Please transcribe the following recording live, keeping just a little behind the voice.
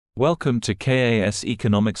Welcome to KAS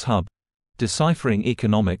Economics Hub, deciphering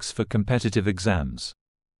economics for competitive exams.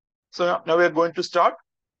 So now we are going to start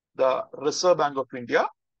the Reserve Bank of India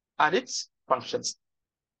and its functions.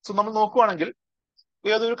 So നമ്മൾ നോക്കുകയാണെങ്കിൽ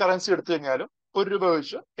ഏതൊരു currency എടുത്തു കഴിഞ്ഞാലും ₹1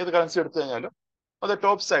 വെച്ച് ഏത് currency എടുത്തു കഴിഞ്ഞാലും on the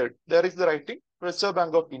top side there is the writing Reserve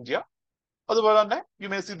Bank of India. അതുപോലെ തന്നെ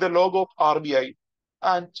you may see the logo of RBI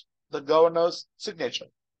and the governor's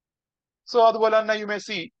signature. So അതുപോലെ തന്നെ you may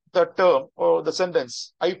see the term or the sentence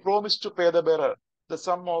I promise to pay the bearer the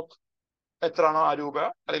sum of എത്രയാണോ ആ രൂപ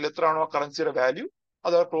അല്ലെങ്കിൽ എത്രയാണോ കറൻസിയുടെ value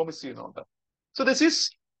അത് അവർ പ്രോമിസ് ചെയ്യുന്നുണ്ട്. So this is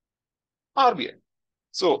RBI.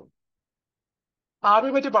 So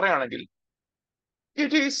RBI പറ്റി പറയുകയാണെങ്കിൽ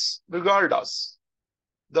it is regarded as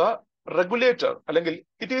the regulator അല്ലെങ്കിൽ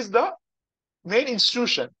it is the main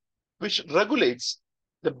institution which regulates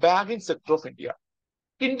the banking sector of India.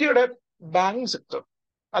 ഇന്ത്യയുടെ ബാങ്കിങ് സെക്ടർ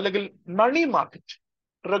അല്ലെങ്കിൽ മണി മാർക്കറ്റ്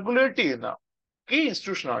റെഗുലേറ്റ് ചെയ്യുന്ന key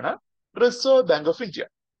institution ആണ് reserve bank of India.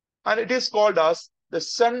 And it is called as the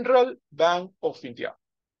Central Bank of India.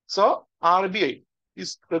 So RBI is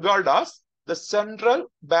regarded as the Central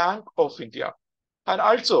Bank of India. And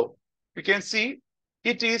also we can see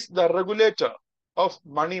it is the regulator of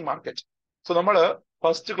money market. So നമ്മൾ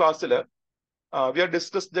first ക്ലാസ്സിൽ we have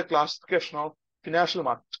discussed the classification of financial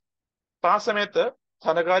market. ആ സമയത്ത്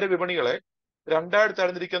ധനകാര്യ വിപണികളെ രണ്ടായിട്ട്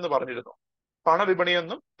തരംതിരിക്കുമെന്ന് പറഞ്ഞിരുന്നു.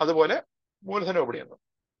 പണവിപണിയെന്നും അതുപോലെ മൂലധന വിപണിയെന്നും.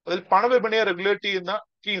 അതിൽ പണവിപണിയെ റെഗുലേറ്റ് ചെയ്യുന്ന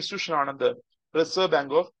key institution ആണെന്ത് reserve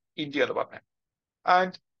bank of India എന്ന് പറഞ്ഞത്.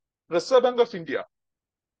 And reserve bank of India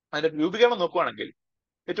അതിന്റെ രൂപീകരണം നോക്കുകയാണെങ്കിൽ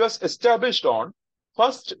it was established on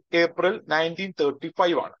 1st April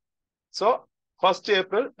 1935 ആണ്. സോ 1st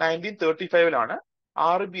April 1935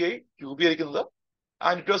 RBI രൂപീകരിക്കുന്നത്.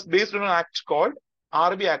 And it was based on act called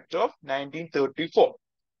RBI Act of 1934.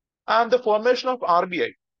 And the formation of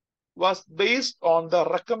RBI was based on the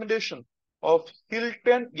recommendation of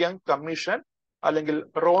Hilton Young Commission അല്ലെങ്കിൽ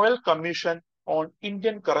royal commission on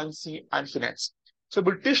Indian currency and finance. So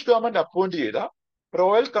British government appoint ചെയ്ത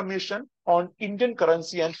royal commission on Indian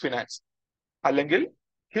currency and finance അല്ലെങ്കിൽ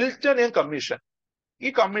Hilton young commission,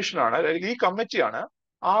 ഈ കമ്മീഷനാണ് അല്ലെങ്കിൽ ഈ കമ്മിറ്റിയാണ്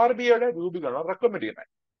RBIയുടെ രൂപീകരണം recommend ചെയ്യുന്നത്.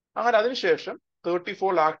 അങ്ങനെ അതിനുശേഷം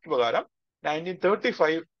 34 ആക്ട് പ്രകാരം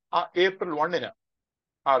 1935 April 1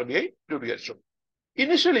 RBI രൂപീകരിച്ചു.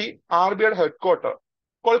 Initially RBIയുടെ headquarter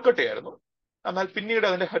കൊൽക്കട്ടയായിരുന്നു. എന്നാൽ പിന്നീട്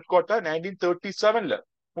അതിന്റെ ഹെഡ്ക്വാർട്ടർ 1937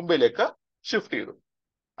 മുംബൈയിലേക്ക് ഷിഫ്റ്റ് ചെയ്തു.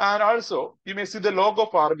 And also you may see the logo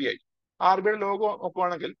of RBI. RBIയുടെ logo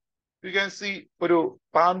നോക്കുവാണെങ്കിൽ യു ക്യാൻ സി ഒരു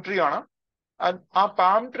പാം ട്രീ ആണ്. ആൻഡ് ആ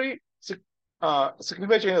പാം ട്രീ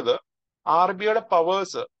സിഗ്നിഫൈ ചെയ്യുന്നത് RBIയുടെ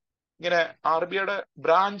പവേഴ്സ്, ഇങ്ങനെ RBIയുടെ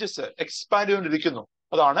ബ്രാഞ്ചസ് എക്സ്പാൻഡ് ചെയ്തുകൊണ്ടിരിക്കുന്നു,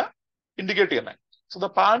 അതാണ് ഇൻഡിക്കേറ്റ് ചെയ്യുന്നത്. So the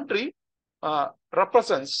palm tree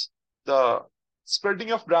represents the spreading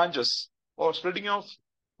of branches or spreading of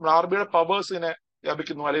RBIയുടെ powers ഇങ്ങനെ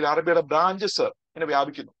വ്യാപിക്കുന്നു, അല്ലെങ്കിൽ RBIയുടെ ബ്രാഞ്ചസ് ഇങ്ങനെ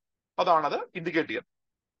വ്യാപിക്കുന്നു, അതാണത് ഇൻഡിക്കേറ്റ് ചെയ്യുന്നത്.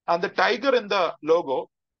 And the tiger in the logo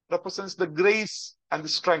represents the grace and the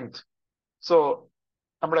strength. So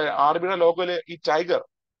നമ്മുടെ RBIയുടെ ലോഗോയിലെ ഈ ടൈഗർ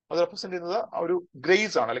അത് റെപ്രസെന്റ് ചെയ്യുന്നത് ഒരു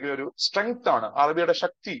ഗ്രേസ് ആണ്, അല്ലെങ്കിൽ ഒരു സ്ട്രെങ്ത് ആണ്, RBIയുടെ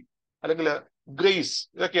ശക്തി അല്ലെങ്കിൽ ഗ്രേസ്,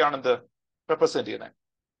 ഇതൊക്കെയാണ് ഇത് റെപ്രസെന്റ് ചെയ്യുന്നത്.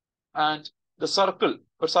 ആൻഡ് ദ സർക്കിൾ,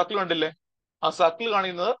 ഒരു സർക്കിൾ കണ്ടില്ലേ, ആ സർക്കിൾ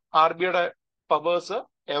കാണിക്കുന്നത് RBIയുടെ പവേഴ്സ്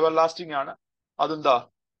എവർ ലാസ്റ്റിംഗ് ആണ്, അതെന്താ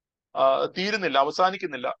തീരുന്നില്ല,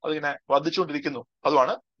 അവസാനിക്കുന്നില്ല, അതിങ്ങനെ വർദ്ധിച്ചുകൊണ്ടിരിക്കുന്നു,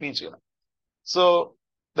 അതുമാണ് മീൻ ചെയ്യുന്നത്. So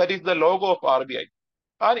that is the logo of RBI.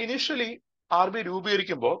 And initially RBI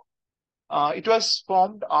രൂപീകരിക്കുമ്പോൾ it was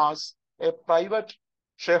formed as A private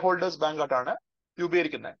share holders bank ആയിട്ടാണ്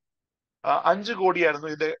രൂപീകരിക്കുന്നത്. 5 കോടിയായിരുന്നു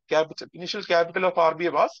ഇതിന്റെ capital. Initial capital of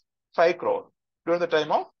RBI was 5 crore during the time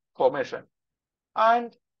of formation.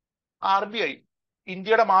 And RBI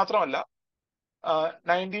ഇന്ത്യയുടെ മാത്രമല്ല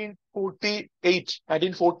 1948,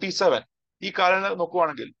 1947 ഈ കാലങ്ങൾ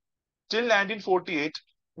നോക്കുവാണെങ്കിൽ till 1948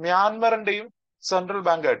 മ്യാൻമറിന്റെയും central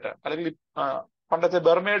bank ആയിട്ട്, അല്ലെങ്കിൽ പണ്ടത്തെ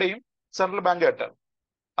ബർമയുടെയും സെൻട്രൽ ബാങ്ക് ആയിട്ട്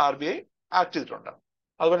RBI ആക്ട് ചെയ്തിട്ടുണ്ട്.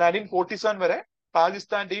 അതുപോലെ 1947 വരെ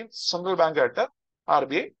പാകിസ്ഥാന്റെയും സെൻട്രൽ ബാങ്ക് ആയിട്ട്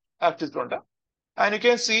RBI ആക്ട് ചെയ്തിട്ടുണ്ട്. ആൻഡ് യു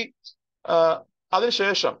ക്യാൻ സി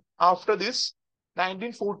അതിനുശേഷം ആഫ്റ്റർ ദിസ്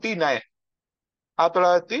 1949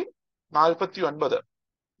 1949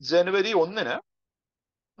 ജനുവരി 1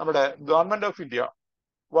 നമ്മുടെ ഗവൺമെന്റ് ഓഫ് ഇന്ത്യ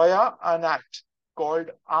വയ an act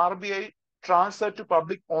called RBI transfer to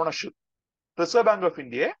public ownership reserve bank of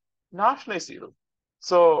ഇന്ത്യയെ നാഷണലൈസ് ചെയ്തു.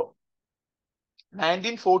 So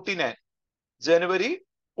 1949 January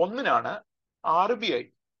 1 RBI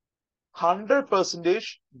 100%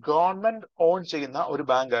 government on ചെയ്യുന്ന ഒരു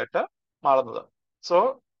ബാങ്ക് ആയിട്ട് മാറുന്നത്. സോ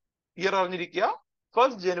ഇയർ അറിഞ്ഞിരിക്കുക,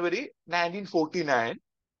 1st January 1949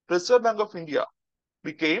 Reserve Bank of India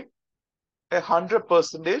became a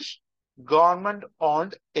 100% government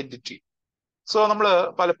owned entity. So നമ്മൾ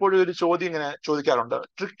പലപ്പോഴും ഒരു ചോദ്യം ഇങ്ങനെ ചോദിക്കാറുണ്ട്,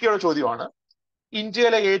 ട്രിക്കിയുള്ള ചോദ്യമാണ്,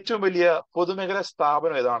 ഇന്ത്യയിലെ ഏറ്റവും വലിയ പൊതുമേഖലാ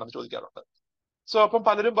സ്ഥാപനം ഏതാണെന്ന് ചോദിക്കാറുണ്ട്. സോ അപ്പം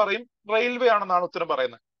പലരും പറയും റെയിൽവേ ആണെന്നാണ് ഉത്തരം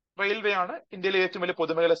പറയുന്നത്. റെയിൽവേ ആണ് ഇന്ത്യയിലെ ഏറ്റവും വലിയ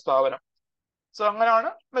പൊതുമേഖലാ സ്ഥാപനം. സോ അങ്ങനെയാണ്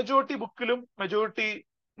മെജോറിറ്റി ബുക്കിലും മെജോറിറ്റി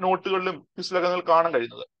നോട്ടുകളിലും പുസ്തകങ്ങൾ കാണാൻ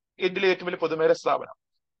കഴിയുന്നത്, ഇന്ത്യയിലെ ഏറ്റവും വലിയ പൊതുമേഖലാ സ്ഥാപനം.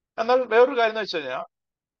 എന്നാൽ വേറൊരു കാര്യം എന്ന് വെച്ച് കഴിഞ്ഞാൽ,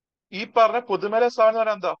 ഈ പറഞ്ഞ പൊതുമേഖലാ സ്ഥാപനം എന്ന്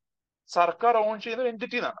പറഞ്ഞാൽ എന്താ, സർക്കാർ ഓൺ ചെയ്യുന്ന ഒരു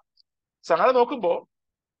എൻറ്റിറ്റി എന്നാണ്. സോ അങ്ങനെ നോക്കുമ്പോൾ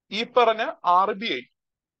ഈ പറഞ്ഞ RBI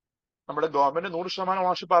നമ്മുടെ ഗവൺമെന്റ് 100%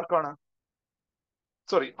 ഓണർഷിപ്പ് ആർക്കാണ്?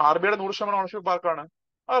 സോറി, RBIയുടെ 100% ഓണർഷിപ്പ് ആർക്കാണ്?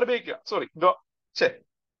 RBIക്ക്. സോറി,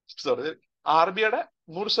 RBIയുടെ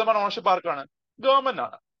 100% ഓണർഷിപ്പ് ആർക്കാണ്? ഗവൺമെന്റ്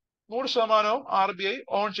ആണ്. 100% RBI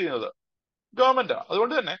ഓൺ ചെയ്യുന്നത് ഗവൺമെന്റ്.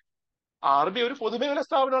 അതുകൊണ്ട് തന്നെ RBI ഒരു പൊതുമേഖലാ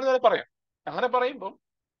സ്ഥാപനമാണെന്ന് ഞാൻ പറയാം. അങ്ങനെ പറയുമ്പോൾ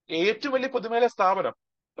ഏറ്റവും വലിയ പൊതുമേഖലാ സ്ഥാപനം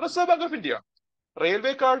reserve bank of India.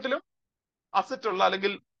 റെയിൽവേക്കാട്ടിലും asset ഉള്ള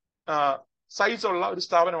അല്ലെങ്കിൽ സൈസ് ഉള്ള ഒരു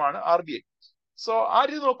സ്ഥാപനമാണ് RBI. സോ ആ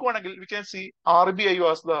രീതി നോക്കുവാണെങ്കിൽ we can see RBI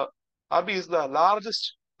is the largest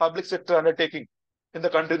public sector undertaking in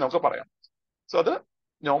the country നമുക്ക് പറയാം. സോ അത്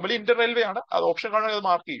നോർമലി ഇന്ത്യൻ റെയിൽവേ ആണ്, അത് ഓപ്ഷൻ കാണുകയാണെങ്കിൽ അത്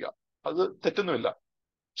മാർക്ക് ചെയ്യുക, അത് തെറ്റൊന്നുമില്ല.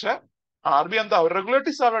 പക്ഷെ RBI എന്താ, ഒരു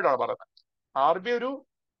റെഗുലേറ്ററി സ്ഥാപനമായിട്ടാണ് പറയുന്നത്. RBI ഒരു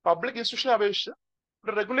പബ്ലിക് ഇൻസ്റ്റിറ്റ്യൂഷനെ അപേക്ഷിച്ച്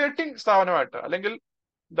ഒരു റെഗുലേറ്റിംഗ് സ്ഥാപനമായിട്ട്, അല്ലെങ്കിൽ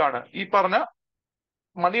എന്താണ് ഈ പറഞ്ഞ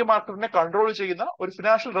മണി മാർക്കറ്റിനെ കൺട്രോൾ ചെയ്യുന്ന ഒരു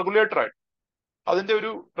ഫിനാൻഷ്യൽ റെഗുലേറ്റർ ആയിട്ട്, അതിന്റെ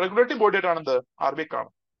ഒരു റെഗുലേറ്റിംഗ് ബോഡി ആയിട്ടാണ് എന്ത് RBI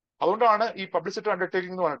കാണുന്നത്. അതുകൊണ്ടാണ് ഈ പബ്ലിക് സെക്ടർ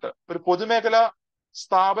അണ്ടർടേക്കിംഗ് എന്ന് പറഞ്ഞിട്ട് ഒരു പൊതുമേഖല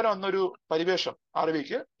സ്ഥാപനം എന്നൊരു പരിവേഷം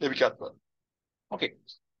RBIക്ക് ലഭിക്കാത്തത്. Okay,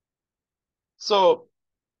 so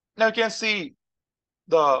now you can see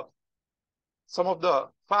the some of the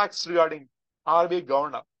facts regarding RBI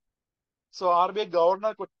governor. So RBI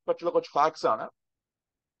governor പറ്റിയുള്ള കുറച്ച് facts ആണ്.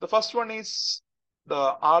 The first one is the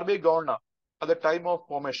RBI governor at the time of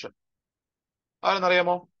formation.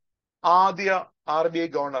 ആരെന്നറിയാമോ? ആദ്യ RBI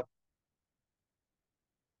governor,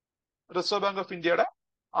 reserve bank of ഇന്ത്യയുടെ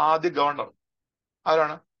ആദ്യ governor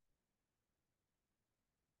ആരാണ്?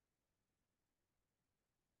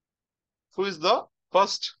 Who is the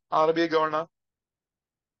first RBI governor?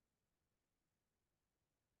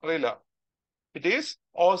 അറിയില്ല. It is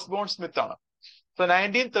Osborne Smith ആണ്. So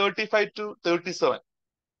 1935 to 37,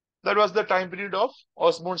 that was the time period of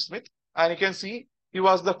Osborne Smith, and you can see he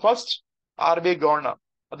was the first RBI governor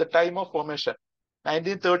at the time of formation.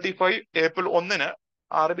 1935 April 1-ന്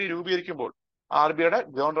RBI രൂപീകരിക്കുമ്പോൾ RBIയുടെ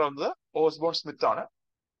governor വന്നത് Osborne Smith ആണ്.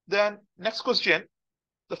 Then next question,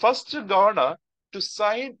 the first governor to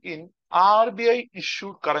sign in RBI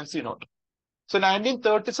issued currency note. So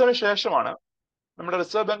 1937 ശേഷമാണ് നമ്മുടെ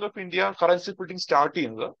reserve bank of India currency printing start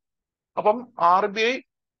ചെയ്യുന്നത്. അപ്പം RBI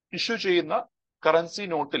issue ചെയ്യുന്ന currency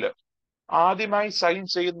നോട്ടിൽ ആദ്യമായി sign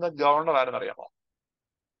ചെയ്യുന്ന governor ആരെന്നറിയാമോ?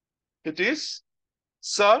 It is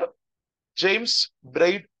sir James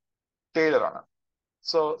bright Taylor ആണ്.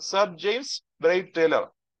 So Sir James Bright Taylor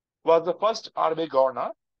was the first RBI governor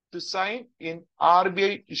to sign in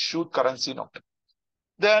RBI issued currency note.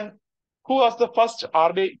 Then who was the first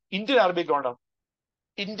Indian RBI governor?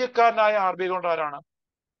 ഇന്ത്യക്കാരനായ RBI governor ആരാണ്?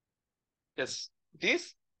 Yes, it is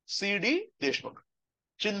CD Deshmukh,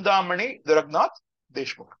 Chintamani Doraknath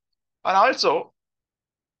Deshmukh. And also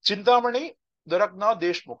Chintamani Doraknath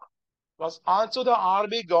Deshmukh was also the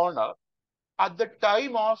RBI governor at the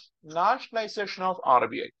time of nationalization of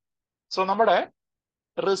RBI. So നമ്മുടെ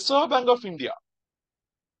reserve bank of India,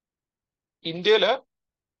 ഇന്ത്യയില്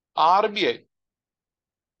RBI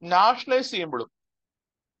nationalise ചെയ്യുമ്പോഴും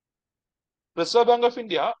reserve bank of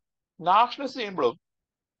India nationalise ചെയ്യുമ്പോഴും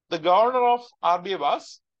the governor of RBI was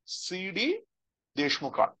CD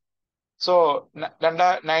Deshmukh ആണ്. So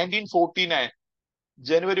 1949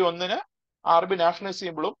 ജനുവരി 1-ന് RBI nationalise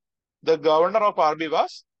ചെയ്യുമ്പോഴും the governor of RBI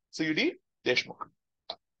was CD Deshmukh.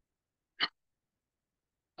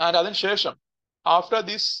 And അതിനുശേഷം after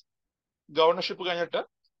this governorship കഴിഞ്ഞിട്ട്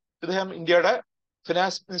ഇദ്ദേഹം ഇന്ത്യയുടെ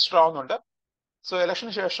ഫിനാൻസ് മിനിസ്റ്റർ ആവുന്നുണ്ട്. സോ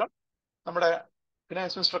ഇലക്ഷന് ശേഷം നമ്മുടെ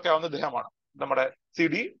ഫിനാൻസ് മിനിസ്റ്റർ ഒക്കെ ആവുന്ന ഇദ്ദേഹമാണ്, നമ്മുടെ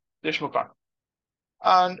CD ദേശ്മുഖ് ആണ്.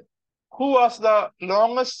 And who was the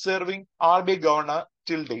longest serving RBI governor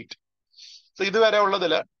till date? So ഇതുവരെ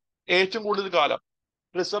ഉള്ളതിൽ ഏറ്റവും കൂടുതൽ കാലം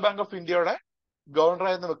റിസർവ് ബാങ്ക് ഓഫ് ഇന്ത്യയുടെ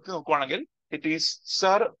ഗവർണറായിരുന്ന വ്യക്തി നോക്കുവാണെങ്കിൽ it is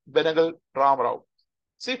sir Benegal റാമറാവു.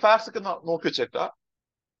 C facts ഒക്കെ നോക്കി വെച്ചേക്കുക.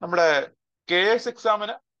 നമ്മുടെ KS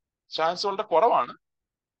എക്സാമിന് ചാൻസ് വളരെ കുറവാണ്,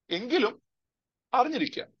 എങ്കിലും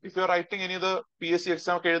അറിഞ്ഞിരിക്കുക. ഇഫ് യു ആർ റൈറ്റിംഗ് ഇനി ഇത് PSC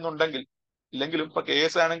എക്സാം ഒക്കെ എഴുതുന്നുണ്ടെങ്കിൽ, ഇല്ലെങ്കിലും ഇപ്പൊ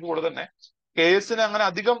KS ആണെങ്കിൽ കൂടെ തന്നെ KSന് അങ്ങനെ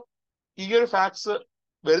അധികം ഈ ഒരു ഫാക്ട്സ്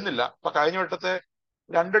വരുന്നില്ല. ഇപ്പൊ കഴിഞ്ഞ വട്ടത്തെ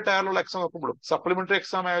 2 ടയറിലുള്ള എക്സാം നോക്കുമ്പോഴും സപ്ലിമെന്ററി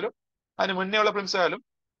എക്സാം ആയാലും അതിന് മുന്നേ ഉള്ള പ്രിലിംസ് ആയാലും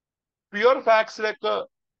പ്യുവർ ഫാക്ട്സിലേക്ക്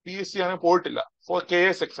PSC അങ്ങനെ പോയിട്ടില്ല. ഫോർ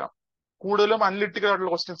KS എക്സാം കൂടുതലും അനലിറ്റിക്കൽ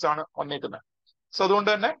ആയിട്ടുള്ള ക്വസ്റ്റ്യൻസ് ആണ് വന്നേക്കുന്നത്. സോ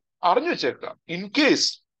അതുകൊണ്ട് തന്നെ അറിഞ്ഞു വെച്ചേക്കുക. ഇൻ കേസ്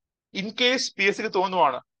ഇൻ കേസ് PSCക്ക്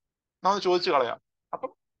തോന്നുവാണ് നമ്മൾ ചോദിച്ചു കളയാം.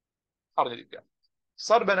 അപ്പം അറിഞ്ഞിരിക്കുക.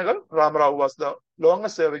 Sir Benegal റാമറാവു was the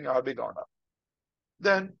longest saving RBI governor.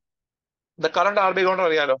 Then the current RBI governor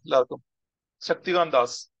അറിയാലോ എല്ലാവർക്കും, Shaktikanta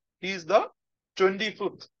Das. He's the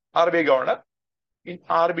 25th RBI governor.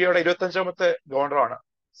 RBIയുടെ 25ാമത്തെ ഗവർണറാണ്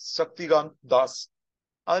Shaktikanta Das.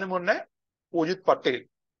 അതിനു മുന്നേ ഉജിത് പട്ടേൽ,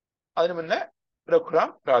 അതിനു മുന്നേ Raghuram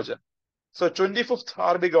Rajan. So 25th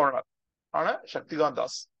RBI governor ആണ് Shaktikanta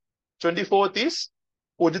Das. 24th is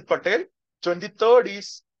ഉജിത് Patel. 23rd is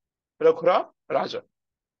Raghuram Rajan.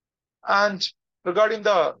 And regarding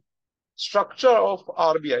the structure of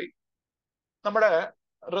RBI, നമ്മുടെ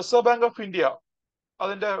reserve bank of India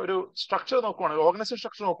അതിന്റെ ഒരു സ്ട്രക്ചർ നോക്കുവാണെങ്കിൽ, ഓർഗനൈസേഷൻ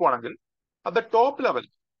സ്ട്രക്ചർ നോക്കുവാണെങ്കിൽ, at the top level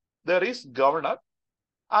there is governor.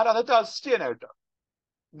 And അതിനകത്ത് അസിസ്റ്റ് ചെയ്യാനായിട്ട്,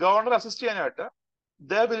 ഗവർണർ അസിസ്റ്റ് ചെയ്യാനായിട്ട്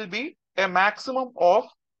there will be a maximum of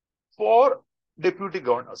 4 deputy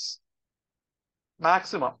governors.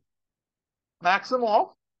 Maximum of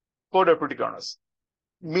 4 deputy governors.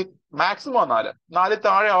 Maximum 4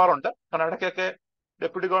 താഴെ ആറുണ്ട്. കാരണം ഇടയ്ക്കൊക്കെ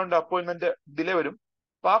ഡെപ്യൂട്ടി ഗവർണറുടെ അപ്പോയിന്റ്മെന്റ് ഡിലേ വരും.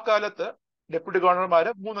 അപ്പൊ ആ കാലത്ത് ഡെപ്യൂട്ടി ഗവർണർമാര്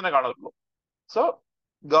 3 കാണുള്ളൂ. So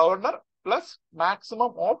governor plus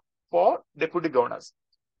maximum of 4 deputy governor's.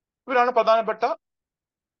 ഇവരാണ് പ്രധാനപ്പെട്ട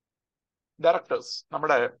ഡയറക്ടേഴ്സ്.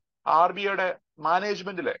 നമ്മുടെ RBIയുടെ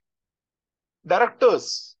മാനേജ്മെന്റിലെ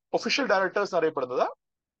ഡയറക്ടേഴ്സ്, ഒഫീഷ്യൽ ഡയറക്ടേഴ്സ് അറിയപ്പെടുന്നത്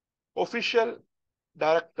official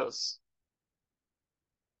directors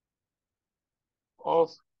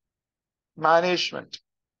of management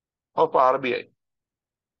of RBI.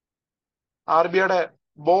 RBIയുടെ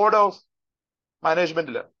board of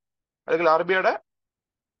മാനേജ്മെന്റില് അല്ലെങ്കിൽ RBIയുടെ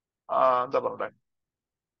എന്താ പറയുക,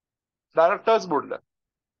 ഡയറക്ടേഴ്സ് ബോർഡില്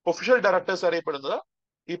ഒഫീഷ്യൽ ഡയറക്ടേഴ്സ് അറിയപ്പെടുന്നത്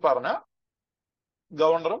ഈ പറഞ്ഞ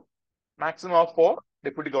ഗവർണറും മാക്സിമം ഓഫ് 4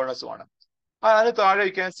 ഡെപ്യൂട്ടി ഗവർണേഴ്സുമാണ്. അതിന് താഴെ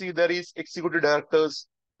you can see there is executive directors,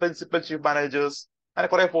 principal chief managers, അങ്ങനെ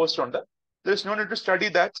കുറെ പോസ്റ്റ് ഉണ്ട്. There is no need to study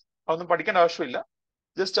that. അതൊന്നും പഠിക്കേണ്ട ആവശ്യമില്ല.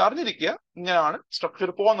 ജസ്റ്റ് അറിഞ്ഞിരിക്കുക ഇങ്ങനെയാണ് സ്ട്രക്ചർ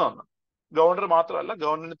പോകുന്നതെന്ന്. ഗവർണർ മാത്രമല്ല,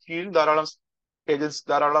 ഗവർണറിന് കീഴിൽ ധാരാളം ഏജൻസി,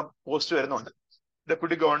 ധാരാളം പോസ്റ്റ് വരുന്നുണ്ട്.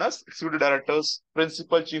 Deputy governor's, executive directors,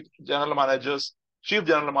 principal chief general managers, chief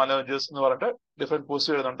general managers എന്ന് പറഞ്ഞിട്ട് ഡിഫറെന്റ്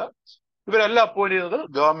പോസ്റ്റ് വരുന്നുണ്ട്. ഇവരെല്ലാം അപ്പോയിന്റ് ചെയ്യുന്നത്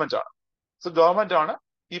ഗവൺമെന്റ് ആണ്. സോ ഗവൺമെന്റ് ആണ്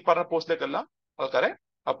ഈ പറഞ്ഞ പോസ്റ്റിലേക്കെല്ലാം ആൾക്കാരെ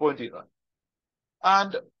അപ്പോയിന്റ് ചെയ്യുന്നത്.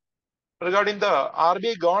 And regarding the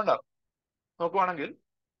RBI governor നോക്കുവാണെങ്കിൽ,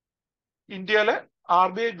 ഇന്ത്യയിലെ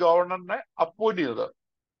RBI ഗവർണറിനെ അപ്പോയിന്റ് ചെയ്തത്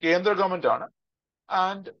കേന്ദ്ര ഗവൺമെന്റ് ആണ്.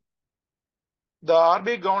 And the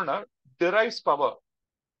RBI governor derives power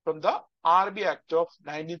from the RBI act of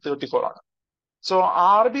 1934 ആണ്. സോ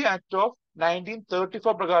RBI ആക്ട് ഓഫ്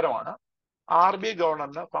 1934 പ്രകാരമാണ് RBI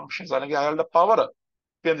ഗവർണറിന് ഫങ്ഷൻസ് അല്ലെങ്കിൽ അയാളുടെ പവർ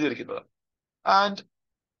കേന്ദ്രീകരിക്കുന്നത്. And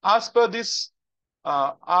as per this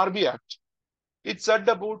RBI act,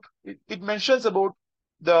 it mentions about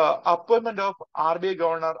the appointment of RBI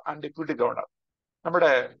governor and deputy governor.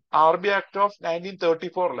 നമ്മുടെ RBI act of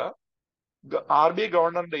 1934 RBI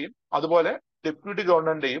ഗവർണറിന്റെയും അതുപോലെ deputy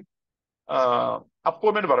ഗവർണറിന്റെയും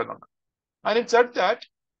appointment പറയുന്നുണ്ട്. And it said that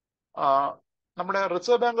നമ്മുടെ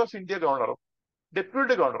reserve bank of India ഗവർണറും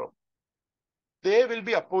deputy ഗവർണറും they will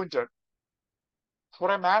be appointed for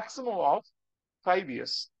a maximum of 5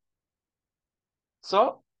 years. So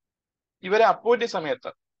ഇവരെ appoint ചെയ്യുന്ന സമയത്ത്,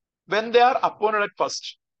 when they are appointed at first,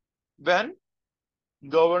 when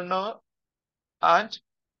governor and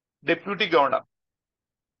deputy governor,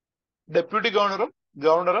 deputy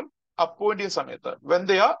ഗവർണറും appoint ചെയ്യുന്ന സമയത്ത്,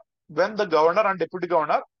 when the governor and deputy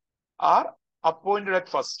governor are appointed at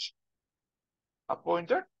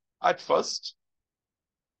first,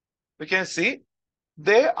 we can see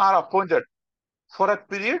they are appointed for a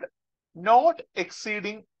period not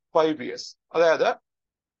exceeding 5 years. അതായത്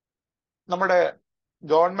നമ്മുടെ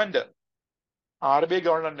government RBI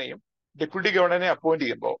ഗവർണറിനെയും deputy ഗവർണറിനെയും appoint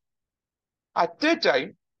ചെയ്യുമ്പോൾ at A time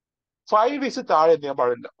 5 years താഴെ എന്ത് ചെയ്യാൻ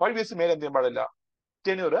പാടില്ല, 5 years മേലെ എന്ത് ചെയ്യാൻ പാടില്ല,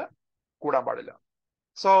 ടെന്യൂർ കൂടാൻ പാടില്ല.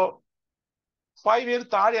 സോ 5 years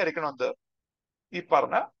താഴെ ആയിരിക്കണമെന്ന് ഈ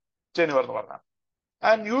പറഞ്ഞ ടെന്യൂർ എന്ന് പറഞ്ഞാൽ.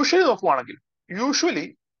 ആൻഡ് യൂഷ്വലി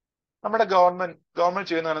നമ്മുടെ ഗവൺമെന്റ്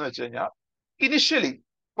ചെയ്യുന്നതെന്ന് വെച്ച് കഴിഞ്ഞാൽ, initially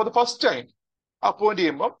for the first time appoint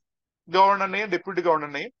ചെയ്യുമ്പോൾ ഗവർണറിനെയും ഡെപ്യൂട്ടി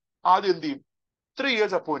ഗവർണറിനെയും ആദ്യം എന്ത് ചെയ്യും, 3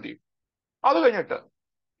 years അപ്പോയിന്റ് ചെയ്യും. അത് കഴിഞ്ഞിട്ട്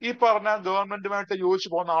ഈ പറഞ്ഞ ഗവൺമെന്റുമായിട്ട് യോജിച്ച്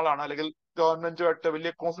പോകുന്ന ആളാണ്, അല്ലെങ്കിൽ ഗവൺമെന്റുമായിട്ട്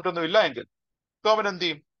വലിയ കോൺഫ്ലിക്റ്റ് ഒന്നും ഇല്ല എങ്കിൽ ഗവൺമെന്റ് എന്ത്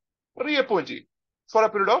ചെയ്യും, റീ അപ്പോയിന്റ് ചെയ്യും four A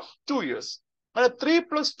period of 2 years. അങ്ങനെ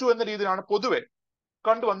 3+2 എന്ന രീതിയിലാണ് പൊതുവെ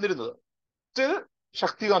കണ്ടുവന്നിരുന്നത്. ടിൽ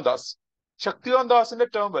ശക്തികാന്ത് ദാസിന്റെ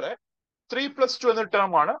ടേം വരെ 3+2 എന്ന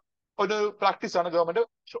ടേം ആണ്, ഒരു പ്രാക്ടീസ് ആണ് ഗവൺമെന്റ്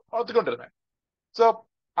നടത്തിക്കൊണ്ടിരുന്നത്. സോ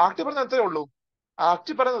ആക്ട് പറഞ്ഞത് എത്രയേ ഉള്ളൂ,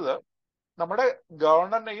 ആക്ട് പറയുന്നത് നമ്മുടെ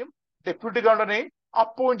ഗവർണറിനെയും ഡെപ്യൂട്ടി ഗവർണറിനെയും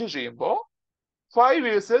അപ്പോയിന്റ് ചെയ്യുമ്പോൾ 5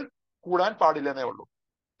 years കൂടാൻ പാടില്ലെന്നേ ഉള്ളൂ.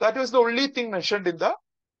 That was the only thing mentioned in the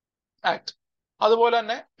act. അതുപോലെ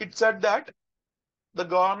തന്നെ it said that the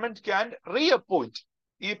government can reappoint.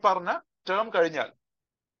 ഈ പറഞ്ഞ ടേം കഴിഞ്ഞാൽ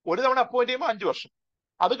ഒരു തവണ അപ്പോയിന്റ് ചെയ്യുമ്പോൾ 5 വർഷം,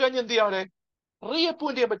 അത് കഴിഞ്ഞ് എന്ത് ചെയ്യാൻ അവരെ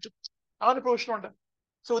റീഅപ്പോയിന്റ് ചെയ്യാൻ പറ്റും. അങ്ങനെ പ്രൊവിഷൻ ഉണ്ട്.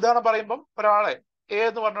 സോ ഉദാഹരണം പറയുമ്പം ഒരാളെ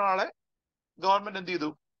എന്ന് പറഞ്ഞ ഒരാളെ ഗവൺമെന്റ് എന്ത് ചെയ്തു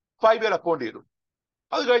 5 ഇയർ അപ്പോയിന്റ് ചെയ്തു.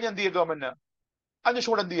 അത് കഴിഞ്ഞ് എന്ത് ചെയ്യും ഗവൺമെന്റിന് 5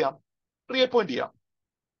 വർഷം കൂടെ എന്ത് ചെയ്യാം റീഅപ്പോയിന്റ് ചെയ്യാം.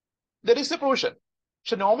 There is A provision.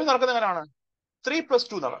 പക്ഷെ നോർമലി നടക്കുന്നത് എങ്ങനെയാണ്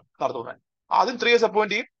 3+2 നടത്തുന്നത്. ആദ്യം 3 ഇയേഴ്സ്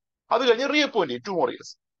അപ്പോയിന്റ് ചെയ്യും, അത് കഴിഞ്ഞ് റീഅപ്പോയിന്റ് ചെയ്യും 2 more years.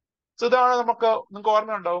 സോ ഇതാണ് നിങ്ങൾക്ക്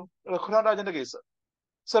ഓർമ്മയുണ്ടാവും രഘുനാഥ് രാജന്റെ കേസ്.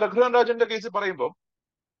 സോ രഘുനാഥ് രാജന്റെ കേസ് പറയുമ്പോൾ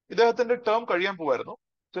ഇദ്ദേഹത്തിന്റെ ടേം കഴിയാൻ പോവായിരുന്നു,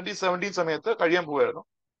 2017 സമയത്ത് കഴിയാൻ പോവായിരുന്നു.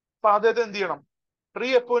 അപ്പൊ അദ്ദേഹത്തെ എന്ത് ചെയ്യണം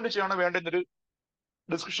റീഅപ്പോയിന്റ് ചെയ്യണം വേണ്ടെന്നൊരു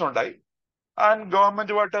ഡിസ്കഷൻ ഉണ്ടായി. ആൻഡ്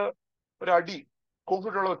ഗവൺമെന്റുമായിട്ട് ഒരു അടി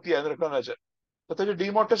കോൺഫ്ലിക്റ്റ് ഉള്ള വ്യക്തിയായിരുന്നു രഘുനാഥ് രാജൻ. പ്രത്യേകിച്ച്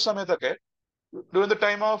ഡിമോണിറ്റൈസേഷൻ സമയത്തൊക്കെ during the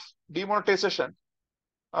time of demonetisation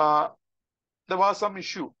there was some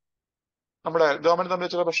issue. നമ്മുടെ ഗവൺമെന്റ് തമ്മിൽ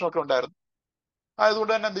ചില പ്രശ്നമൊക്കെ ഉണ്ടായിരുന്നു.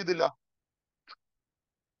 ആയതുകൊണ്ട് തന്നെ എന്ത് ചെയ്തില്ല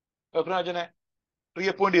രഘുരാജനെ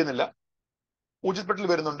റീഅപ്പോയിന്റ് ചെയ്യുന്നില്ല. ഊർജിത് പട്ടേൽ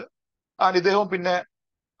വരുന്നുണ്ട്. ആൻഡ് ഇദ്ദേഹവും പിന്നെ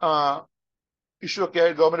ഇഷ്യൂ ഒക്കെ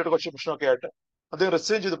ആയിട്ട് ഗവൺമെന്റ് കുറച്ച് പ്രശ്നമൊക്കെ ആയിട്ട് അദ്ദേഹം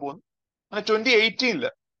റിസൈൻ ചെയ്ത് പോകുന്നു. അങ്ങനെ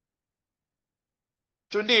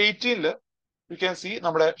 2018 യു ക്യാൻ സി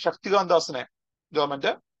നമ്മുടെ ശക്തികാന്ത് ദാസിനെ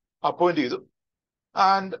ഗവൺമെന്റ് അപ്പോയിന്റ് ചെയ്തു.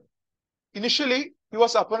 And initially he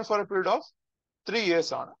was appoint four A period of 3 years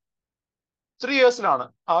ആണ്. 3 yearsലാണ്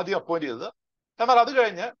ആദ്യം അപ്പോയിന്റ് ചെയ്തത്. എന്നാൽ അത്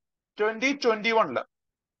കഴിഞ്ഞ്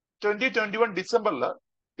 2021 ഡിസംബറിൽ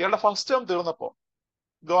ഇയാളുടെ ഫസ്റ്റ് ടേം തീർന്നപ്പോ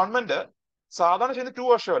ഗവൺമെന്റ് സാധാരണ ചെയ്യുന്ന 2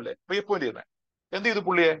 വർഷമല്ലേ റീഅപ്പോയിന്റ് ചെയ്യുന്നത്, എന്ത് ചെയ്തു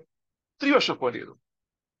പുള്ളിയെ 3 വർഷം അപ്പോയിന്റ് ചെയ്തു.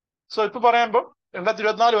 സോ ഇപ്പൊ പറയുമ്പോൾ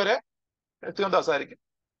 2024 വരെ ശക്തികാന്ത് ദാസ് ആയിരിക്കും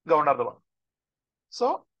ഗവർണർ. സോ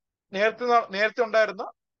നേരത്തെ ഉണ്ടായിരുന്ന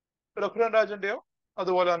രഘുനാഥ് രാജന്റെയോ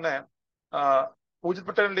അതുപോലെ തന്നെ ഊർജിത്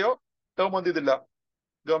പട്ടേലിന്റെയോ ടേം എന്ത് ചെയ്തില്ല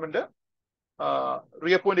ഗവൺമെന്റ്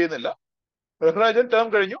റീഅപ്പോയിന്റ് ചെയ്യുന്നില്ല. രഘുരാജൻ ടേം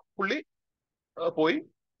കഴിഞ്ഞു, പുള്ളി പോയി,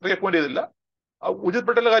 റീഅപ്പോയിന്റ് ചെയ്തില്ല. ഊർജിത്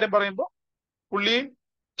പട്ടേലിന്റെ കാര്യം പറയുമ്പോൾ പുള്ളിയും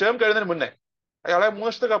ടേം കഴിയുന്നതിന് മുന്നേ അയാളെ 3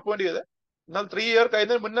 വർഷത്തേക്ക് അപ്പോയിന്റ് ചെയ്ത്, എന്നാൽ 3 year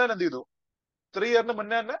കഴിയുന്നതിന് മുന്നേ തന്നെ എന്ത് ചെയ്തു 3 yearന്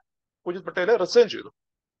മുന്നേ തന്നെ ഊർജിത് പട്ടേൽ റിസൈൻ ചെയ്തു.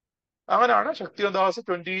 അങ്ങനെയാണ് ശക്തികാന്ത് ദാസ്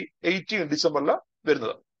 2018 ഡിസംബറിൽ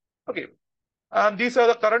വരുന്നത്. Okay, and these are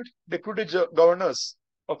the current deputy governor's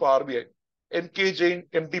of RBI: MK Jain,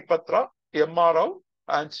 MD Patra, MR Rao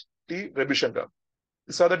and T Ravishankar.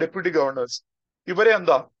 These are the deputy governors. ഇവരെ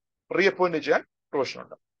എന്താ റീഅപ്പോയിന്റ് ചെയ്യാൻ പ്രൊവിഷൻ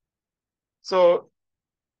ഉണ്ട്. സോ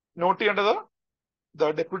നോട്ട് ചെയ്യേണ്ടത് the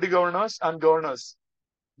deputy governors and governors,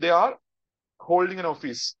 they are holding an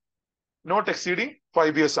office not exceeding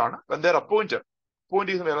 5 years ആണ്. when they are appointed,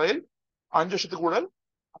 appoint ചെയ്യുന്ന വേളയിൽ 5 വർഷത്തിൽ കൂടുതൽ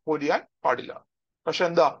അപ്പോയിന്റ് ചെയ്യാൻ പാടില്ല. പക്ഷെ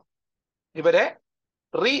എന്താ ഇവരെ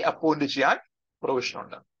റീഅപ്പോയിന്റ് ചെയ്യാൻ പ്രൊവിഷൻ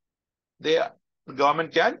ഉണ്ട്. the government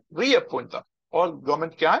can reappoint them or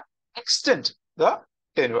government can extend the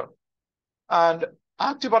tenure. And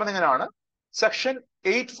act പറഞ്ഞിങ്ങനെയാണ്, section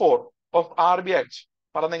 84 of RBI act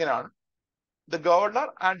പറഞ്ഞിങ്ങനെയാണ്, the governor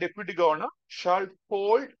and deputy governor shall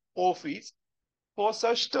hold office for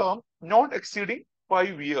such term not exceeding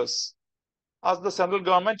 5 years as the central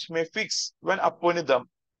government may fix when appointing them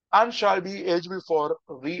and shall be eligible for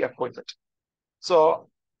reappointment. So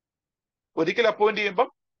ഒരിക്കൽ appoint ചെയ്യുമ്പം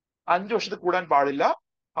 5 വർഷത്തിൽ കൂടാൻ പാടില്ല,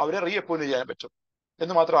 അവരെ റീഅപ്പോയിന്റ് ചെയ്യാൻ പറ്റും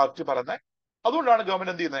എന്ന് മാത്രം ആക്ട് പറയുന്നത്. അതുകൊണ്ടാണ്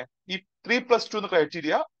ഗവൺമെന്റ് എന്ത് ചെയ്യുന്നത് ഈ 3+2 എന്ന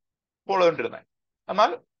ക്രൈറ്റീരിയ ഫോളോ ചെയ്തിരുന്നത്.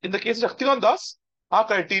 എന്നാൽ in the case Shaktikanta Das ആ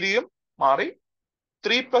ക്രൈറ്റീരിയയും മാറി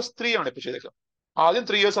 3+3 ആണ് ഇപ്പൊ ചെയ്തേക്കുന്നത്. ആദ്യം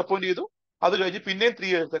 3 years അപ്പോയിന്റ് ചെയ്തു, അത് കഴിഞ്ഞ് പിന്നെയും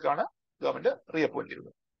 3 yearsത്തേക്കാണ് ഗവൺമെന്റ് റീഅപ്പോയിന്റ്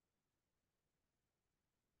ചെയ്തത്.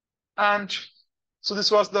 And so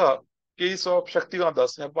this was the case of Shaktikanta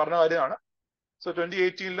Das. ഞാൻ പറഞ്ഞ കാര്യമാണ്. സോ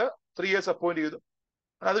 2018 3 years അപ്പോയിന്റ് ചെയ്തു.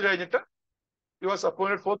 അത് കഴിഞ്ഞിട്ട് he was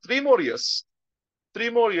appointed for 3 more years. 3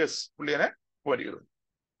 more years പുള്ളിയെ അപ്പോയിന്റ് ചെയ്തു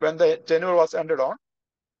when the tenure was ended on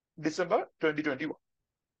December 2021.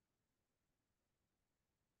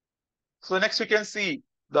 So next we can see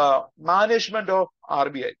the management of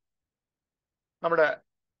RBI. നമ്മുടെ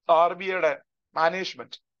RBIയുടെ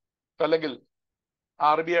management അല്ലെങ്കിൽ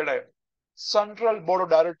RBIയുടെ സെൻട്രൽ ബോർഡ്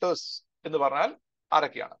ഓഫ് ഡയറക്ടേഴ്സ് എന്ന് പറഞ്ഞാൽ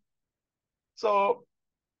ആരൊക്കെയാണ്? സോ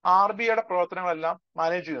RBIയുടെ പ്രവർത്തനങ്ങളെല്ലാം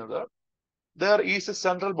manage ചെയ്യുന്നത് there is a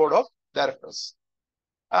central board of directors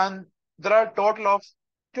and there are a total of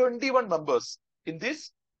 21 members in this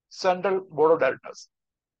central board of directors.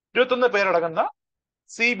 21 പേരടങ്ങുന്ന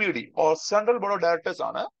CBD or central board of directors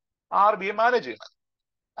ആണ് RBI manage ചെയ്യുന്നത്.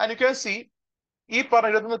 And you can see ഈ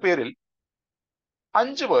പറഞ്ഞ 21 പേരിൽ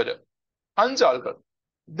 5 ആളുകൾ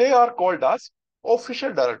they are called as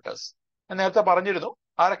official directors. ഞാൻ നേരത്തെ പറഞ്ഞിരുന്നു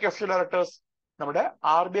ആരൊക്കെ official directors? നമ്മുടെ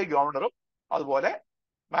RBI ഗവർണറും അതുപോലെ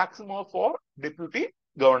maximum 4 deputy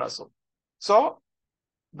governors. So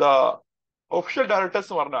the official directors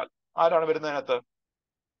എന്ന് പറഞ്ഞാൽ ആരാണ് വരുന്നതിനകത്ത്?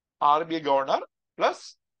 RBI governor plus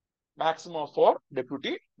maximum of 4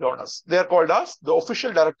 deputy governors. They are called as the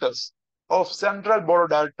official directors of Central Board of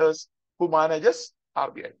Directors who manages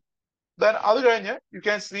RBI. Then അത് കഴിഞ്ഞ് you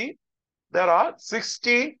can see there are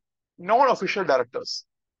 60 non-official directors.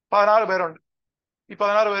 16 പേരുണ്ട്. ഈ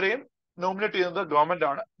 16 പേരെയും nominate ചെയ്യുന്നത് government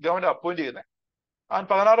ആണ്, government appoint ചെയ്യുന്നത്. ആ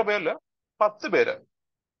 16 പേരിൽ 10 പേര്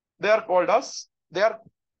they are called as they are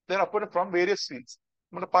appointed from various fields.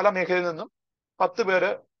 നമ്മുടെ പല മേഖലയിൽ നിന്നും 10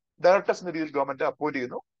 പേര് ഡയറക്ടേഴ്സ് എന്ന രീതിയിൽ ഗവൺമെന്റ് അപ്പോയിന്റ്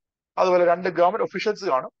ചെയ്യുന്നു. അതുപോലെ 2 ഗവൺമെന്റ് ഒഫീഷ്യൽസ്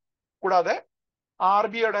കാണും. കൂടാതെ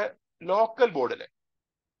RBIയുടെ ലോക്കൽ ബോർഡിലെ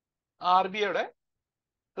RBIയുടെ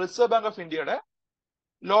റിസർവ് ബാങ്ക് ഓഫ് ഇന്ത്യയുടെ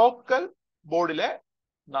ലോക്കൽ ബോർഡിലെ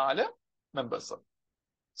 4 മെമ്പേഴ്സ്.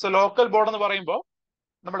 സോ ലോക്കൽ ബോർഡ് എന്ന് പറയുമ്പോൾ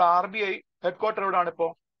നമ്മുടെ RBI ഹെഡ്ക്വാർട്ടർ എവിടെയാണ്? ഇപ്പോ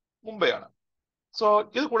മുംബൈ ആണ്. സോ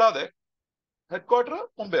ഇത് കൂടാതെ ഹെഡ്ക്വാർട്ടർ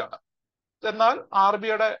മുംബൈ ആണ്. എന്നാൽ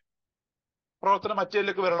RBIയുടെ പ്രവർത്തനം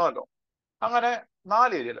മറ്റേതിലേക്ക് വരണമല്ലോ. അങ്ങനെ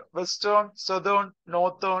 4 ഏരിയയില് വെസ്റ്റേൺ, സദേൺ,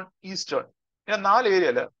 നോർത്തേൺ, ഈസ്റ്റേൺ, ഇങ്ങനെ 4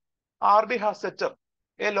 ഏരിയയില് RBI has set up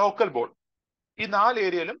a local board. ഈ 4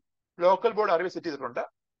 ഏരിയയിലും ലോക്കൽ ബോർഡ് RBI സെറ്റ് ചെയ്തിട്ടുണ്ട്.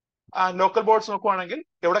 ലോക്കൽ ബോർഡ്സ് നോക്കുവാണെങ്കിൽ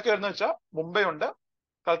എവിടെയൊക്കെ വരുന്ന വെച്ചാൽ മുംബൈ ഉണ്ട്,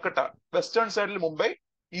 കൽക്കട്ട, വെസ്റ്റേൺ സൈഡിൽ മുംബൈ,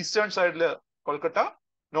 ഈസ്റ്റേൺ സൈഡിൽ കൊൽക്കത്ത,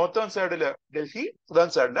 നോർത്തേൺ സൈഡിൽ ഡൽഹി, സദേൺ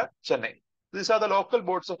സൈഡിൽ Chennai. These are the local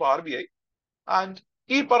boards of RBI. And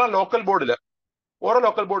ഈ പറഞ്ഞ ലോക്കൽ ബോർഡിൽ ഓരോ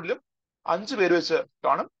ലോക്കൽ ബോർഡിലും 5 പേര് വെച്ച്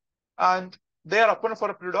കാണും. And they are appointed four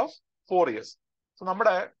A period of 4 years. So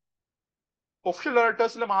നമ്മുടെ ഒഫീഷ്യൽ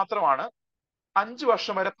ഡയറക്ടേഴ്സിൽ മാത്രമാണ് 5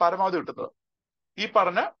 വർഷം വരെ പരമാവധി കിട്ടുന്നത്. ഈ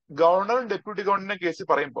പറഞ്ഞ ഗവർണറും ഡെപ്യൂട്ടി ഗവർണറിന്റെ കേസിൽ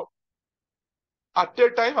പറയുമ്പോൾ അറ്റ് എ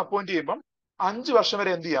ടൈം അപ്പോയിന്റ് ചെയ്യുമ്പം 5 വർഷം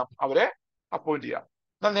വരെ എന്ത് ചെയ്യാം? അവരെ അപ്പോയിന്റ് ചെയ്യാം.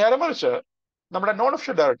 എന്നാൽ നേരെ മറിച്ച് നമ്മുടെ non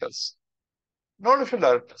official directors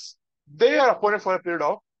they are appointed four A period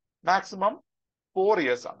of maximum 4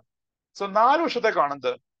 years ആണ്. സോ 4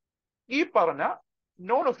 വർഷത്തേക്കാണെന്ത് ഈ പറഞ്ഞ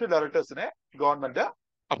നോൺ ഒഫീഷ്യൽ ഡയറക്ടേഴ്സിനെ ഗവൺമെന്റ്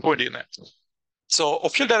അപ്പോയിന്റ് ചെയ്യുന്നത്. So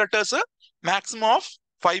official directors maximum of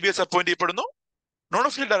 5 years appoint ചെയ്യപ്പെടുന്നു. Non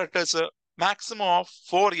official directors maximum of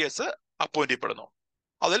 4 years appoint ചെയ്യപ്പെടുന്നു.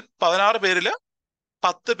 അതിൽ 16 പേരില്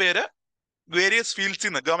 10 പേര് various ഫീൽഡ്സിൽ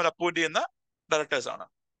നിന്ന് ഗവൺമെന്റ് അപ്പോയിന്റ് ചെയ്യുന്ന ഡയറക്ടേഴ്സ് ആണ്.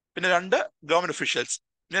 പിന്നെ 2 ഗവൺമെന്റ് ഒഫീഷ്യൽസ്,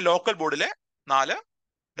 പിന്നെ ലോക്കൽ ബോർഡിലെ 4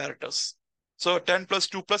 ഡയറക്ടേഴ്സ്. സോ 10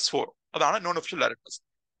 + 2 + 4 അതാണ് നോൺ ഒഫീഷ്യൽ ഡയറക്ടേഴ്സ്.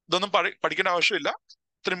 ഇതൊന്നും പഠിക്കേണ്ട ആവശ്യമില്ല,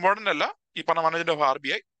 ഇത്ര ഇമ്പോർട്ടന്റ് അല്ല ഈ പറഞ്ഞ മാനേജ്മെന്റ് ഓഫ്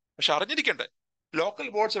RBI. പക്ഷെ അറിഞ്ഞിരിക്കണ്ടേ ലോക്കൽ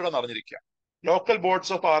ബോർഡ്സ് എവിടെ അറിഞ്ഞിരിക്കുക, ലോക്കൽ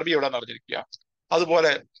ബോർഡ്സ് ഓഫ് RBI എവിടെ അറിഞ്ഞിരിക്കുക.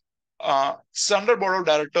 അതുപോലെ സെൻട്രൽ ബോർഡ് ഓഫ്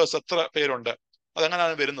ഡയറക്ടേഴ്സ് എത്ര പേരുണ്ട്,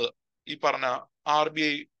 അതെങ്ങനെയാണ് വരുന്നത്, ഈ പറഞ്ഞ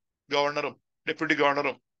RBI ഗവർണറും ഡെപ്യൂട്ടി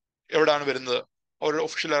ഗവർണറും എവിടെയാണ് വരുന്നത്, അവരുടെ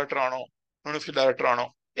ഒഫീഷ്യൽ ഡയറക്ടർ ആണോ നോൺ ഒഫീഷ്യൽ ഡയറക്ടർ ആണോ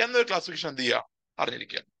എന്നൊരു ക്ലാസിഫിക്കേഷൻ എന്ത് ചെയ്യുക,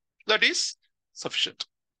 അറിഞ്ഞിരിക്കുക. That is sufficient.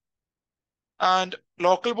 And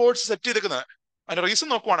local boards set ചെയ്തിരിക്കുന്നത് അതിന്റെ റീസൺ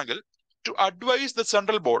നോക്കുവാണെങ്കിൽ to advice the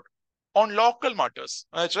central board on local matters.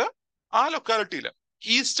 എന്നുവെച്ചാൽ ആ ലൊക്കാലിറ്റിയിൽ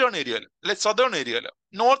ഈസ്റ്റേൺ ഏരിയയിൽ, അല്ലെ സദേൺ ഏരിയയിൽ,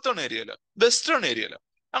 നോർത്തേൺ ഏരിയയിൽ, വെസ്റ്റേൺ ഏരിയയിൽ,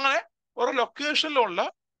 അങ്ങനെ ഓരോ ലൊക്കേഷനിലുള്ള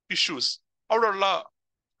ഇഷ്യൂസ്, അവിടെയുള്ള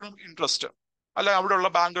ഇൻട്രസ്റ്റ്, അല്ലെ അവിടെയുള്ള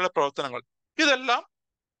ബാങ്കുകളുടെ പ്രവർത്തനങ്ങൾ, ഇതെല്ലാം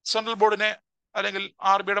സെൻട്രൽ ബോർഡിനെ അല്ലെങ്കിൽ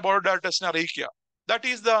RBIയുടെ ബോർഡ് ഓഫ് ഡയറക്ടേഴ്സിനെ അറിയിക്കുക. That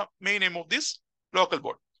is the main aim of this local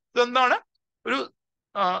board. ഇതെന്താണ്? ഒരു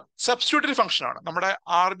സബ്സ്റ്റിറ്റ്യൂട്ടറി ഫംഗ്ഷൻ ആണ്. നമ്മുടെ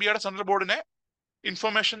RBIയുടെ സെൻട്രൽ ബോർഡിനെ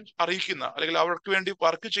ഇൻഫർമേഷൻ അറിയിക്കുന്ന അല്ലെങ്കിൽ അവർക്ക് വേണ്ടി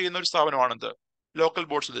വർക്ക് ചെയ്യുന്ന ഒരു സ്ഥാപനമാണെന്ത് ലോക്കൽ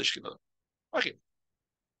ബോർഡ്സ് ഉദ്ദേശിക്കുന്നത്. ഓക്കെ.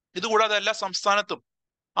 ഇതുകൂടാതെ എല്ലാ സംസ്ഥാനത്തും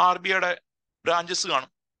RBIയുടെ ബ്രാഞ്ചസ്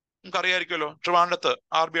കാണും. നമുക്കറിയാമായിരിക്കുമല്ലോ, ട്രിവാൻഡ്രത്ത്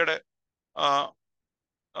RBIയുടെ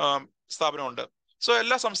സ്ഥാപനമുണ്ട്. സോ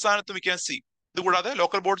എല്ലാ സംസ്ഥാനത്തും വി ക്യാൻ സി. ഇതുകൂടാതെ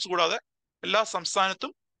ലോക്കൽ ബോർഡ്സ് കൂടാതെ എല്ലാ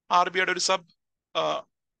സംസ്ഥാനത്തും RBIയുടെ ഒരു സബ്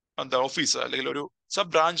ഓഫീസ് അല്ലെങ്കിൽ ഒരു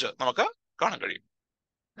സബ് ബ്രാഞ്ച് നമുക്ക് കാണാൻ കഴിയും.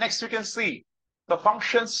 Next we can see the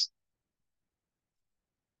functions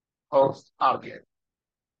of RBI.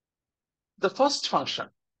 The first function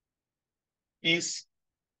is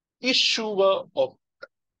issuer of.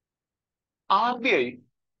 RBI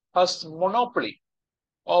has monopoly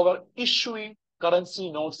over issuing currency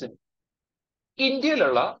notes in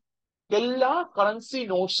ഇന്ത്യയിലുള്ള എല്ലാ കറൻസി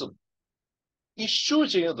നോട്ട്സും ഇഷ്യൂ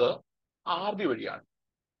ചെയ്യുന്നത് RBI വഴിയാണ്.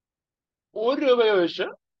 1 രൂപ ഉപയോഗിച്ച്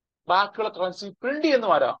ബാക്കിയുള്ള കറൻസി പ്രിന്റ്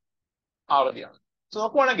ചെയ്യുന്ന ആരാ? RBI ആണ്. സോ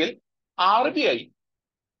നോക്കുവാണെങ്കിൽ RBI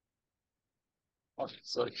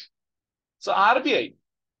So RBI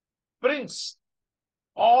prints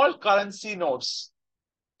all currency notes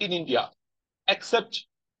in India except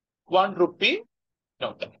 1 rupee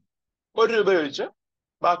note. 1 രൂപ ഉപയോഗിച്ച്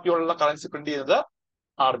ബാക്കിയുള്ള കറൻസി പ്രിന്റ് ചെയ്യുന്നത്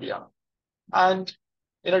RBI ആണ്. ആൻഡ്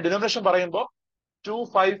ഇതിന്റെ ഡിനോമിനേഷൻ പറയുമ്പോൾ 2,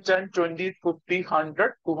 5, 10, 20, 50, 100,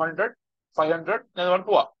 200, 500 എന്ന് പറഞ്ഞ്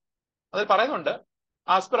പോവാം. അതിൽ പറയുന്നുണ്ട്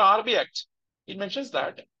as per RBI Act it mentions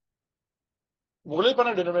that മുകളിൽ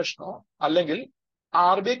പറഞ്ഞ ഡിനോമിനേഷനോ അല്ലെങ്കിൽ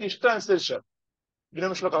RBIക്ക് ഇഷ്ടമനുസരിച്ച്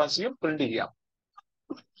ഡിനോമിനേഷനുള്ള കറൻസിയും പ്രിന്റ് ചെയ്യാം.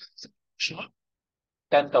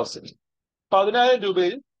 10,000 10,000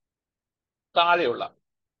 രൂപയിൽ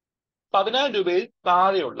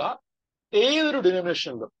താഴെയുള്ള ഏതൊരു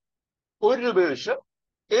ഡിനോമിനേഷനിലും 1 രൂപ വെച്ച്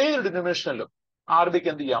ഏതൊരു ഡിനോമിനേഷനിലും RBIക്ക്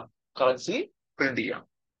എന്ത് ചെയ്യാം? കറൻസി പ്രിന്റ് ചെയ്യാം.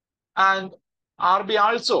 And RBI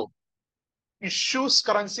also issues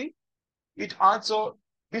currency. It also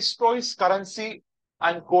destroys currency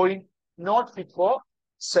and coin not fit for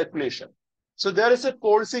circulation. So there is a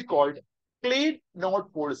policy called clean note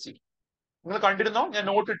policy. നിങ്ങൾ കണ്ടിരുന്നോ? ഞാൻ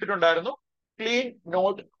നോട്ട് ഇട്ടിട്ടുണ്ടായിരുന്നു, ക്ലീൻ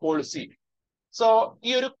നോട്ട് പോളിസി. സോ ഈ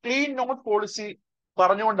ഒരു clean not policy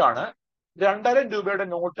പറഞ്ഞുകൊണ്ടാണ് 2,000 രൂപയുടെ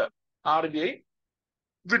not RBI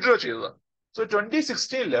withdraw ചെയ്തത്. So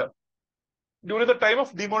 2016 during the time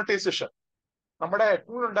of demonetisation നമ്മുടെ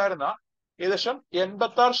അക്കൗണ്ടിൽ ഉണ്ടായിരുന്ന ഏകദേശം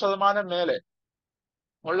 86% മേലെ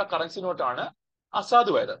ഉള്ള currency നോട്ടാണ്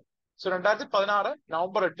അസാധുവായത്. So 2016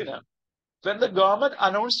 November 8 when the government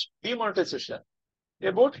announced demonetization,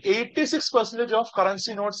 about 86% of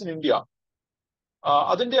currency notes in India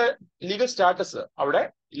അതിന്റെ ലീഗൽ സ്റ്റാറ്റസ് അവിടെ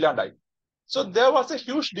ഇല്ലാണ്ടായി. So there was a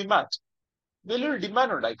huge demand. വലിയൊരു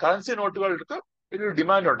ഡിമാൻഡ് ഉണ്ടായി, കറൻസി നോട്ടുകൾക്ക് വലിയൊരു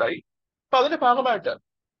ഡിമാൻഡ് ഉണ്ടായി. അപ്പൊ അതിന്റെ ഭാഗമായിട്ട്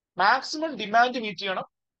മാക്സിമം ഡിമാൻഡ് മീറ്റ് ചെയ്യണം.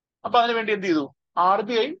 അപ്പൊ അതിനുവേണ്ടി എന്ത് ചെയ്തു?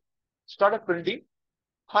 RBI started printing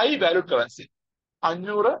high valued currency.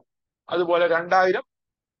 500, അതുപോലെ 2,000,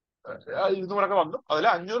 200 വന്നു. അതിൽ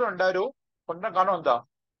 500, 2,000 കൊണ്ട കാരണം എന്താ?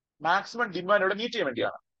 മാക്സിമം ഡിമാൻഡ് ഇവിടെ മീറ്റ് ചെയ്യാൻ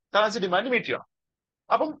വേണ്ടിയാണ്, കറൻസി ഡിമാൻഡ് മീറ്റ് ചെയ്യണം.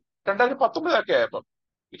 അപ്പം 2019 ആയപ്പം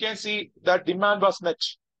you can see that demand was met.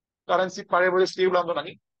 Currency പഴയപോലെ stable ആകാൻ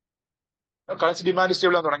തുടങ്ങി, കറൻസി ഡിമാൻഡ്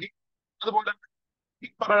സ്റ്റേബിൾ ആകാൻ തുടങ്ങി. അതുപോലെ ഈ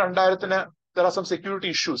പറഞ്ഞ 2000 there are some security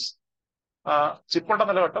issues. Chip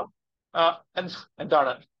ഉണ്ടെന്നല്ല കേട്ടോ,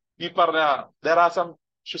 എന്താണ് ഈ പറഞ്ഞ there are some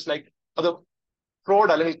issues like അത്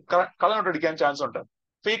ഫ്രോഡ് അല്ലെങ്കിൽ കള നോട്ട് അടിക്കാൻ ചാൻസ് ഉണ്ട്,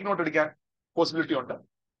 ഫേക്ക് നോട്ട് അടിക്കാൻ പോസിബിലിറ്റി ഉണ്ട്.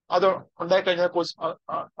 അത് ഉണ്ടായി കഴിഞ്ഞാൽ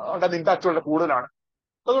ഉണ്ടാകുന്ന ഇമ്പാക്ട് വളരെ കൂടുതലാണ്.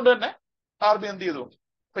 അതുകൊണ്ട് തന്നെ RBI എന്ത് ചെയ്തു?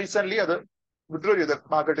 റീസെന്റ് അത് വിഡ്രോ ചെയ്ത്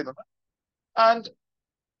മാർക്കറ്റിൽ നിന്ന്. ആൻഡ്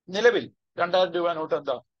നിലവിൽ 2,000 രൂപ നോട്ട്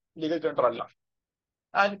എന്താ ലീഗൽ ടെൻഡർ അല്ല.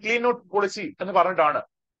 ആൻഡ് ക്ലീൻ നോട്ട് പോളിസി എന്ന് പറഞ്ഞിട്ടാണ്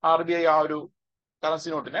RBI ആ ഒരു കറൻസി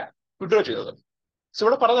നോട്ടിനെ വിഡ്രോ ചെയ്തത്. സോ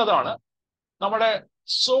ഇവിടെ പറഞ്ഞതാണ് നമ്മുടെ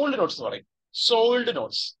സോൾഡ് നോട്ട്സ് എന്ന് പറയും. Sold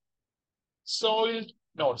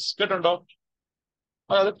notes കേട്ടുണ്ടോ?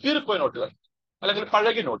 അതായത് കീറിപ്പോയ നോട്ടുകൾ അല്ലെങ്കിൽ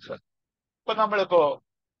പഴകിയ നോട്ടുകൾ. ഇപ്പൊ നമ്മളിപ്പോ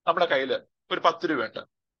നമ്മുടെ കയ്യിൽ ഒരു 10 രൂപയുണ്ട്,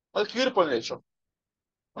 അത് കീറിപ്പോയെന്ന് ചോദിച്ചോ.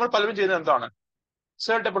 നമ്മൾ പലരും ചെയ്യുന്നത് എന്താണ്?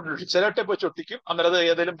 സെലോ ടേപ്പ് വെച്ച് ഒട്ടിക്കും, അന്നേരം അത്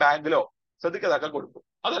ഏതെങ്കിലും ബാങ്കിലോ ശ്രദ്ധിക്കാതാക്കാൻ കൊടുക്കും.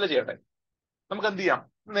 അതല്ല ചെയ്യട്ടെ. നമുക്ക് എന്ത് ചെയ്യാം?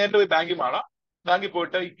 നേരിട്ട് പോയി ബാങ്കിൽ മാറാം. ബാങ്കിൽ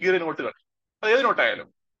പോയിട്ട് ഈ കീറിയ നോട്ടുകൾ, അത് ഏത് നോട്ടായാലും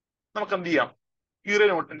നമുക്ക് എന്ത് ചെയ്യാം? കീറിയ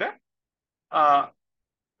നോട്ടിന്റെ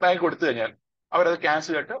ബാങ്ക് കൊടുത്തു കഴിഞ്ഞാൽ അവരത്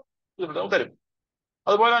ക്യാൻസൽ ആയിട്ട് തരും.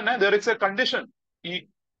 അതുപോലെ തന്നെ there is a condition. ഈ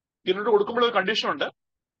നോട്ട് കൊടുക്കുമ്പോൾ ഒരു കണ്ടീഷൻ ഉണ്ട്.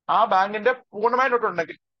 ആ ബാങ്കിന്റെ പൂർണ്ണമായ നോട്ട്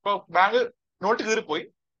ഉണ്ടെങ്കിൽ, ഇപ്പൊ ബാങ്ക് നോട്ട് കീറിപ്പോയി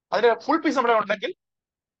അതിന്റെ ഫുൾ പീസ് നമ്മുടെ ഉണ്ടെങ്കിൽ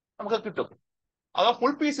നമുക്ക് കിട്ടും. അതോ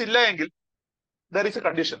ഫുൾ പീസ് ഇല്ല എങ്കിൽ there is a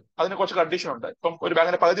condition. അതിന് കുറച്ച് കണ്ടീഷൻ ഉണ്ട്. ഇപ്പം ഒരു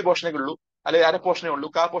ബാങ്കിന്റെ പകുതി പോർഷനേ ഉള്ളൂ, അല്ലെങ്കിൽ അര പോർഷനേ ഉള്ളൂ,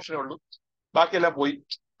 കാ പോർഷനേ ഉള്ളൂ, ബാക്കിയെല്ലാം പോയി,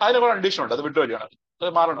 അതിന് കുറെ കണ്ടീഷൻ ഉണ്ട്. അത് വിഡ്രോ ചെയ്യണം, അത്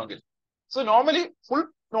മാറണമെങ്കിൽ. സോ നോർമലി ഫുൾ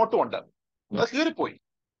നോട്ടും ഉണ്ട്, അത് കീറിപ്പോയി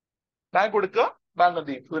ബാങ്ക് കൊടുക്കുക, ബാങ്ക്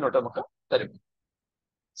എന്ത് ചെയ്യും? ഫുൾ നോട്ട് നമുക്ക് തരും.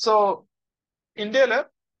 സോ ഇന്ത്യയില്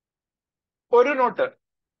ഒരു നോട്ട്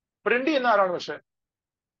പ്രിന്റ് ചെയ്യുന്ന ആരാണ്? പക്ഷെ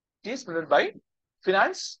ഈസ് പ്രിന്റഡ് ബൈ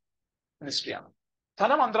ഫിനാൻസ് മിനിസ്ട്രിയാണ്,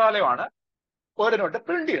 ധനമന്ത്രാലയമാണ് ഒരു നോട്ട്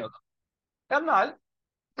പ്രിന്റ് ചെയ്യുന്നത്. എന്നാൽ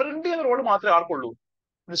പ്രിന്റ് ചെയ്യുന്ന റോള് മാത്രമേ ആർക്കുള്ളൂ?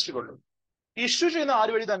 മിനിസ്ട്രിക്കുള്ളൂ. ഇഷ്യൂ ചെയ്യുന്ന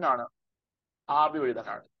ആര് വഴി തന്നെയാണ്? RBI വഴി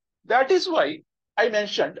തന്നെയാണ്. That is Y I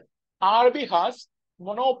mentioned RBI has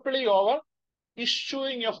monopoly over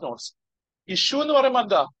issuing of notes. Issue എന്ന് പറയുമ്പോൾ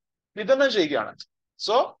എന്താ? വിതരണം ചെയ്യുകയാണ്.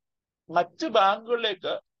 സോ മറ്റ്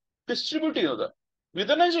ബാങ്കുകളിലേക്ക് ഡിസ്ട്രിബ്യൂട്ട് ചെയ്യുന്നത്,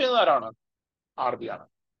 വിതരണം ചെയ്യുന്നത് ആരാണ്? RBI ആണ്.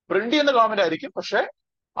 പ്രിന്റ് ചെയ്യുന്ന ഗവൺമെന്റ് ആയിരിക്കും, പക്ഷെ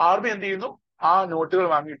RBI എന്ത് ചെയ്യുന്നു? ആ നോട്ടുകൾ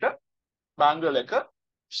വാങ്ങിയിട്ട് ബാങ്കുകളിലേക്ക്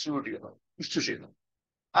ഡിസ്ട്രിബ്യൂട്ട് ചെയ്യുന്നു, ഇഷ്യൂ ചെയ്യുന്നു.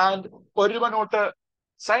 ആൻഡ് 1 രൂപ നോട്ട്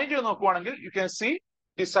സൈൻ ചെയ്ത് നോക്കുവാണെങ്കിൽ you can see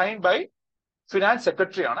it sign by finance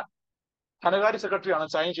secretary ആണ്, ധനകാര്യ സെക്രട്ടറി ആണ്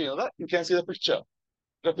സൈൻ ചെയ്യുന്നത്. You can see the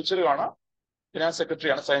picture കാണാം, ഫിനാൻസ് സെക്രട്ടറി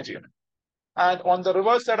ആണ് സൈൻ ചെയ്യുന്നത്. And on the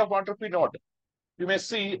reverse side of 1 rupee note you may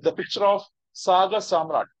see the picture of Sagar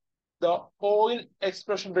Samrat, the oil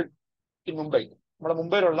exploration rig in Mumbai. നമ്മുടെ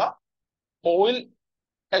മുംബൈയിലുള്ള oil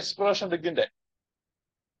exploration റിഗിന്റെ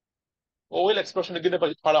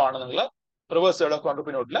ഫലമാണ് നിങ്ങൾ reverse side of 1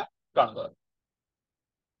 rupee നോട്ടിൽ കാണുന്നത്.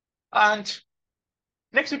 And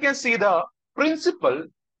next you can see the principal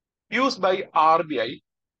used by RBI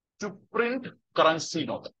to print currency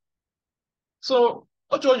note. So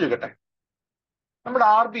ചോദിച്ചു കേട്ടെ, നമ്മുടെ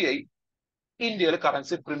RBI ഇന്ത്യയിൽ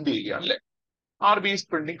currency print ചെയ്യുകയാണ് അല്ലെ? RBI is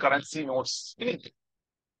printing currency notes in India.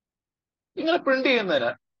 ഇങ്ങനെ പ്രിന്റ്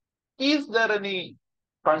ചെയ്യുന്നതിന് ഈസ് ദർ എനി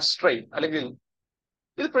കൺസ്ട്രെയിൻ, അല്ലെങ്കിൽ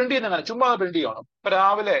ഇത് പ്രിന്റ് ചെയ്യുന്ന ചുമ്മാ പ്രിന്റ് ചെയ്യണം. ഇപ്പൊ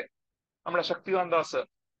രാവിലെ നമ്മുടെ ശക്തികാന്ത് ദാസ്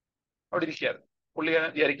അവിടെ ഇരിക്കുകയാണ്, പുള്ളി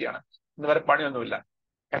വിചാരിക്കുകയാണ് ഇന്ന് വരെ പണിയൊന്നുമില്ല,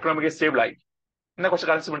 എക്കണോമിക് സ്റ്റേബിൾ ആയി, ഇന്നെ കുറച്ച്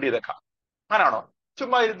കറൻസി പ്രിന്റ് ചെയ്തേക്കാം. അങ്ങനാണോ?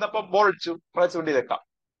 ചുമ്മാ ഇരുന്നപ്പോ ബോൾ അടിച്ചു, കറൻസി പ്രിന്റ് ചെയ്തേക്കാം,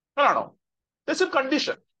 അങ്ങനാണോ? ദിസ് എ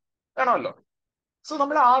കണ്ടീഷൻ വേണമല്ലോ. സോ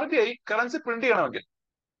നമ്മൾ RBI കറൻസി പ്രിന്റ് ചെയ്യണമെങ്കിൽ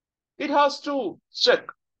it has to check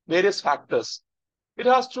various factors. It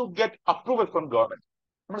has to get approval from government.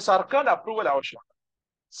 നമ്മുടെ സർക്കാരിന്റെ അപ്രൂവൽ ആവശ്യമാണ്.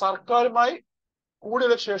 സർക്കാരുമായി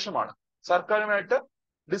കൂടിയ ശേഷമാണ്, സർക്കാരുമായിട്ട്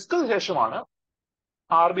ഡിസ്കസ് ശേഷമാണ്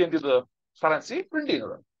RBI എന്ത് ചെയ്തത്, കറൻസി പ്രിന്റ്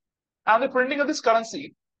ചെയ്യുന്നത്. And the printing of this currency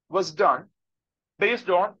was done based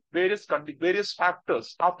on various factors,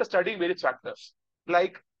 after studying various factors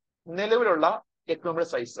like നിലവിലുള്ള എക്കണോമിയുടെ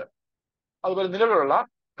സൈസ്, അതുപോലെ നിലവിലുള്ള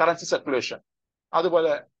കറൻസി സർക്കുലേഷൻ,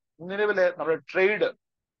 അതുപോലെ നിലവിലെ നമ്മുടെ ട്രേഡ്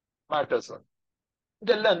മാറ്റേഴ്സ്,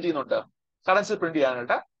 ഇതെല്ലാം എന്ത് ചെയ്യുന്നുണ്ട്, കറൻസി പ്രിന്റ്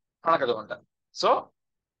ചെയ്യാനായിട്ട് കണക്കെടുക്കുന്നുണ്ട്. സോ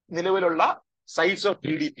നിലവിലുള്ള സൈസ് ഓഫ്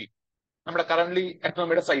GDP, നമ്മുടെ കറന്റ്ലി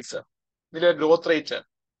എക്കണോമിയുടെ സൈസ്, നിലവിലെ ഗ്രോത്ത് റേറ്റ്,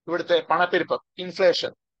 ഇവിടുത്തെ പണപ്പെരുപ്പം,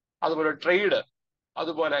 ഇൻഫ്ലേഷൻ, അതുപോലെ ട്രേഡ്,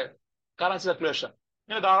 അതുപോലെ കറൻസി സർക്കുലേഷൻ,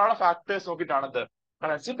 ഇങ്ങനെ ധാരാളം ഫാക്ടേഴ്സ് നോക്കിയിട്ടാണ് ഇത്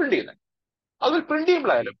കറൻസി പ്രിന്റ് ചെയ്യുന്നത്. അതുപോലെ പ്രിന്റ്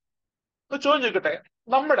ചെയ്യുമ്പോഴായാലും ചോദ്യം ചോദിക്കട്ടെ,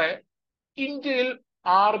 നമ്മുടെ ഇന്ത്യയിൽ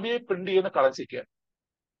RBI പ്രിന്റ് ചെയ്യുന്ന കറൻസിക്ക്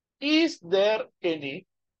is there any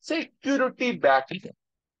security backing?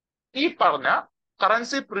 ഈ പറഞ്ഞ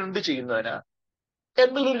കറൻസി പ്രിന്റ് ചെയ്യുന്നതിന്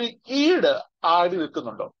എന്തെങ്കിലും ഈട് RBI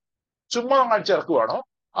വെക്കുന്നുണ്ടോ? ചുമ്മാ അടിച്ചിറക്കുവാണോ?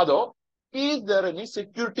 അതോ is there any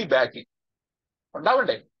security backing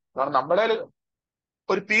ഉണ്ടാവണ്ടേ? കാരണം നമ്മുടെ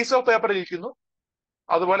ഒരു പീസ് ഓഫ് പേപ്പർ ഇരിക്കുന്നു,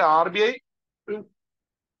 അതുപോലെ RBI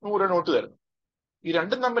 100 നോട്ട് തരുന്നു. ഈ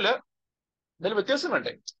രണ്ടും തമ്മിൽ എന്തെങ്കിലും വ്യത്യാസം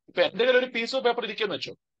വേണ്ടേ? ഇപ്പൊ എന്റെ കയ്യിൽ ഒരു പീസ് ഓഫ് പേപ്പർ ഇരിക്കുമെന്ന്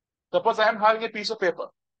വെച്ചു, suppose I am having A piece of paper.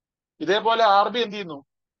 ഇതേപോലെ RBI എന്ത് ചെയ്യുന്നു,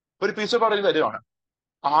 ഒരു piece of paper തരുവാണ്.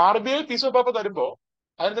 RBI piece of paper തരുമ്പോ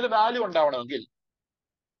അതിനെന്തെങ്കിലും വാല്യൂ ഉണ്ടാവണമെങ്കിൽ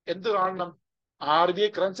എന്ത് കാണണം? RBI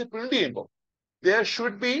കറൻസി പ്രിന്റ് ചെയ്യുമ്പോൾ there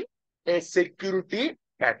should be a security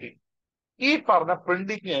backing. ഈ പറഞ്ഞ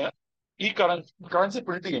പ്രിന്റിങ്, ഈ കറൻസി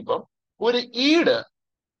പ്രിന്റ് ചെയ്യുമ്പോൾ ഒരു ഈട്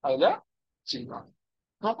അതിൽ ചെയ്യണം.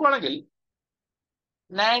 നോക്കുവാണെങ്കിൽ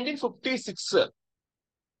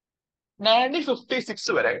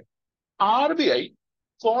 1956 വരെ RBI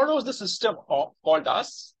follows the system called as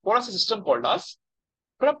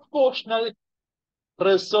proportional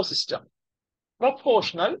reserve system.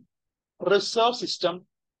 Proportional reserve system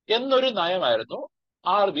എന്നൊരു നയമായിരുന്നു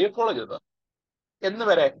RBI ഫോളോ ചെയ്തത്. എന്ന്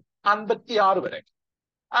വരെ? 56 വരെ.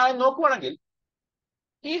 നോക്കുവാണെങ്കിൽ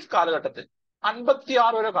ഈ കാലഘട്ടത്തിൽ,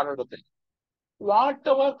 56 വരെ കാലഘട്ടത്തിൽ, what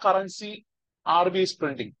ever currency RBI is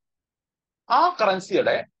printing, ആ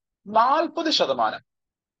കറൻസിയുടെ 40%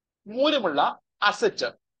 മൂല്യമുള്ള അസറ്റ്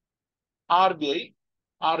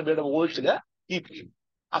RBIയുടെ വോൾട്ടില് കീപ്പ് ചെയ്യും.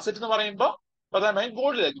 അസറ്റ് എന്ന് പറയുമ്പോൾ പ്രധാനമായും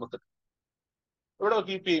ഗോൾഡിലേക്ക് വെക്കും. ഇവിടെ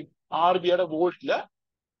കീപ്പ് ചെയ്യും, RBIയുടെ വോൾട്ടില്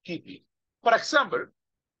കീപ്പ് ചെയ്യും. ഫോർ എക്സാമ്പിൾ,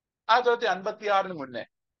 1956 മുന്നേ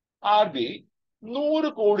RBI 100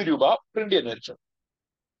 കോടി രൂപ പ്രിന്റ് ചെയ്യുന്ന വെച്ചു.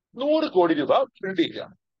 100 കോടി രൂപ പ്രിന്റ്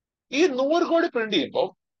ചെയ്യുകയാണ്. ഈ 100 കോടി പ്രിന്റ് ചെയ്യുമ്പോൾ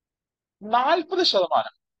 40%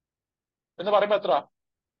 എന്ന് പറയുമ്പോൾ എത്ര?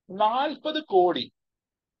 40 കോടി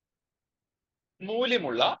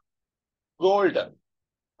മൂല്യമുള്ള ഗോൾഡ്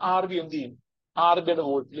RBI എന്ത് ചെയ്യും? RBIയുടെ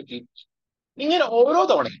വോൾട്ടിൽ കീപ്പ് ചെയ്യും. ഇങ്ങനെ ഓരോ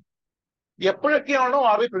തവണയും എപ്പോഴൊക്കെയാണോ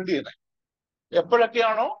RBI പ്രിന്റ് ചെയ്യുന്നത്,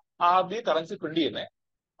 എപ്പോഴൊക്കെയാണോ RBI കറൻസി പ്രിന്റ് ചെയ്യുന്നത്,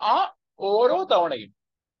 ആ ഓരോ തവണയും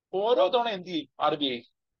എന്ത് ചെയ്യും? RBI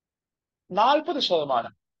 40%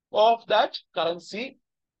 of that currency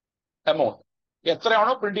amount,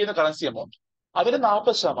 എത്രയാണോ പ്രിന്റ് ചെയ്യുന്ന കറൻസി എമൗണ്ട്, അതിന്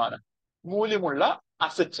 40% മൂല്യമുള്ള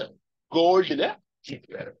അസറ്റ് ഗോൾഡില് കീപ്പ്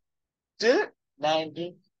ചെയ്യും.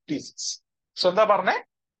 1956. സോ എന്താ പറഞ്ഞേ?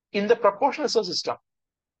 In the proportional reserve system,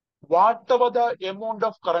 whatever the amount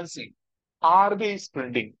of currency RBI is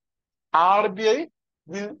printing, RBI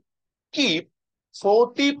will keep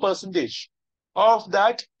 40% of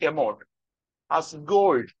that amount as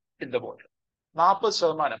gold in the world.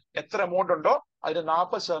 40% എത്ര amount ഉണ്ടോ അതിന്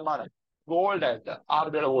 40% gold ആയിട്ട്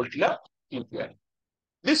RBIയുടെ വോൾട്ടില് keep ചെയ്യാൻ.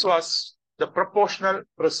 This was the proportional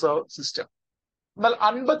reserve system. എന്നാൽ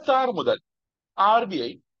 56 മുതൽ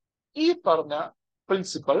RBI ഈ പറഞ്ഞ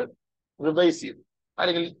principal revise ചെയ്തു,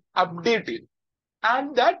 അല്ലെങ്കിൽ അപ്ഡേറ്റ് ചെയ്തു. And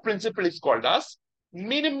that principle is called as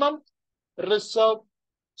minimum reserve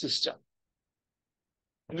system.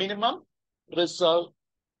 Minimum reserve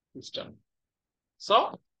system. So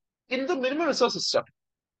in the minimum reserve system,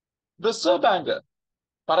 reserve bank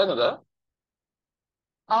പറയുന്നത്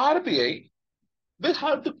RBI will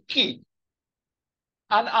have to keep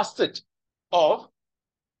an asset of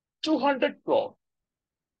 200 crore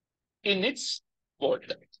in its vault.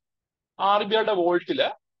 RBIയുടെ വോൾട്ടില്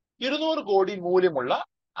 200 കോടി മൂല്യമുള്ള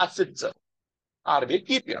assets RBI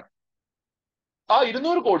keep ചെയ്യണം. ആ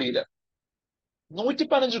 200 കോടിയിൽ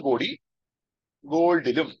 115 കോടി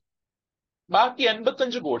ഗോൾഡിലും ബാക്കി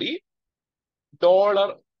 85 കോടി dollar,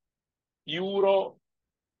 euro,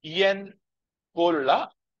 N പോലുള്ള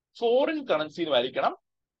ഫോറിൻ കറൻസിയിലുമായിരിക്കണം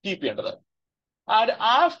കീപ്പ് ചെയ്യേണ്ടത്. And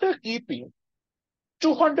after keeping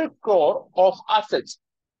 200 crore of assets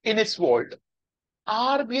in its vault,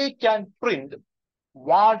 RBI can print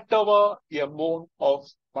whatever amount of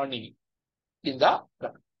money in the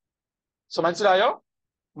country. So മനസ്സിലായോ?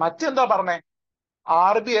 മറ്റെന്താ പറഞ്ഞേ?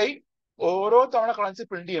 RBI ഓരോ തവണ കറൻസി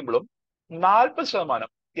പ്രിന്റ് ചെയ്യുമ്പോഴും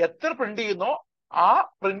 40% എത്ര പ്രിന്റ് ചെയ്യുന്നോ ആ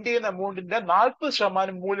പ്രിന്റ് ചെയ്യുന്ന എമൗണ്ടിന്റെ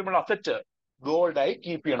 40% മൂല്യമുള്ള അസറ്റ് ഗോൾഡായി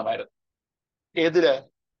കീപ്പ് ചെയ്യണമായിരുന്നു. ഏതില്?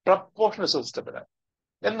 Proportional reserve സിസ്റ്റത്തില്.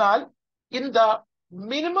 എന്നാൽ in the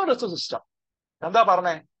minimum reserve system എന്താ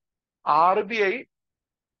പറഞ്ഞേ? RBI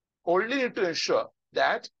only need to ensure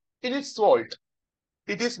that in its vault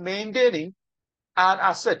it is maintaining an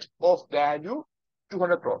asset of value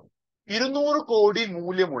 200 crore. 200 കോടി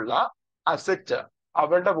മൂല്യമുള്ള അസറ്റ്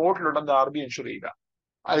അവരുടെ വോട്ടിലുണ്ടെന്ന് RBI എൻഷുർ ചെയ്യുക.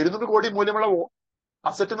 ആ 200 കോടി മൂല്യമുള്ള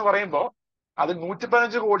അസറ്റ് എന്ന് പറയുമ്പോൾ അത്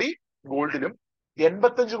 115 കോടി ഗോൾഡിലും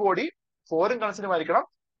 85 കോടി ഫോറിൻ കറൻസിലുമായിരിക്കണം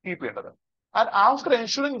കീപ്പ് ചെയ്യേണ്ടത്. And after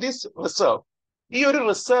ensuring this reserve, ഈ ഒരു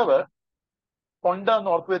റിസർവ് ഉണ്ടെന്ന്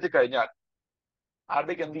ഉറപ്പുവരുത്തി കഴിഞ്ഞാൽ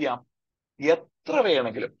RBIക്ക് എന്ത് ചെയ്യാം? എത്ര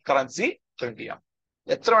വേണമെങ്കിലും കറൻസി പ്രിന്റ് ചെയ്യാം.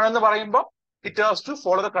 എത്ര വേണമെന്ന് പറയുമ്പോൾ it has to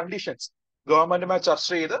follow the conditions. ഗവൺമെന്റുമായി ചർച്ച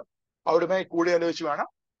ചെയ്ത് അവരുമായി കൂടിയാലോചിച്ച് വേണം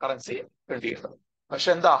കറൻസി പ്രിന്റ് ചെയ്യേണ്ടത്. പക്ഷെ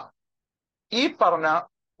എന്താ, ഈ പറഞ്ഞ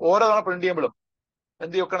ഓരോ തവണ പ്രിന്റ് ചെയ്യുമ്പോഴും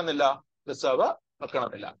എന്ത് വെക്കണമെന്നില്ല? Reserve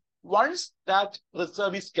വെക്കണമെന്നില്ല. Once that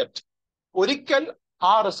reserve is kept, ഒരിക്കൽ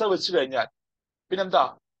ആ റിസർവ് വെച്ച് കഴിഞ്ഞാൽ പിന്നെന്താ?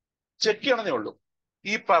 ചെക്ക് ചെയ്യണമെന്നേ ഉള്ളൂ.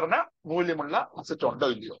 ഈ പറഞ്ഞ മൂല്യമുള്ള അസറ്റ് ഉണ്ടോ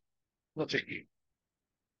ഇല്ലയോ എന്ന് ചെക്ക് ചെയ്യും.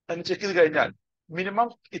 അതിന് ചെക്ക് ചെയ്ത് കഴിഞ്ഞാൽ മിനിമം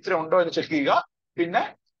ഇത്ര ഉണ്ടോ എന്ന് ചെക്ക് ചെയ്യുക. പിന്നെ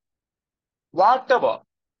വാട്ട് എവർ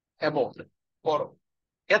എമൗണ്ട് ഓർ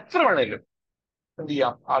എത്ര വേണേലും എന്ത്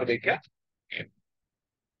ചെയ്യാം? RBIക്ക്.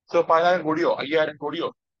 സോ 10,000 കോടിയോ 5,000 കോടിയോ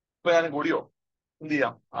 30,000 കോടിയോ എന്ത്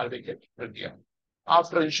ചെയ്യാം? RBIക്ക് പ്രിന്റ് ചെയ്യാം.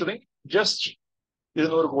 ആഫ്റ്റർ ഇൻഷുറിംഗ് ജസ്റ്റ്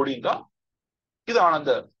 200 കോടി. ഇതാണ്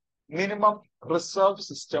എന്ത്? Minimum reserve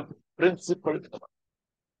system principle.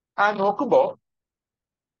 ആ നോക്കുമ്പോ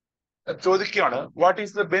ചോദിക്കുകയാണ്, what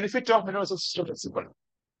is the benefit of minimum reserve system principle?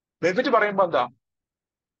 Benefit പറയുമ്പോൾ എന്താ?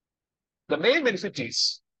 The main benefit is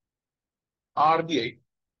RBI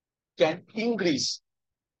can increase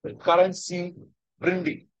the currency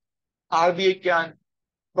printing. RBI can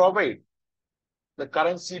provide the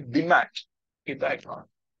currency demand in the economy.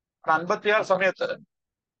 56 സമയത്ത്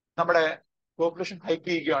നമ്മുടെ population hike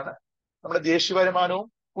ചെയ്യുകയാണ്, നമ്മുടെ ദേശീയ വരുമാനവും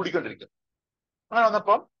കൂടിക്കൊണ്ടിരിക്കുന്നു. അങ്ങനെ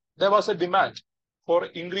വന്നപ്പോൾ there was a demand for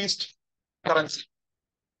increased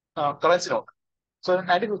currency note. So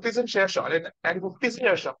 1950s ശേഷം, അല്ലെങ്കിൽ 1950s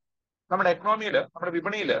ശേഷം നമ്മുടെ എക്കണോമിയിൽ, നമ്മുടെ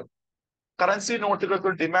വിപണിയിൽ കറൻസി നോട്ടുകൾക്ക്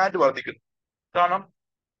ഡിമാൻഡ് വർദ്ധിക്കുന്നു. കാരണം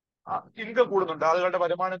ഇൻകം കൂടുന്നുണ്ട്, ആളുകളുടെ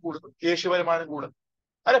വരുമാനം കൂടുന്നു, ദേശീയ വരുമാനം കൂടുന്നു.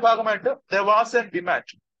 അതിന്റെ ഭാഗമായിട്ട് there was a demand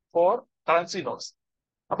for currency notes.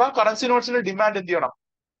 അപ്പൊ ആ കറൻസി നോട്ട്സിന്റെ ഡിമാൻഡ് എന്ത് ചെയ്യണം?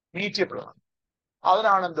 മീറ്റ് ചെയ്യപ്പെടണം.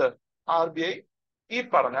 അതിനാണ് എന്ത്? RBI ഈ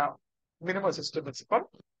പറഞ്ഞ മിനിമം സിസ്റ്റം പ്രിൻസിപ്പൽ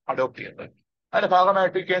അഡോപ്റ്റ് ചെയ്യുന്നത്. അതിന്റെ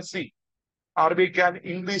ഭാഗമായിട്ട് you can see RBI can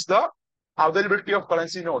increase the availability of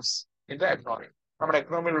currency notes in the economy. നമ്മുടെ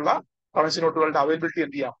എക്കണോമിയിലുള്ള കറൻസി നോട്ടുകളുടെ അവൈലബിലിറ്റി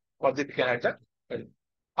എന്ത് ചെയ്യാം? വർദ്ധിപ്പിക്കാനായിട്ട് കഴിയും.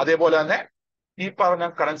 അതേപോലെ തന്നെ ഈ പറഞ്ഞ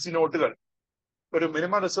കറൻസി നോട്ടുകൾ ഒരു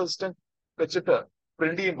മിനിമം റിസർവ് സിസ്റ്റം വെച്ചിട്ട്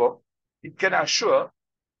പ്രിന്റ് ചെയ്യുമ്പോൾ ഇറ്റ് ക്യാൻ അഷ്യൂർ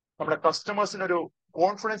നമ്മുടെ കസ്റ്റമേഴ്സിന് ഒരു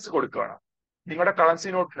കോൺഫിഡൻസ് കൊടുക്കുകയാണ്. നിങ്ങളുടെ കറൻസി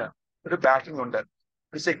നോട്ടിന് ഒരു ബാക്കിംഗ് ഉണ്ട്,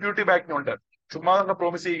 ഒരു സെക്യൂരിറ്റി ബാക്കിംഗ് ഉണ്ട്. ചുമ്മാ നമ്മൾ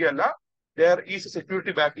promise ചെയ്യുകയല്ല. there is a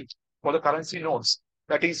security backing for the currency notes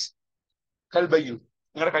that is held by you.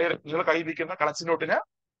 നിങ്ങളുടെ കയ്യിലിരിക്കുന്ന കറൻസി നോട്ടിന്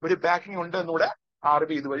ഒരു ബാക്കിംഗ് ഉണ്ട് എന്നൂടെ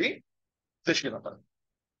RBI ഇതുവഴി ഉദ്ദേശിക്കുന്നുണ്ട്.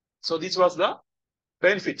 So this was the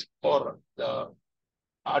benefit or the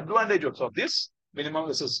advantages of this minimum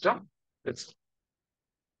reserve system. It's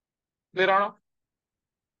clear ആണോ?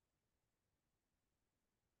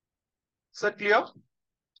 Is that clear?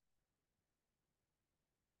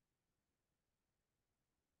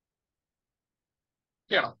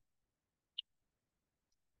 ചെയ്യണം.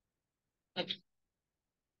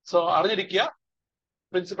 So അറിഞ്ഞിരിക്കുക,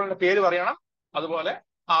 പ്രിൻസിപ്പളിന്റെ പേര് പറയണം, അതുപോലെ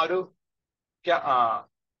ആ ഒരു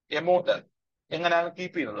എമൗണ്ട് എങ്ങനെയാണ്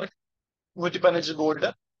കീപ്പ് ചെയ്യുന്നത്. 115 ഗോൾഡ്,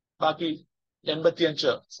 ബാക്കി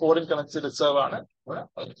 85 ഫോറിൻ കറൻസി റിസർവ് ആണ്.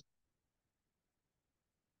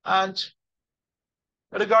 And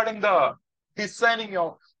regarding the designing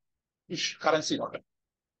of currency note,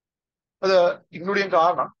 അത് ഇൻക്ലൂഡ് ചെയ്യാൻ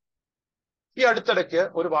കാരണം ഈ അടുത്തിടയ്ക്ക്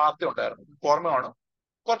ഒരു വാർത്ത ഉണ്ടായിരുന്നു, ഓർമ്മയാണ്,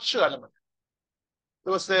 കുറച്ചു കാലം മുന്നേ.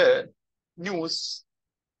 There was a news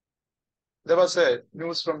there was a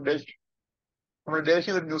news from Delhi. നമ്മുടെ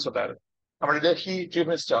ഡൽഹിയിൽ ഒരു ന്യൂസ് ഉണ്ടായിരുന്നു. നമ്മുടെ Delhi chief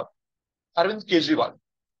minister Aravind Kejriwal,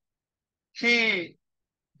 he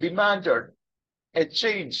demanded a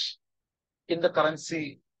change in the currency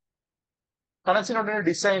നോട്ടിന്റെ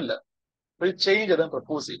ഡിസൈനിൽ ഒരു ചേഞ്ച് അദ്ദേഹം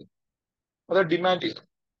പ്രപ്പോസ് ചെയ്തു. അത് ഡിമാൻഡ് ചെയ്തു.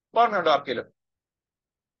 ഓർമ്മയുണ്ടോ ആർക്കെങ്കിലും?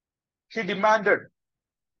 He demanded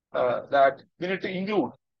that we need to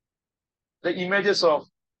include the images of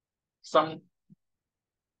some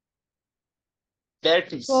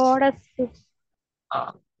deities.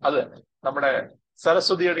 അത് തന്നെ നമ്മുടെ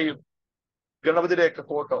സരസ്വതിയുടെയും ഗണപതിയുടെയൊക്കെ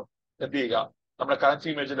ഫോട്ടോ എന്ത് ചെയ്യുക, നമ്മുടെ കറൻസി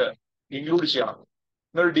ഇമേജിൽ ഇൻക്ലൂഡ് ചെയ്യണം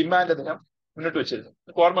എന്നൊരു ഡിമാൻഡ് അദ്ദേഹം മുന്നോട്ട് വെച്ചിരുന്നു.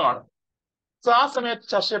 ഓർമ്മ കാണും. സോ ആ സമയത്ത്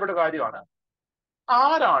ചർച്ച ചെയ്യപ്പെട്ട കാര്യമാണ്,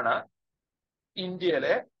 ആരാണ്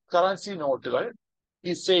ഇന്ത്യയിലെ കറൻസി നോട്ടുകൾ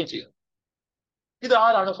ഡിസൈൻ ചെയ്യുന്നത്?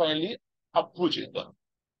 ഇതാരാണ് ഫൈനലി അപ്രൂവ് ചെയ്യുന്നത്?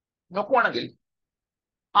 നോക്കുവാണെങ്കിൽ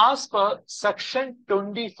as per section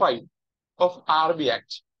 25 of RB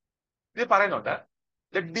act ഇത് പറയുന്നുണ്ട്,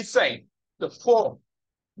 the design, the form,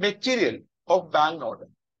 material of banknote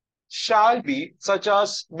shall be such as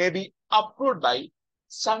may be approved by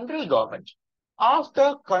central government after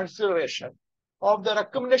consideration of the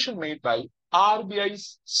recommendation made by RBI's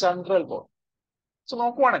central board. So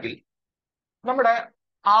നോക്കുവാണെങ്കിൽ നമ്മുടെ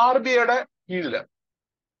RBIയുടെ കീഴില്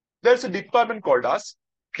there is a department called as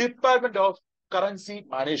Department of Currency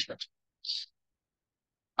Management.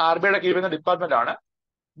 RBIയുടെ കീഴിൽ വരുന്ന department ആണ്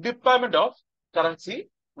Department of Currency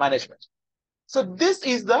Management. So this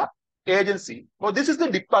is the agency, or this is the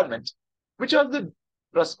department which has the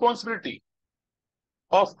responsibility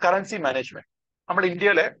of currency management. നമ്മുടെ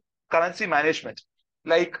ഇന്ത്യയിലെ currency management,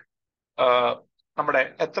 like നമ്മുടെ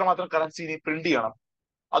എത്രമാത്രം currency ഇനി print ചെയ്യണം,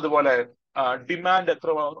 അതുപോലെ ഡിമാൻഡ്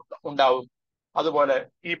എത്ര ഉണ്ടാവും, അതുപോലെ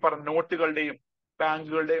ഈ പറഞ്ഞ നോട്ടുകളുടെയും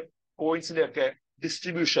ബാങ്കുകളുടെയും കോയിൻസിന്റെ ഒക്കെ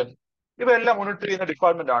ഡിസ്ട്രിബ്യൂഷൻ, ഇവയെല്ലാം മോണിറ്റർ ചെയ്യുന്ന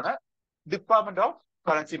ഡിപ്പാർട്ട്മെന്റ് ആണ് department of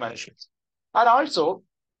currency management. And also,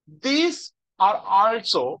 these are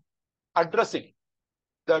also addressing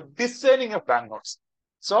the designing of banknotes.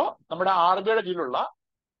 So, നമ്മുടെ RBIയുടെ കീഴിലുള്ള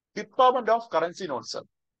ഡിപ്പാർട്ട്മെന്റ് ഓഫ് കറൻസി നോട്ട്സ്,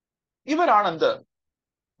 ഇവരാണ് എന്ത്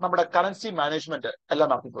നമ്മുടെ കറൻസി മാനേജ്മെന്റ് എല്ലാം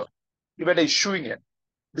നടത്തുന്നത്. ഇവരുടെ ഇഷ്യൂയിങ്,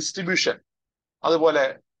 ഡിസ്ട്രിബ്യൂഷൻ, അതുപോലെ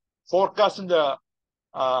ഫോർകാസ്റ്റിന്റെ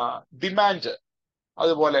ഡിമാൻഡ്,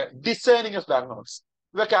 അതുപോലെ ഡിസൈനിങ് ഓഫ് ബാങ്ക്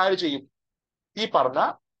ഇതൊക്കെ ആര് ചെയ്യും? ഈ പറഞ്ഞ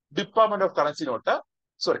ഡിപ്പാർട്ട്മെന്റ് ഓഫ് കറൻസി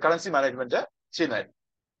മാനേജ്മെന്റ് ചെയ്യുന്നതായിരിക്കും.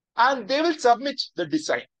 And they will submit the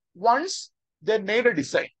design once they made A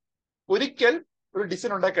design. ഒരിക്കൽ ഒരു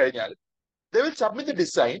ഡിസൈൻ ഉണ്ടാക്കി കഴിഞ്ഞാൽ they will submit the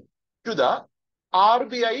design to the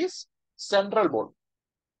RBI's central board.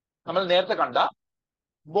 നമ്മൾ നേരത്തെ കണ്ട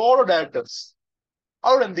ബോർഡ് ഓഫ് ഡയറക്ടേഴ്സ്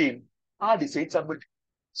അവിടെ എന്ത് ചെയ്യും? ആ ഡിസൈൻ സബ്മിറ്റ്.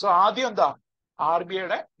 സോ ആദ്യം എന്താ,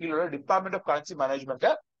 RBIയുടെ കീഴിലുള്ള department of currency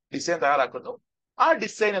management design തയ്യാറാക്കുന്നു. ആ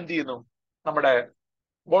ഡിസൈൻ എന്ത് ചെയ്യുന്നു? നമ്മുടെ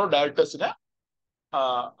ബോർഡ് ഓഫ് ഡയറക്ടേഴ്സിന്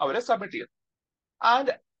അവരെ സബ്മിറ്റ് ചെയ്യുന്നു.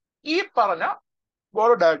 ആൻഡ് ഈ പറഞ്ഞ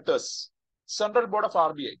board of directors, central board of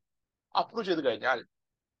RBI approve ചെയ്ത് കഴിഞ്ഞാൽ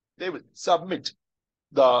they will submit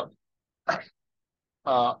the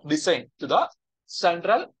design to the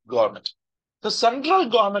central government. The central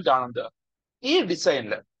government ആണെന്ത് ഈ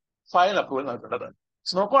ഡിസൈനിൽ ഫൈനൽ അപ്രൂവൽ നൽകേണ്ടത്.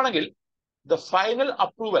 നോക്കുവാണെങ്കിൽ the final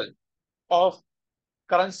approval of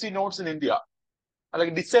currency notes in India,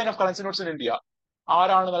 അല്ലെങ്കിൽ design of currency notes in India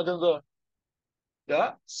ആരാണ് നൽകുന്നത്? The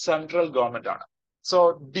central government ആണ്. So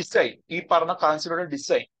design, ഈ പറഞ്ഞ കറൻസി നോട്ട്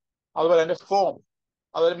ഡിസൈൻ, അതുപോലെ അതിന്റെ ഫോം,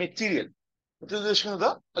 അതുപോലെ മെറ്റീരിയൽ, ഉദ്ദേശിക്കുന്നത്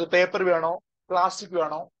അത് പേപ്പർ വേണോ, പ്ലാസ്റ്റിക്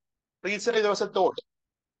വേണോ? റീസെന്റ് ദിവസം തോട്ട്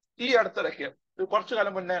ഈ അടുത്തിടയ്ക്ക് കുറച്ചു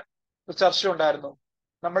കാലം മുന്നേ ഒരു ചർച്ച ഉണ്ടായിരുന്നു,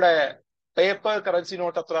 നമ്മുടെ പേപ്പർ കറൻസി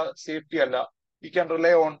നോട്ട് അത്ര സേഫ്റ്റി അല്ല, you can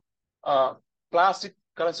rely on plastic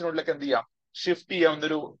currency നോട്ടിലേക്ക് എന്ത് ചെയ്യാം, ഷിഫ്റ്റ്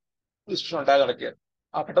ചെയ്യാവുന്നൊരു ഡിസിഷൻ ഉണ്ടായത് ഇടയ്ക്ക്.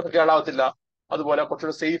 പെട്ടെന്ന് കേടാവത്തില്ല, അതുപോലെ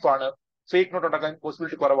കുറച്ചുകൂടെ സേഫ് ആണ്, ഫേക്ക് നോട്ട് ഉണ്ടാക്കാൻ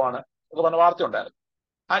പോസിബിലിറ്റി കുറവാണ് എന്ന് പറഞ്ഞ വാർത്ത ഉണ്ടായിരുന്നു.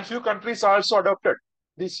 And few countries also adopted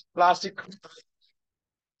this plastic.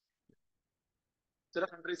 ചില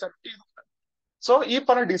കൺട്രീസ് അഡോപ്റ്റ് ചെയ്യുന്നുണ്ട്. സോ ഈ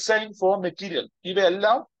പറഞ്ഞ ഡിസൈൻ, ഫോം, മെറ്റീരിയൽ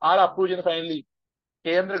ഇവയെല്ലാം ആര് അപ്രൂവ് ചെയ്യുന്ന ഫൈനലി?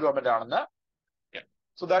 കേന്ദ്ര ഗവൺമെന്റ് ആണെന്ന്.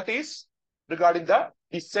 So that is regarding the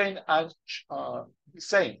design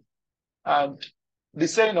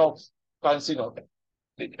of currency note.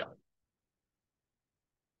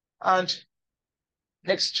 And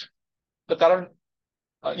next, the current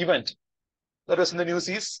event that was in the news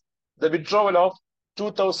is the withdrawal of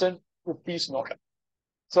 2000 rupees note.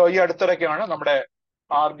 So ഈ അടുത്തിടയ്ക്കാണ് നമ്മുടെ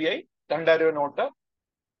RBI 2000 not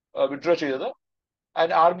withdraw ചെയ്തത്. And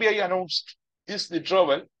RBI announced this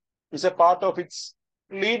withdrawal is a part of its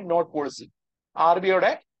clean note policy.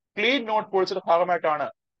 RBIയുടെ clean not പോളിസിയുടെ ഭാഗമായിട്ടാണ്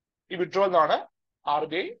ഈ withdrawal എന്നാണ്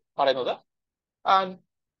RBI പറയുന്നത്. And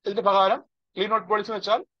ഇതിന്റെ പ്രകാരം ക്ലീൻ നോട്ട് പോളിസി എന്ന്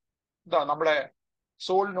വെച്ചാൽ നമ്മുടെ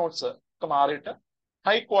സോൾഡ് നോട്ട്സ് ഒക്കെ മാറിയിട്ട്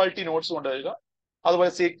ഹൈ ക്വാളിറ്റി നോട്ട്സ് കൊണ്ടുവരിക.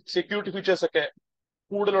 അതുപോലെ സെക്യൂരിറ്റി ഫീച്ചേഴ്സ് ഒക്കെ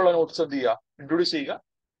കൂടുതലുള്ള നോട്ട്സ് എന്ത് ചെയ്യുക, ഇൻട്രൊഡ്യൂസ് ചെയ്യുക.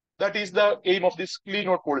 That is the aim of this clean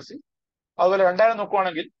not policy. അതുപോലെ 2000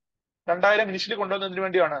 നോക്കുവാണെങ്കിൽ 2000 ഇനിഷ്യലി കൊണ്ടുവന്നതിന്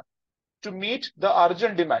വേണ്ടിയാണ് to meet the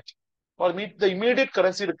urgent demand or meet the immediate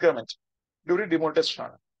currency requirement during demonetisation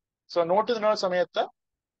ആണ്. സോ നോട്ട് തിന്നുന്ന സമയത്ത്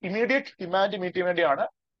ഇമീഡിയറ്റ് ഡിമാൻഡ് മീറ്റ് ചെയ്യാൻ വേണ്ടിയാണ്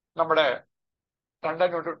നമ്മുടെ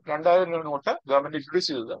 2000 നോട്ട് ഗവൺമെന്റ് ഇൻട്രൊഡ്യൂസ്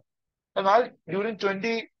ചെയ്തത്. എന്നാൽ ഡ്യൂറിംഗ്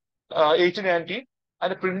 2018-19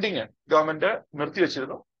 അതിന്റെ printing government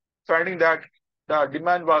നിർത്തിവെച്ചിരുന്നു, finding that the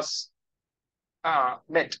demand was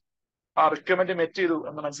net, ആ റിക്വയർമെന്റ് മെറ്റ് ചെയ്തു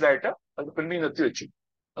എന്ന് മനസ്സിലായിട്ട് അത് പ്രിന്റിങ് നിർത്തിവെച്ചു.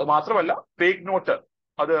 അത് മാത്രമല്ല ഫേക്ക് നോട്ട്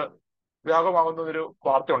അത് വ്യാപകമാകുന്നൊരു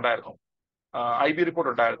വാർത്ത ഉണ്ടായിരുന്നു, IB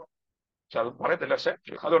റിപ്പോർട്ട് ഉണ്ടായിരുന്നു. പക്ഷെ അത് പറയത്തില്ല, പക്ഷെ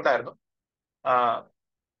അതുണ്ടായിരുന്നു.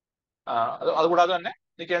 അതുകൂടാതെ തന്നെ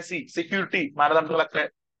സെക്യൂരിറ്റി മാനദണ്ഡങ്ങളൊക്കെ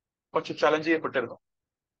കുറച്ച് ചലഞ്ച് ചെയ്യപ്പെട്ടിരുന്നു.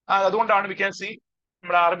 അതുകൊണ്ടാണ് വി ക്യാൻ സി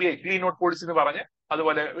നമ്മുടെ RBI ക്ലീൻ നോട്ട് പോളിസി എന്ന് പറഞ്ഞ്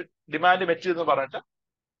അതുപോലെ ഡിമാൻഡ് മെറ്റ് എന്ന് പറഞ്ഞിട്ട്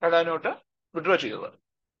 2000 നോട്ട് വിഡ്രോ ചെയ്തത്.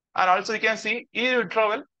 And also we can see ഈ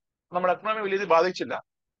വിഡ്രോവൽ നമ്മുടെ എക്കണോമി വലിയ ബാധിച്ചില്ല.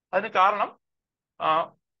 അതിന് കാരണം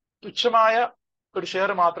തുച്ഛമായ ഒരു ഷെയർ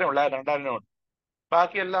മാത്രമേ ഉണ്ടായിരുന്നു 2000 നോട്ട്.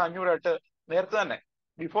 ബാക്കിയെല്ലാം 500 നേരത്തെ തന്നെ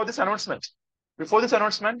ബിഫോർ ദിസ്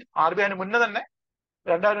അനൗൺസ്മെന്റ് RBI മുന്നേ തന്നെ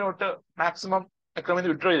 2000 നോട്ട് മാക്സിമം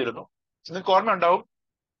എക്കണോമിയിൽ വിഡ്രോ ചെയ്തിരുന്നു. നിങ്ങൾക്ക് ഓർമ്മ ഉണ്ടാവും,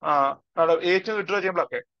 AT വിഡ്രോ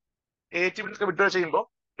ചെയ്യുമ്പോഴൊക്കെ വിഡ്രോ ചെയ്യുമ്പോൾ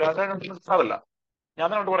 2000 നോട്ട് കിട്ടാറില്ല. ഞാൻ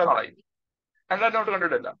തന്നെ കൊണ്ട് കുറെ നാളായി 2000 നോട്ട്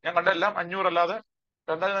കണ്ടിട്ടില്ല. ഞാൻ കണ്ടെല്ലാം 500 അല്ലാതെ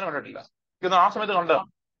 2000 തന്നെ കണ്ടിട്ടില്ല. ഇത് ആ സമയത്ത് കണ്ടതാണ്.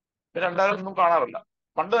 2000 ഒന്നും കാണാറില്ല.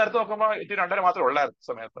 പണ്ട് നേരത്തെ നോക്കുമ്പോൾ 2000 മാത്രമേ ഉള്ളായിരുന്നു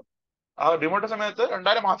സമയത്ത്. ആ ഡിമോട്ട് സമയത്ത്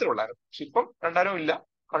 2000 മാത്രമേ ഉള്ളായിരുന്നു. പക്ഷെ ഇപ്പം 2000 ഇല്ല,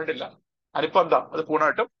 കണ്ടിട്ടില്ല. അതിപ്പോ എന്താ, അത്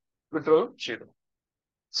പൂർണ്ണമായിട്ടും വിഡ്രോ ചെയ്തു.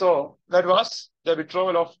 So that was the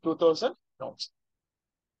withdrawal of 2000 notes.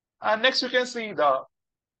 And next you can see the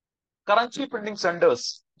currency printing centers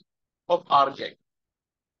of RBI.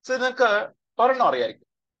 So നിങ്ങൾക്ക് ഒരെണ്ണം അറിയായിരിക്കും.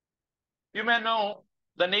 You may know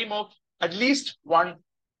the name of at least one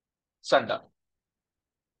center.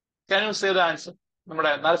 Can you say the answer?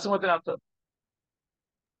 നമ്മുടെ നരസിംഹത്തിനകത്ത്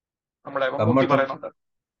നമ്മുടെ മമ്മൂട്ടി പറയുന്നുണ്ട്.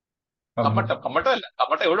 കമ്മട്ടല്ല,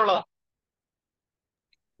 കമ്മട്ട എവിടെ ഉള്ളതാ?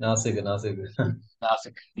 Nashik.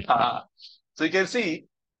 So you can see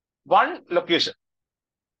one location.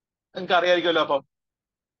 നിങ്ങൾക്ക് അറിയായിരിക്കുമല്ലോ. അപ്പം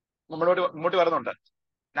മുമ്പോട്ട് പറയുന്നുണ്ട്,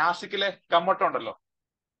 നാസിക്കിലെ കമ്മട്ടം ഉണ്ടല്ലോ,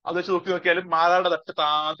 അത് വെച്ച് നോക്കിയാലും മാതാടെ തട്ട്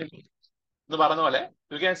താത്തി എന്ന് പറഞ്ഞ പോലെ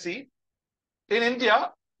you can see in India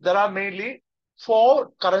there are mainly 4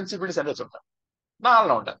 currency printing centres ഉണ്ട്.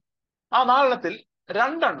 4 ഉണ്ട്. ആ 4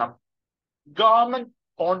 2 ഗവൺമെന്റ്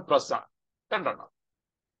ഓൺ പ്രസ് ആണ്, 2.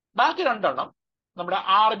 ബാക്കി 2 നമ്മുടെ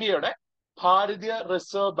RBIയുടെ ഭാരതീയ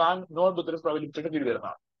റിസർവ് ബാങ്ക് നോട്ട് മുദ്ര ലിമിറ്റഡിന് കീഴിൽ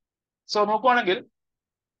വരുന്നതാണ്. സോ നോക്കുവാണെങ്കിൽ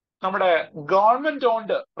നമ്മുടെ government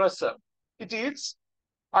owned press it is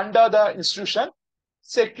under the institution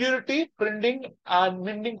security printing and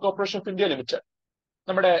minting corporation of India limited.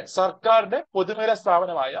 നമ്മുടെ സർക്കാരിന്റെ പൊതുമേഖലാ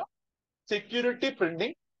സ്ഥാപനമായ security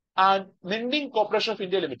printing and minting corporation of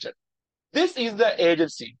India limited. This is the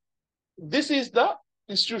agency, this is the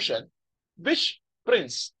institution which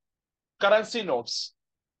prints currency notes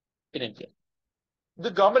in India. ഇത്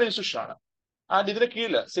government institution ആണ്. And ഇതിന്റെ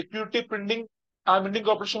കീഴിൽ security printing and minting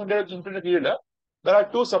corporation of India ലിമിറ്റഡിന്റെ കീഴിൽ there are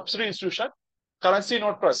 2 subsidiary institution, currency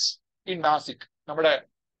note press in Nashik, നമ്മുടെ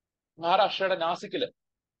മഹാരാഷ്ട്രയുടെ നാസിക്കില്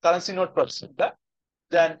currency note press ഉണ്ട്.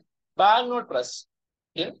 Then bank note press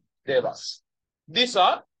in Devas. These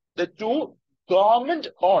are the 2 government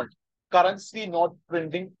owned currency note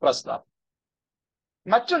printing press.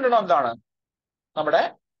 മറ്റൊരെണ്ണം എന്താണ്, നമ്മുടെ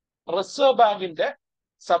reserve ബാങ്കിന്റെ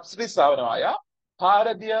subsidy സ്ഥാപനമായ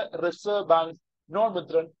ഭാരതീയ reserve bank note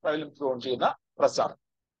Mudran private limited on ചെയ്യുന്ന പ്രസ്സാണ്.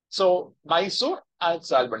 So Mysore and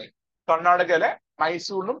സാൽബണി, കർണാടകയിലെ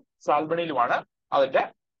മൈസൂരിലും സാൽബണിയിലുമാണ് അതിന്റെ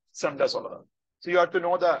centres ഉള്ളത്. So you have to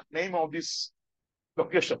know the name of this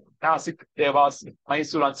location, Nashik, Dewas,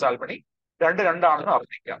 Mysore and സാൽബണി. 2 ആണെന്ന്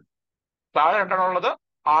അറിഞ്ഞിരിക്കാം. താഴെ 2 ഉള്ളത്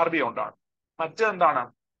RBI ഓണ്ടാണ്, മറ്റെന്താണ്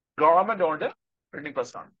ഗവൺമെന്റ് ഓൺഡ് പ്രിന്റിംഗ്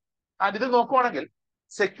പ്രസ് ആണ്. ആൻഡ് ഇത് നോക്കുവാണെങ്കിൽ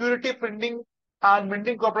security printing and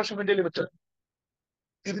minting corporation of India limited,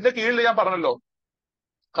 ഇതിന്റെ കീഴിൽ ഞാൻ പറഞ്ഞല്ലോ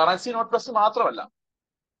കറൻസി നോട്ട് പ്രസ് മാത്രമല്ല,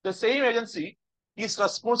 the same agency is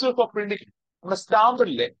responsible for printing നമ്മുടെ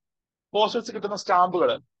സ്റ്റാമ്പുകളിലെ പോസ്റ്റൽസ് കിട്ടുന്ന സ്റ്റാമ്പുകൾ,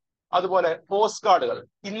 അതുപോലെ പോസ്റ്റ് കാർഡുകൾ,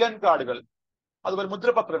 ഇല്ലൻ കാർഡുകൾ, അതുപോലെ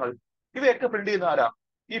മുദ്രപത്രങ്ങൾ, ഇവയൊക്കെ പ്രിന്റ് ചെയ്യുന്ന ആരാ?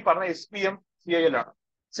 ഈ പറഞ്ഞ SPM-CIL ആണ്,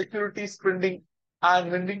 securities printing and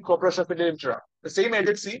minting corporation of India limited ആണ്. The same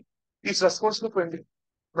agency is responsible printing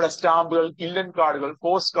നമ്മുടെ സ്റ്റാമ്പുകൾ, ഇല്ലൻ കാർഡുകൾ,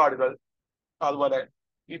 പോസ്റ്റ് കാർഡുകൾ, അതുപോലെ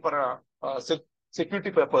ഈ പറഞ്ഞ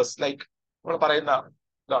സെക്യൂരിറ്റി പേപ്പേഴ്സ് ലൈക്ക് നമ്മൾ പറയുന്ന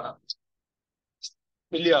ഇതാണ്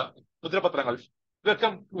വലിയ മുദ്രപത്രങ്ങൾ, ഇതൊക്കെ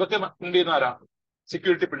പ്രിന്റ് ചെയ്യുന്ന ആരാ?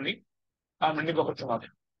 Security printing and minting corporation ആണ്.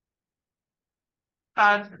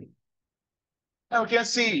 And now we can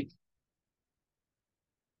see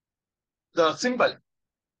the symbol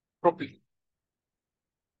rupee.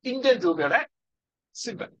 Indian രൂപയുടെ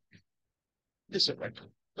symbol. Just a minute.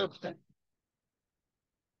 Okay.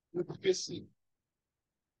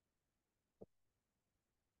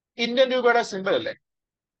 Indian രൂപയുടെ സിമ്പിൾ അല്ലേ?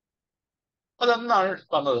 അതെന്നാണ്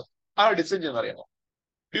വന്നത്? ആ ഡിസൈൻ ചെയ്യുന്ന അറിയാമോ?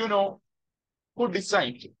 You know who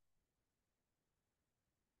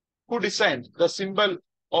designed the symbol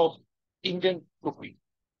of Indian rupee?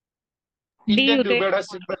 Indian രൂപയുടെ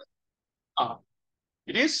simple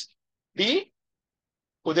it is D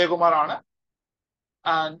Udayakumar ആണ്.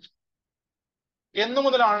 And എന്ന്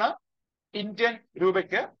മുതലാണ് ഇന്ത്യൻ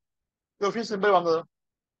രൂപയ്ക്ക് ഒഫീഷ്യൽ സിമ്പിൾ വന്നത്?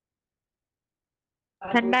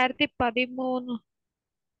 2013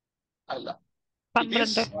 അല്ല,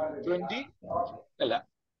 12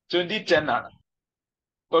 2010 ആണ്.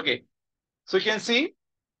 Okay, so you can see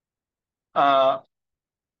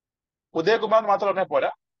Udayakumar മാത്രം പറഞ്ഞാൽ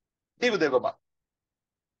പോരാ, D Udayakumar.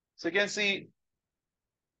 So you can see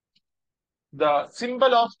the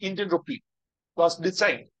symbol of Indian rupee was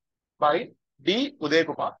designed by D.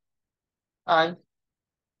 Udayakumar, and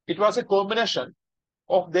it was a combination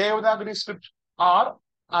of Devanagari script R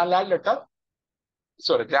and Latin letter,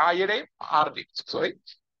 രായയുടെയും ആറിന്റെയും,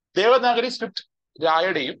 Devanagari script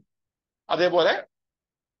രായയുടെയും അതേപോലെ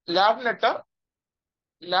Latin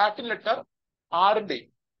letter ആറിന്റെയും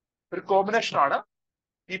ഒരു combination ആണ്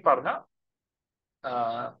ഈ പറഞ്ഞ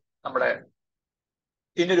നമ്മുടെ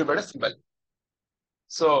Indian രൂപയുടെ symbol.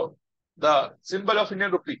 So the symbol of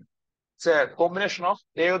Indian rupee is a combination of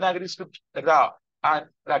Devanagari script Ra and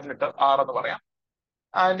Latin letter R എന്ന് പറയാം.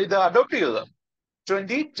 And ഇത് അഡോപ്റ്റ് ചെയ്തത്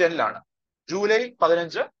 2010 ജൂലൈ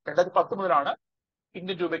 15, 2010 മുതലാണ്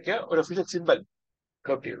ഇന്ത്യൻ രൂപയ്ക്ക് ഒരു ഒഫീഷ്യൽ സിമ്പൽ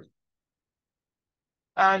അഡോപ്റ്റ് ചെയ്തത്.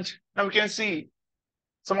 And now we can see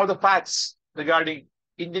some of the facts regarding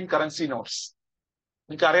Indian currency notes.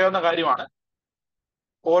 നിങ്ങൾക്ക് അറിയാവുന്ന കാര്യമാണ്.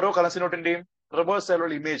 ഓരോ കറൻസി നോട്ടിന്റെയും റിവേഴ്സ്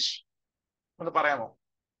സൈഡിലുള്ള ഇമേജ് ഒന്ന് പറയാമോ?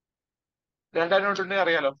 2000 നോട്ടുണ്ടെങ്കിൽ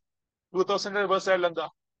അറിയാലോ. 2000 റിവേഴ്സ് സൈഡിൽ എന്താ?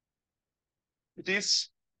 ഇറ്റ് ഈസ്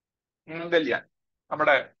മംഗല്യാൻ,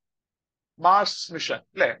 നമ്മുടെ മാർസ് മിഷൻ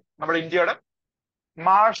അല്ലെ? നമ്മുടെ ഇന്ത്യയുടെ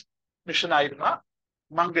മാർസ് മിഷൻ ആയിരുന്ന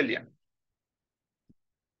മംഗല്യാൻ,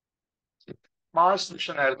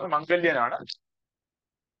 മംഗല്യാനാണ്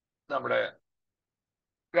നമ്മുടെ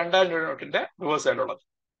 2000 നോട്ടിന്റെ റിവേഴ്സ് സൈഡിലുള്ളത്.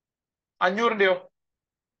 500ന്റെയോ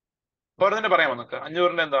വേറെ തന്നെ പറയാമോ നിങ്ങൾക്ക്?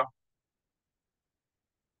 500ന്റെ എന്താ?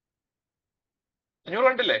 500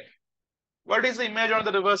 കണ്ടില്ലേ? What is the image on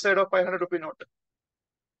the reverse side of 500 rupee note?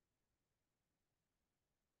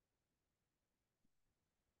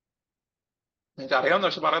 നിങ്ങൾക്ക് അറിയാവുന്ന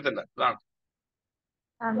പക്ഷെ പറയത്തില്ല. ഇതാണ്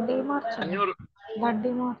 500.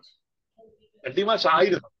 ഡി മാർച്ച്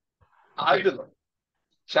ആയിരുന്നു.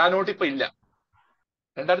 പക്ഷെ ആ നോട്ട് ഇപ്പൊ ഇല്ല.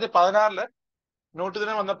 2016 നോട്ട്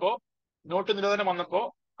നിരോധനം വന്നപ്പോ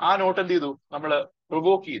ആ നോട്ട് എന്ത് ചെയ്തു? നമ്മള്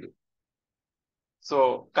റിവോക്ക് ചെയ്തു. സോ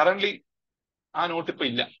കറന്റ്ലി ആ നോട്ട് ഇപ്പൊ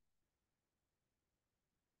ഇല്ല.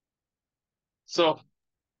 So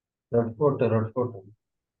red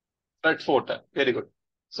fort, very good.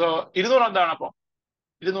 So 200 എന്താണ് അപ്പൊ?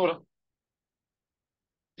 200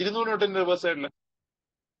 നോട്ടിന്റെ റിവേഴ്സ് സൈഡില്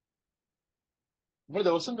നമ്മൾ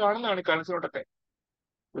ദിവസം കാണുന്നതാണ് ഈ കറൻസി നോട്ടൊക്കെ,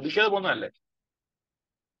 പ്രതീക്ഷാതെ പോകുന്നതല്ലേ?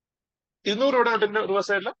 200 രൂപയുടെ നോട്ടിന്റെ റിവേഴ്സ്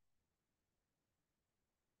സൈഡില്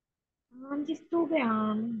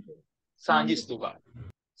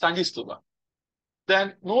സാഞ്ചി സ്തൂപ. Then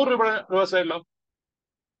 100 രൂപയുടെ റിവേഴ്സ് സൈഡിലോ?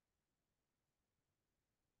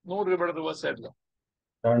 100 രൂപയുടെ റിവേഴ്സ് സൈഡിലോ?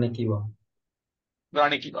 റാണി കി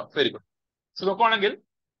വാവ്, വെരി ഗുഡ്. സോ നോക്കുവാണെങ്കിൽ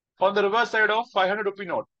on the reverse side of 500 rupee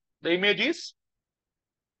note the image is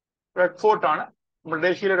red fort ആണ്. നമ്മുടെ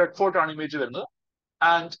ഡൽഹിയിലെ റെഡ് ഫോർട്ട് ആണ് ഇമേജ് വരുന്നത്.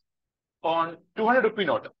 And on 200 rupee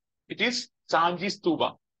note it is Sanchi stupa.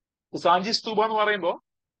 Sanchi stupa എന്ന് പറയുമ്പോൾ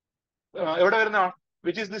എവിടെ വരുന്നതാണ്?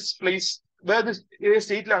 Which is this place? ഏത്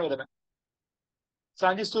സ്റ്റേറ്റിലാണ് വരുന്നത്?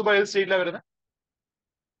 സാഞ്ചി സ്തൂപ ഏത് സ്റ്റേറ്റിലാണ് വരുന്നത്?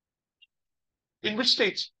 In which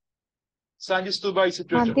state Sanchi stupa is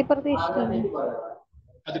situated?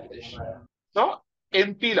 Madhya Pradesh. So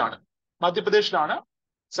MP-യിലാണ്, മധ്യപ്രദേശിലാണ്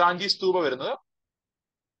Sanchi stupa വരുന്നത്.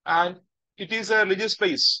 And it is A religious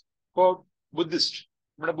place for Buddhist.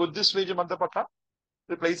 നമ്മുടെ ബുദ്ധിസ്റ്റ് റിലീജിയൻ ബന്ധപ്പെട്ട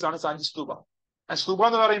ഒരു പ്ലേസ് ആണ് സാഞ്ചി സ്തൂപ. ആൻഡ് സ്തൂപ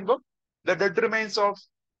എന്ന് പറയുമ്പോൾ ദ ഡെഡ് റിമൈൻസ് ഓഫ്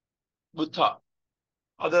ബുദ്ധ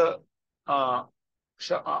അത്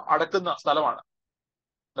അടക്കുന്ന സ്ഥലമാണ്.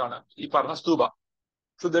 ഇതാണ് ഈ പറഞ്ഞ stupa.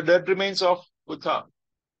 So the dead remains of ബുദ്ധ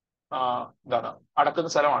എന്താണ് അടക്കുന്ന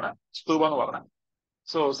സ്ഥലമാണ് സ്തൂപ എന്ന് പറഞ്ഞത്.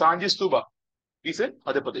 So Sanchi stupa is in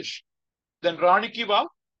Madhya Pradesh. Then Rani Ki wow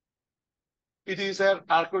it is an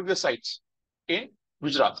archaeological site in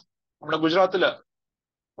Gujarat. നമ്മുടെ ഗുജറാത്തില്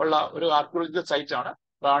ഉള്ള ഒരു ആർക്കിയോളജിക്കൽ സൈറ്റ് ആണ്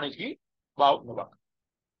റാണി കി വാവ് എന്ന് പറയുന്നത്.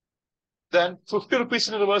 ദെൻ 50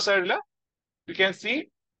 റുപ്പീസിന് റിവേഴ്സ് സൈഡിൽ യു ക്യാൻ സി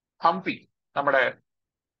ഹംപി, നമ്മുടെ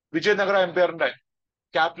വിജയനഗര എംപയറിന്റെ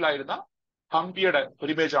ക്യാപിറ്റൽ ആയിരുന്ന ഹംപിയുടെ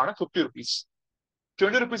ഒരു ഇമേജ് ആണ് 50 റുപ്പീസ്.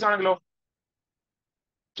 20 റുപ്പീസ് ആണെങ്കിലോ,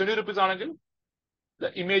 20 റുപ്പീസ് ആണെങ്കിൽ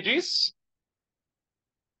the image is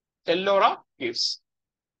Ellora caves.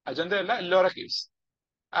 അജന്തയല്ല, Ellora caves.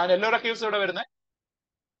 And Ellora caves എവിടെ വരുന്നത്?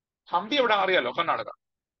 ഹംപി എവിടെ അറിയാലോ, കർണാടക.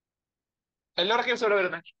 എല്ലോറ കേവ്സ് എവിടെ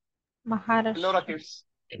വരുന്നത്? എല്ലോറ മഹാരാഷ്ട്ര. കേവ്സ്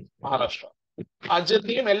മഹാരാഷ്ട്ര.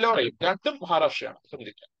 അജന്തയും എല്ലോറയും രണ്ടും മഹാരാഷ്ട്രയാണ്.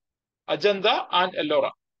 ശ്രദ്ധിക്കുക, Ajanta and Ellora,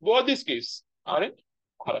 both these caves are in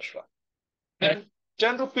Maharashtra. Then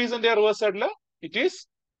 10 rupees in their reverse side, it is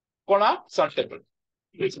Konark Sun Temple.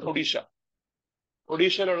 It's Odisha.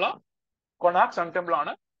 ഒഡീഷയിലുള്ള Konark sun temple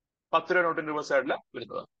ആണ് 10 രൂപ നോട്ടിന്റെ റിവേഴ്സ് സൈഡിൽ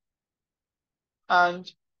വരുന്നത്.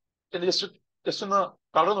 ആൻഡ് ജസ്റ്റ് ഒന്ന്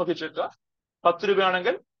കളർ നോക്കി വെച്ചേക്കുക. 10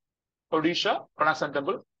 രൂപയാണെങ്കിൽ Odisha Konark sun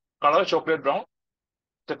temple, colour chocolate brown.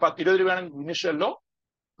 20 രൂപയാണെങ്കിൽ greenish yellow,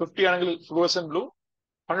 50 ആണെങ്കിൽ fluorescent blue,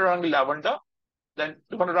 100 ആണെങ്കിൽ lavender, then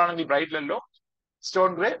 200 ആണെങ്കിൽ bright yellow,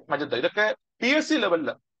 stone grey, magenta. ഇതൊക്കെ PSC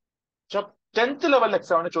ലെവലില്, പക്ഷെ 10th ലെവൽ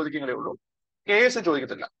എക്സാമിന് ചോദിക്കുന്നതേ ഉള്ളൂ. KS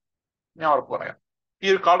ചോദിക്കത്തില്ല, ഞാൻ ഉറപ്പ് പറയാം. ഈ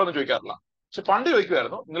ഒരു കളർ ഒന്നും ചോദിക്കാറില്ല. പക്ഷെ പണ്ട്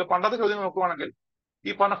ചോദിക്കുമായിരുന്നു. നിങ്ങൾ പണ്ടത്തെ ചോദ്യം നോക്കുവാണെങ്കിൽ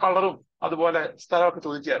ഈ പറഞ്ഞ കളറും അതുപോലെ സ്ഥലമൊക്കെ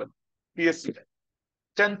ചോദിക്കായിരുന്നു PSC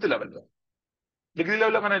 10th ലെവലിൽ. ഡിഗ്രി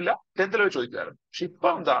ലെവലിൽ അങ്ങനെ ഇല്ല, 10th ലെവൽ ചോദിക്കുമായിരുന്നു. പക്ഷെ ഇപ്പൊ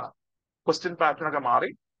എന്താണ്, ക്വസ്റ്റ്യൻ പാറ്റേൺ ഒക്കെ മാറി,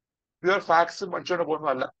 പ്യുവർ ഫാക്ട്സ് പഠിച്ചുകൊണ്ട്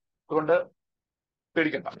പോകുന്നതല്ല. അതുകൊണ്ട്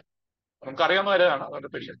പേടിക്കണ്ട, നമുക്ക് അറിയാവുന്ന കാര്യമാണ്, അതുകൊണ്ട്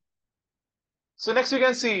പേടിക്കണ്ട. So next you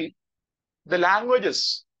can see the languages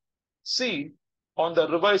see on the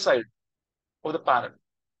reverse side of the panel.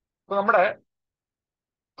 അപ്പൊ നമ്മുടെ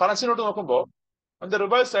കറൻസി നോട്ട് നോക്കുമ്പോൾ on the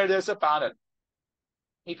reverse side there is a panel.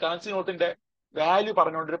 ഈ കറൻസി നോട്ടിന്റെ വാല്യൂ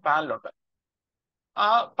പറഞ്ഞുകൊണ്ടൊരു പാനലുണ്ട്. ആ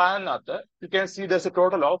പാനലിനകത്ത് you can see there's a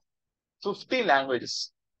total of 50 languages.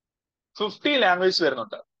 50 languages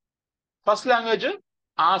വരുന്നുണ്ട്. First language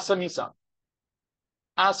ആസമീസ് ആണ്.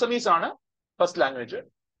 ആസമീസ് ആണ് first language.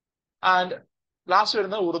 And last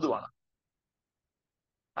വരുന്നത് ഉറുദു ആണ്.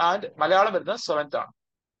 ആൻഡ് മലയാളം വരുന്നത് 7th ആണ്.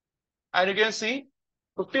 And you can see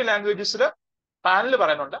 50 ലാംഗ്വേജസിൽ panel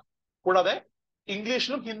പറയുന്നുണ്ട്. കൂടാതെ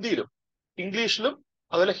ഇംഗ്ലീഷിലും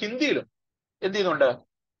അതുപോലെ ഹിന്ദിയിലും എന്ത് ചെയ്യുന്നുണ്ട്,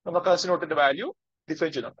 നമുക്ക് കറൻസി നോട്ടിന്റെ വാല്യൂ ഡിഫൈൻ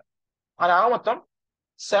ചെയ്യുന്നുണ്ട്. അങ്ങനെ ആ മൊത്തം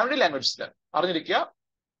 70 ലാംഗ്വേജസിൽ അറിഞ്ഞിരിക്കുക.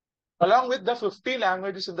 Along with the 50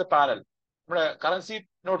 languages in the panel, നമ്മുടെ കറൻസി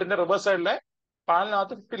നോട്ടിന്റെ റിവേഴ്സ് സൈഡിലെ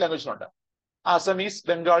പാനലിനകത്ത് 50 ലാംഗ്വേജസ് ഉണ്ട്. ആസമീസ്,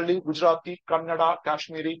 ബംഗാളി, ഗുജറാത്തി, കന്നഡ,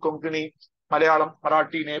 കാശ്മീരി, കൊങ്കണി, മലയാളം,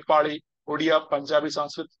 മറാഠി, നേപ്പാളി, ഒഡിയ, പഞ്ചാബി,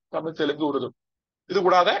 സംസ്കൃത്, തമിഴ്, തെലുങ്ക്, ഉറുദു.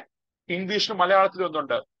 ഇതുകൂടാതെ ഇംഗ്ലീഷിലും മലയാളത്തിലും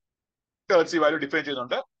ഒന്നുണ്ട് കറൻസി വാല്യൂ ഡിഫൈൻ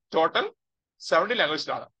ചെയ്യുന്നുണ്ട്. ടോട്ടൽ 70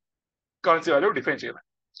 ലാംഗ്വേജിലാണ് കറൻസി വാല്യൂ ഡിഫൈൻ ചെയ്യുന്നത്.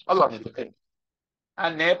 അത് പറഞ്ഞിരിക്കും.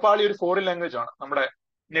 ആൻഡ് നേപ്പാളി ഒരു ഫോറിൻ ലാംഗ്വേജ് ആണ്, നമ്മുടെ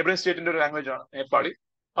നെയ്ബറിംഗ് സ്റ്റേറ്റിന്റെ ഒരു ലാംഗ്വേജ് ആണ് നേപ്പാളി.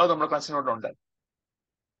 അത് നമ്മുടെ കറൻസി നോട്ടിലുണ്ട്.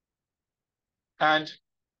 ആൻഡ്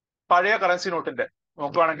പഴയ കറൻസി നോട്ടിന്റെ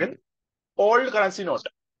നോക്കുകയാണെങ്കിൽ ഓൾഡ് കറൻസി നോട്ട്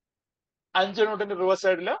 5 നോട്ടിന്റെ റിവേഴ്സ്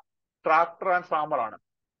സൈഡിൽ ട്രാക്ടർ ആൻഡ് ഫാമർ ആണ്.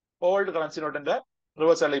 ഓൾഡ് കറൻസി നോട്ടിന്റെ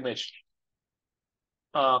റിവേഴ്സ് സൈഡിലെ ഇമേജ്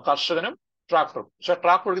കർഷകനും ട്രാക്ടറും, പക്ഷെ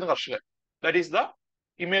ട്രാക്ടർ ഓടിക്കുന്ന കർഷകൻ. That is the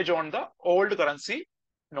image on the old currency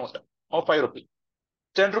note of 5 rupee.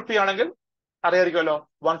 10 rupee ആണെങ്കിൽ അറിയായിരിക്കുമല്ലോ,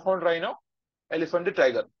 1 horn rhino, elephant,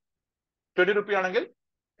 tiger. 20 rupee ആണെങ്കിൽ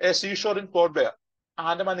A seashore in port Blair,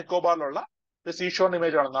 Andaman നിക്കോബാറിലുള്ള ഒരു സീഷോറിന്റെ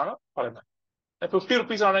image ആണെന്നാണ് പറയുന്നത്. 50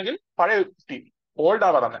 റുപ്പീസ് ആണെങ്കിൽ പഴയ 50, ഓൾഡ് ആ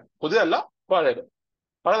പറയുന്നത്, പുതിയതല്ല പഴയത്.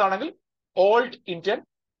 പഴയതാണെങ്കിൽ ഓൾഡ് ഇന്ത്യൻ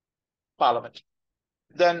പാർലമെന്റ്.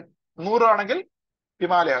 ദെൻ 100 ആണെങ്കിൽ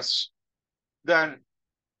ഹിമാലയാസ്. ദെൻ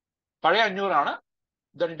പഴയ 500 ആണ്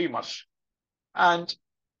ദണ്ഡി മാർഷ്. ആൻഡ്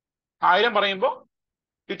 1000 പറയുമ്പോൾ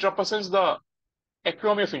it represents the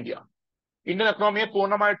economy of India. Indian എക്കണോമിയെ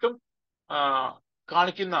പൂർണ്ണമായിട്ടും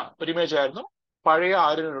കാണിക്കുന്ന ഒരു ഇമേജ് ആയിരുന്നു പഴയ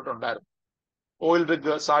 1000 നോട്ട് ഉണ്ടായിരുന്നു. ഓയിൽ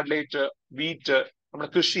റിഗ്, സാറ്റലൈറ്റ്, വീറ്റ്, നമ്മുടെ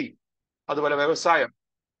കൃഷി, അതുപോലെ വ്യവസായം,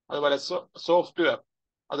 അതുപോലെ സോഫ്റ്റ്വെയർ,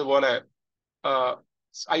 അതുപോലെ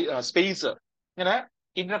സ്പേസ്, ഇങ്ങനെ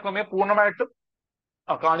ഇന്ത്യൻ എക്കണോമിയെ പൂർണ്ണമായിട്ടും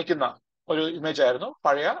കാണിക്കുന്ന ഒരു ഇമേജ് ആയിരുന്നു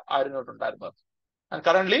പഴയ 1000 നോട്ട് ഉണ്ടായിരുന്നത്. ആൻഡ്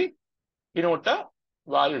കറന്റ്ലി ഈ നോട്ട്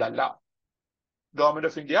വാലിഡ് അല്ല. Government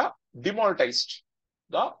of India ഡിമോണിറ്റൈസ്ഡ്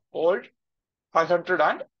the old 500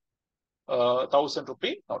 and 1000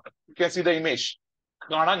 rupee note. You can see the image.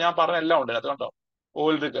 കാണാൻ ഞാൻ പറഞ്ഞ എല്ലാം ഉണ്ട് അത് കണ്ടോ.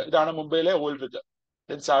 ഓയിൽ റിഗ്, ഇതാണ് മുംബൈയിലെ ഓയിൽ റിഗ്.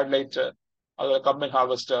 ദെൻ സാറ്റലൈറ്റ്, അതുപോലെ കമ്പൈൻ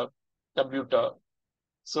ഹാർവെസ്റ്റർ, കമ്പ്യൂട്ടർ,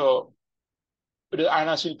 സോ ഒരു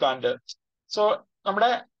അയണാശീൽ പ്ലാന്റ്. സോ നമ്മുടെ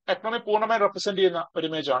എക്കണോമി പൂർണ്ണമായി റെപ്രസെന്റ് ചെയ്യുന്ന ഒരു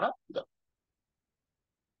ഇമേജ് ആണ് ഇത്.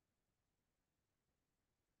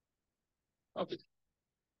 Okay,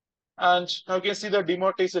 and you can see the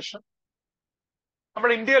demonetisation.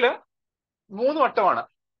 നമ്മുടെ ഇന്ത്യയില് 3 വട്ടമാണ്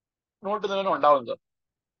നോട്ട് നിലവിൽ ഉണ്ടാവുന്നത്.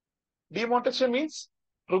 Demonetisation means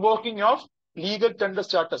റിവോക്കിംഗ് of legal tender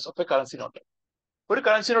status of A currency note. ഒരു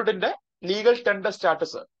currency നോട്ടിന്റെ legal tender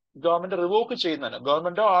status government revoke ചെയ്യുന്നതിന്,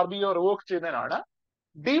 ഗവൺമെന്റോ RBIയോ റിവോക്ക് ചെയ്യുന്നതിനാണ്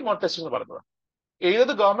ഡിമോണിറ്റൈസേഷൻ എന്ന് പറയുന്നത്.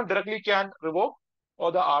 ഏത് government directly can revoke or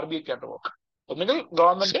the RBI can revoke. ഒന്നുകിൽ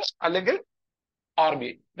ഗവൺമെന്റ് അല്ലെങ്കിൽ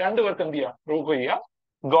RBI, രണ്ടുപേർക്ക് എന്ത് ചെയ്യാം, റിവോക്ക് ചെയ്യാം.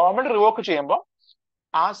 ഗവൺമെന്റ് റിവോക്ക് ചെയ്യുമ്പോൾ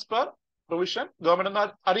ആസ് പെർ പ്രൊവിഷൻ ഗവൺമെന്റ് ഒന്ന്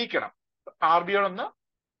അറിയിക്കണം, RBI ഒന്ന്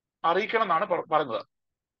അറിയിക്കണം എന്നാണ് പറയുന്നത്.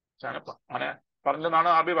 അങ്ങനെ പറഞ്ഞെന്നാണ്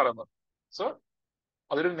RBI പറയുന്നത്. സോ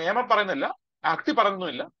അതൊരു നിയമം പറയുന്നില്ല, ആക്ട്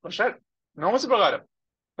പറയുന്നുമില്ല. പക്ഷെ നോംസ് പ്രകാരം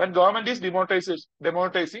ഗവൺമെന്റ് ഈസ്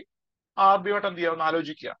ഡെമോണിറ്റൈസിങ്, RBI എന്ത് ചെയ്യാം, ഒന്ന്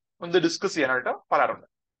ആലോചിക്കുക, ഒന്ന് ഡിസ്കസ് ചെയ്യാനായിട്ട് പറയാറുണ്ട്.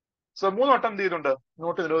 സോ 3 വട്ടം എന്ത് ചെയ്യുന്നുണ്ട്,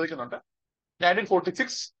 നോട്ട് നിരോധിക്കുന്നുണ്ട്.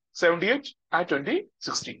 1946, 78 and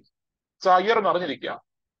 2016. സോ ആ ഇയർ എന്ന് അറിഞ്ഞിരിക്കുക.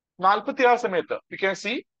 46 സമയത്ത് you can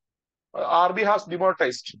see RBI has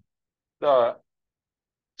ഡിമോണിറ്റൈസ്ഡ്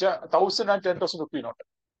 1000 and 10,000 rupee not.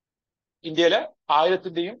 ഇന്ത്യയിലെ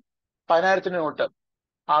 1000-ന്റെയും 10,000-ന്റെയും നോട്ട്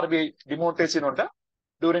RBI ഡിമോണിറ്റൈസ് ചെയ്യുന്നുണ്ട്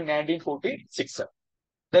ഡ്യൂറിംഗ് 1946.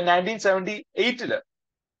 Then 1978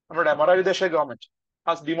 നമ്മുടെ Morarji Desai government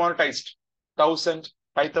has ഡിമോണിറ്റൈസ്ഡ് 1000,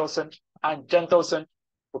 5,000 and 10,000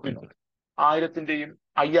 rupee not. 1000-ന്റെയും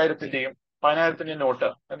 5,000-ന്റെയും 10,000-ന്റെയും not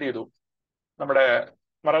എന്ത് ചെയ്തു, നമ്മുടെ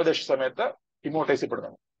മൊറാർജി ദേശായി സമയത്ത് ഡിമോണിറ്റൈസ്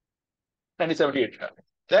ചെയ്യപ്പെടുന്നു 1978.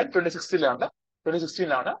 Then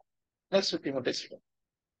 2016 next demonetisation.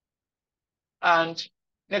 And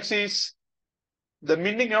next is the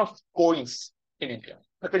മിന്നിങ് of coins in India.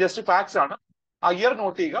 ഇതൊക്കെ just facts ആണ്. ആ ഇയർ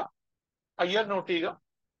നോട്ട് ചെയ്യുക,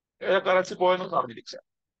 കറൻസി പോയെന്ന് അറിഞ്ഞിരിക്കുക.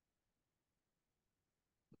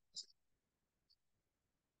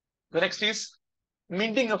 Next is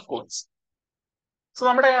മിന്റിങ് of coins. So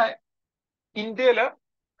നമ്മുടെ ഇന്ത്യയില്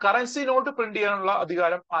കറൻസി നോട്ട് പ്രിന്റ് ചെയ്യാനുള്ള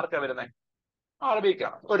അധികാരം ആർക്കാണ് വരുന്നത്?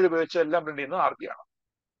 RBIക്കാണ്. 1 രൂപ വെച്ച് എല്ലാം പ്രിന്റ് ചെയ്യുന്നത് RBI.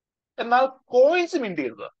 എന്നാൽ കോയിൻസ് മിന്റ്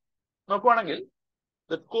ചെയ്യുന്നത് നോക്കുവാണെങ്കിൽ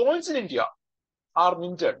the coins in India are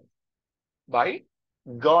minted by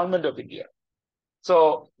Government of India. So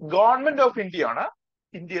Government of India ആണ്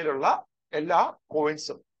ഇന്ത്യയിലുള്ള എല്ലാ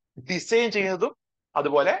കോയിൻസും ഡിസൈൻ ചെയ്യുന്നതും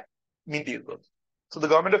അതുപോലെ മിന്റ് ചെയ്യുന്നതും. So the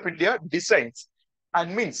Government of India designs and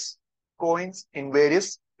mints coins in various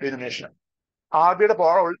denomination. RBIയുടെ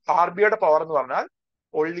power എന്ന് പറഞ്ഞാൽ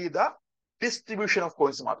only the distribution of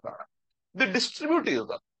coins മാത്രമാണ്. ഇത് ഡിസ്ട്രിബ്യൂട്ട്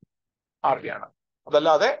ചെയ്തത് RBI ആണ്.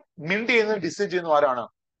 അതല്ലാതെ മിന്റ് ചെയ്യുന്നത് ഡിസൈൻ ചെയ്യുന്ന ആരാണ്?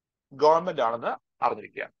 ഗവൺമെന്റ് ആണെന്ന്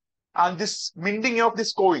അറിഞ്ഞിരിക്കുക. And this മിന്റിങ് of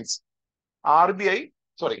this coins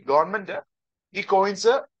government ഈ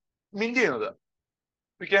കോയിൻസ് മിന്റ് ചെയ്യുന്നത്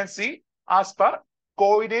you can see as per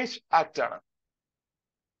coinage act ആണ്.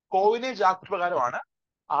 കോയിനേജ് ആക്ട് പ്രകാരമാണ്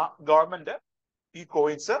ആ ഗവൺമെന്റ് ഈ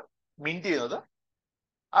കോയിൻസ് മിന്റ് ചെയ്യുന്നത്.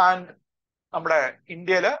 ആൻഡ് നമ്മുടെ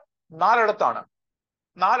ഇന്ത്യയില് നാലിടത്താണ്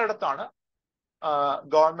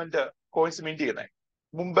ഗവൺമെന്റ് കോയിൻസ് മിന്റ് ചെയ്യുന്നത്.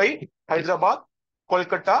 Mumbai, Hyderabad,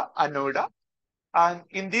 Kolkata and Noida. And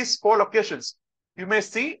in these 4 locations you may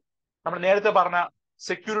see നമ്മൾ നേരത്തെ പറഞ്ഞ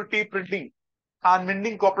security printing and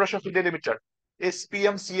minting corporation of India limited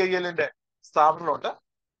SPMCILന്റെ സ്ഥാപനമുണ്ട്.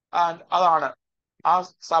 And അതാണ് ആ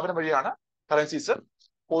സ്ഥാപനം വഴിയാണ് കറൻസീസ്,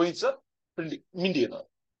 കോയിൻസ് മിന്റ് ചെയ്യുന്നത്.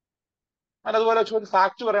 ആൻഡ് അതുപോലെ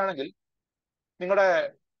ഫാക്ട് പറയുകയാണെങ്കിൽ നിങ്ങളുടെ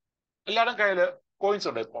എല്ലാവരുടെയും കയ്യിൽ കോയിൻസ്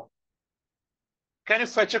ഉണ്ട്. ഇപ്പോ can you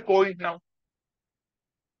fetch A coin now?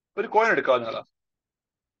 ഒരു കോയിൻ എടുക്കുക. നിങ്ങൾ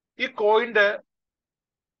ഈ കോയിന്റെ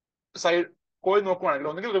കോയിൻ നോക്കുവാണെങ്കിൽ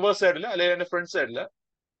ഒന്നുകിൽ റിവേഴ്സ് സൈഡിൽ അല്ലെങ്കിൽ അതിന്റെ ഫ്രണ്ട് സൈഡിൽ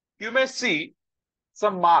you may see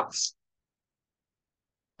some marks.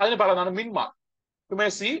 അതിന് പറയുന്നതാണ് മിൻ mark. You may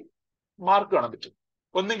see mark കാണാൻ പറ്റും.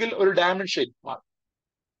 ഒന്നുകിൽ ഒരു ഡയമണ്ട് ഷേപ്പ് മാർക്ക്,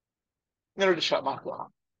 ഇങ്ങനെ ഒരു മാർക്ക് കാണാം,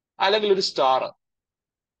 അല്ലെങ്കിൽ ഒരു സ്റ്റാർ,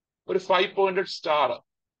 ഒരു 5 pointed സ്റ്റാർ,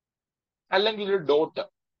 അല്ലെങ്കിൽ ഒരു ഡോട്ട്,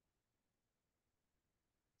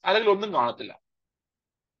 അല്ലെങ്കിൽ ഒന്നും കാണത്തില്ല,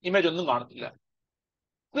 ഇമേജ് ഒന്നും കാണത്തില്ല.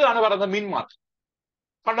 ഇതാണ് പറയുന്നത് മിൻ മാർക്ക്.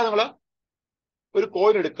 കണ്ട നിങ്ങൾ ഒരു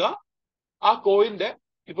കോയിൻ എടുക്കുക, ആ കോയിന്റെ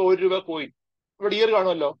ഇപ്പൊ 1 രൂപ കോയിൻ ഇവിടെ ഇയർ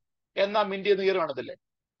കാണുമല്ലോ, എന്നാ മിന്റ് ചെയ്യുന്ന ഇയർ കാണത്തില്ലേ,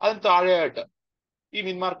 അതിന് താഴെയായിട്ട് ഈ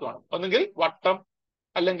മിൻ മാർക്ക് കാണും. ഒന്നെങ്കിൽ വട്ടം,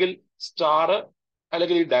 അല്ലെങ്കിൽ സ്റ്റാർ,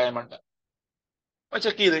 അല്ലെങ്കിൽ ഈ ഡയമണ്ട്.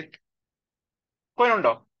 ചെക്ക് ചെയ്തേ, കോയിൻ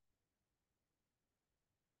ഉണ്ടോ?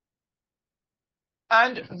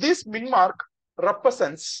 ആൻഡ് ദിസ് മിൻ mark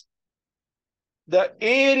represents the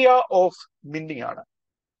area of മിന്റിങ് ആണ്.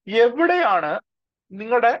 എവിടെയാണ്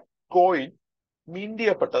നിങ്ങളുടെ കോയിൻ മിന്റ്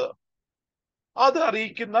ചെയ്യപ്പെട്ടത് അത്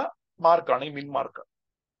അറിയിക്കുന്ന മാർക്കാണ് ഈ മിൻ mark.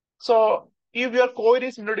 So if your coin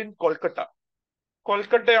is മിന്റഡ് in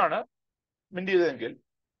കൊൽക്കട്ടയാണ് mint ചെയ്തതെങ്കിൽ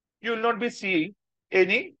you will not be seeing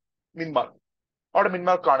any മിൻ മാർക്ക്. അവിടെ മിൻ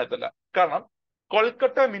മാർക്ക് കാണത്തില്ല. കാരണം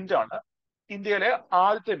കൊൽക്കട്ട മിന്റ് ആണ് ഇന്ത്യയിലെ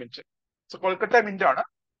ആദ്യത്തെ മിന്റ്. സോ കൊൽക്കട്ട മിന്റ് ആണ്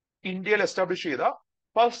ഇന്ത്യയിൽ എസ്റ്റാബ്ലിഷ് ചെയ്ത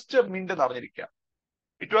ഫസ്റ്റ് മിന്റ് എന്ന് അറിഞ്ഞിരിക്കുക.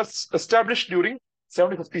 It was establish during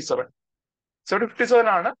 1757. 1757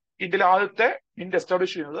 ആണ് ഇന്ത്യയിലെ ആദ്യത്തെ മിന്റ്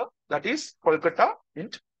എസ്റ്റാബ്ലിഷ് ചെയ്യുന്നത്. That is Kolkata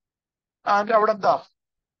mint. And അവിടെ എന്താ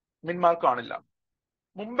മിന്റ് മാർക്ക് കാണില്ല.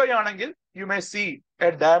 മുംബൈ ആണെങ്കിൽ you may see A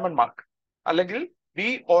diamond mark, അല്ലെങ്കിൽ ബി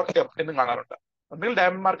ഓർ എം എന്നും കാണാറുണ്ട്. ഒന്നുകിൽ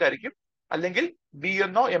ഡയമണ്ട് മാർക്ക് ആയിരിക്കും, അല്ലെങ്കിൽ ബി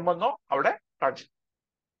എന്നോ എം എന്നോ അവിടെ കാണിച്ചു.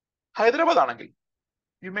 ഹൈദരാബാദ് ആണെങ്കിൽ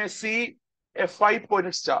you may see A 5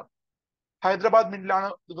 pointed star. Hyderabad മിന്റിലാണ്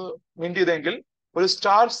ഇത് മിന്റ് ചെയ്തെങ്കിൽ ഒരു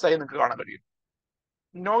സ്റ്റാർ സൈൻ നിങ്ങൾക്ക് കാണാൻ കഴിയും.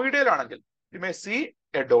 നോയിഡയിലാണെങ്കിൽ you may see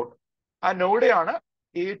A dot. ആ നോയിഡയാണ്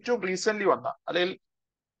ഏറ്റവും റീസെന്റ് വന്ന, അല്ലെങ്കിൽ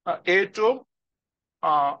ഏറ്റവും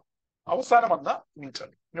അവസാനം വന്ന മിന്റ്,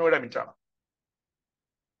 നോയിഡ മിന്റ് ആണ്.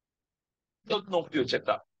 ഇതൊന്ന് നോക്കി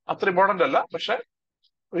വെച്ചേക്കാം. അത്ര ഇമ്പോർട്ടന്റ് അല്ല, പക്ഷെ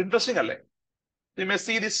ഇൻട്രസ്റ്റിംഗ് അല്ലേ? യു മേ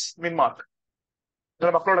സി ദിസ് മിൻ മാർക്ക്.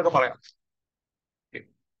 നിങ്ങളുടെ മക്കളോടൊക്കെ പറയാം.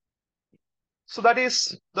 So that is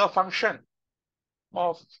the function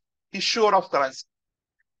of issuer of currency.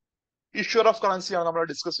 Issuer of currency ആണ് നമ്മൾ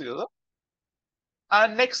ഡിസ്കസ് ചെയ്തത്.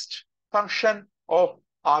 And next function of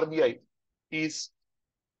RBI is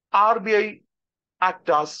RBI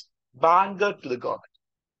act as banker to the government.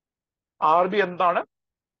 RBI എന്താണ്?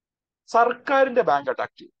 സർക്കാരിന്റെ bank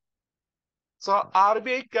act ചെയ്യും. So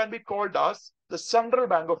RBI can be called as the Central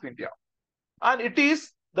Bank of India, and it is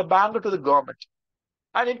the banker to the government,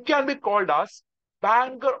 and it can be called as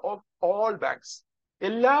banker of all banks.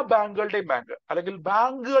 എല്ലാ ബാങ്കുകളുടെയും bank, അല്ലെങ്കിൽ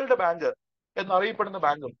ബാങ്കുകളുടെ bank എന്നറിയപ്പെടുന്ന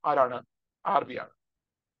ബാങ്കും ആരാണ്? RBI ആണ്.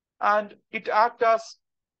 And it act as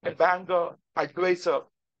A banker adviser,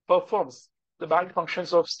 performs the bank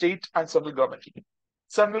functions of state and central government.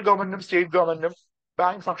 Central ഗവൺമെന്റിനും state ഗവൺമെന്റിനും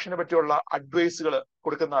bank ഫംഗ്ഷനെ പറ്റിയുള്ള അഡ്വൈസുകൾ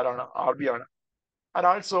കൊടുക്കുന്ന ആരാണ്? RBI ആണ്. And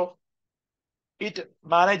also it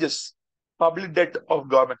manages public debt of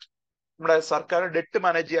government. നമ്മുടെ സർക്കാരിന്റെ ഡെറ്റ്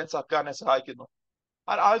മാനേജ് ചെയ്യാൻ സർക്കാരിനെ സഹായിക്കുന്നു.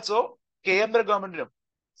 ആൻഡ് ആൾസോ കേന്ദ്ര ഗവൺമെന്റിനും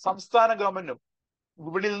സംസ്ഥാന ഗവൺമെന്റിനും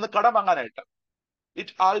വിപണിയിൽ നിന്ന് കടം വാങ്ങാനായിട്ട്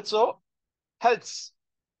it also helps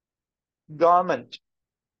government,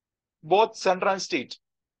 both central and state,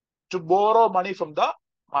 to borrow money from the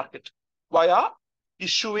market വയ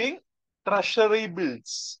ഇഷ്യൂയിങ് ട്രഷറി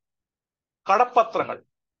ബിൽസ്, കടപ്പത്രങ്ങൾ.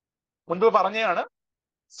 മുൻപ് പറഞ്ഞതാണ്,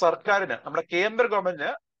 സർക്കാരിന്, നമ്മുടെ കേന്ദ്ര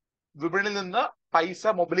ഗവൺമെന്റിന് വിപണിയിൽ നിന്ന് പൈസ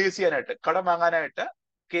മൊബിലൈസ് ചെയ്യാനായിട്ട്, കടം വാങ്ങാനായിട്ട്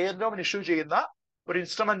കേന്ദ്രം ഇഷ്യൂ ചെയ്യുന്ന ഒരു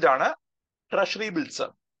ഇൻസ്ട്രുമെന്റ് ആണ് ട്രഷറി ബിൽസ്,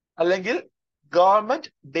 അല്ലെങ്കിൽ ഗവൺമെന്റ്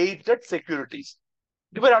ഡേറ്റഡ് സെക്യൂരിറ്റീസ്.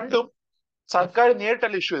 ഇവ രണ്ടും സർക്കാർ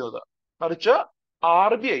നേരിട്ടല്ല ഇഷ്യൂ ചെയ്യുന്നത്, മറിച്ച്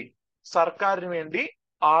RBI സർക്കാരിന് വേണ്ടി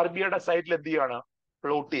RBIയുടെ സൈറ്റിൽ എന്ത് ചെയ്യാണ്?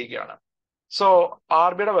 പ്ലോട്ട് ചെയ്യുകയാണ്. So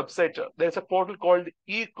RBIയുടെ website, there is a portal called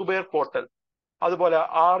e-Kuber portal. അതുപോലെ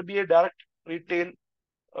RBI ഡയറക്ട് റീറ്റെയിൽ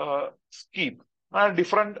സ്കീം, അങ്ങനെ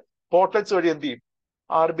ഡിഫറെന്റ് പോർട്ടൽസ് വഴി എന്ത് ചെയ്യും?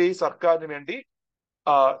 RBI സർക്കാരിന് വേണ്ടി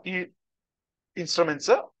ഈ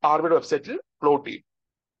ഇൻസ്ട്രുമെന്റ്സ് RBIയുടെ വെബ്സൈറ്റിൽ പ്ലോട്ട് ചെയ്യും.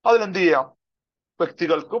 അതിലെന്ത് ചെയ്യാം?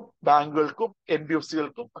 വ്യക്തികൾക്കും ബാങ്കുകൾക്കും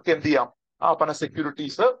NBFCകൾക്കും ഒക്കെ എന്ത് ചെയ്യാം? ആ പണ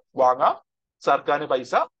സെക്യൂരിറ്റീസ് വാങ്ങാം, സർക്കാരിന്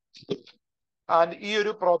പൈസ. ആൻഡ് ഈ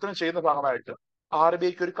ഒരു പ്രവർത്തനം ചെയ്യുന്ന ഭാഗമായിട്ട്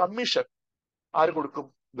RBIക്ക് ഒരു കമ്മീഷൻ ആര് കൊടുക്കും?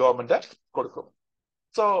 ഗവൺമെന്റ് കൊടുക്കും.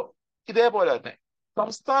 സോ ഇതേപോലെ തന്നെ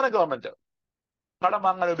സംസ്ഥാന ഗവൺമെന്റ് കടം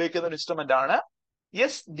വാങ്ങാൻ ഉപയോഗിക്കുന്ന ഒരു ഇൻസ്ട്രുമെന്റ് ആണ്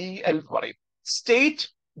SDL എന്ന് പറയും, സ്റ്റേറ്റ്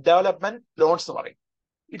ഡെവലപ്മെന്റ് ലോൺസ് എന്ന് പറയും.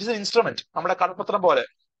 ഇറ്റ് ഇസ് എൻ ഇൻസ്ട്രുമെന്റ്, നമ്മുടെ കടപ്പത്രം പോലെ,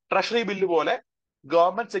 ട്രഷറി ബില്ല് പോലെ,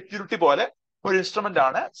 ഗവൺമെന്റ് സെക്യൂരിറ്റി പോലെ ഒരു ഇൻസ്ട്രുമെന്റ്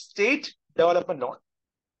ആണ് സ്റ്റേറ്റ് ഡെവലപ്മെന്റ് ലോൺ.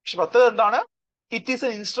 പക്ഷെ പ്രത്യേകത എന്താണ്? It is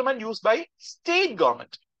N instrument used by state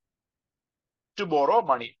government to borrow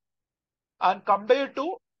money and compare to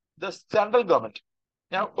the central government.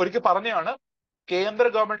 ഞാൻ ഒരിക്കൽ പറഞ്ഞാണ്, കേന്ദ്ര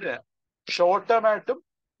ഗവൺമെന്റിന് ഷോർട്ട് ടേം ആയിട്ടും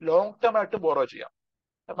ലോങ് ടേം ആയിട്ടും ബോറോ ചെയ്യാം.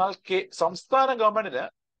 എന്നാൽ സംസ്ഥാന ഗവൺമെന്റിന്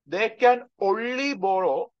they can only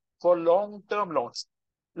borrow for long term loans.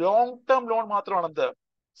 Long term loan മാത്രമാണ് എന്ത്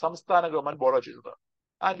സംസ്ഥാന ഗവൺമെന്റ് ബോറോ ചെയ്തത്.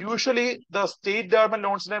 And usually the state government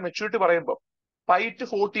ലോൺസിന്റെ maturity പറയുമ്പോൾ 5 to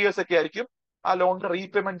 40 years ഒക്കെ ആയിരിക്കും ആ ലോണിന്റെ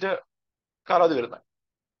റീപേയ്മെന്റ് കാലാവധി വരുന്നത്.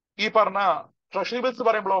 ഈ പറഞ്ഞ treasury bills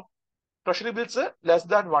പറയുമ്പോഴോ, treasury bills less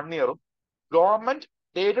than 1 year, government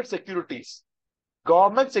dated securities,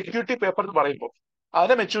 government security paper എന്ന് പറയുമ്പോൾ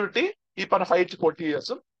അതിന്റെ മെച്യൂരിറ്റി ഈ പറഞ്ഞ 5 to 40 years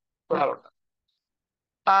വരാറുണ്ട്.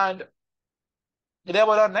 ആൻഡ്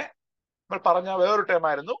ഇതേപോലെ തന്നെ നമ്മൾ പറഞ്ഞ വേറൊരു ടേം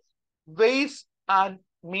ആയിരുന്നു വെയ്സ് ആൻഡ്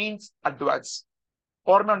മീൻസ് അഡ്വാൻസ്.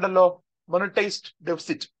 ഓർമ്മയുണ്ടല്ലോ, monetised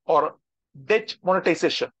deficit or debt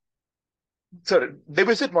monetisation, sorry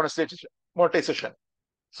deficit monetisation.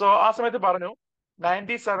 So ആ സമയത്ത് പറഞ്ഞു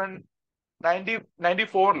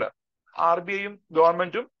 94-ല് RBIയും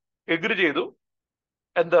ഗവൺമെന്റും എഗ്രി ചെയ്തു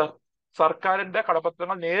എന്ത്? സർക്കാരിന്റെ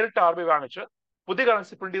കടപ്പത്രങ്ങൾ നേരിട്ട് RBI വാങ്ങിച്ച് പുതിയ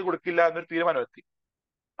കറൻസി പ്രിന്റ് ചെയ്ത് കൊടുക്കില്ല എന്നൊരു തീരുമാനമെത്തി.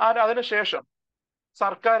 അതിനുശേഷം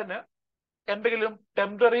സർക്കാരിന് എന്തെങ്കിലും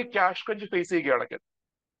ടെമ്പററി ക്യാഷ് ക്രഞ്ച് ഫേസ് ചെയ്യുകയാണെങ്കിൽ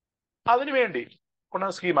അതിനുവേണ്ടി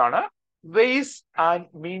കൊണ്ടുവന്ന സ്കീമാണ് വെയ്സ് ആൻഡ്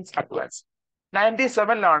മീൻസ് അഡ്വാൻസ്.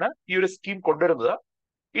 97 ഈ ഒരു സ്കീം കൊണ്ടുവരുന്നത്.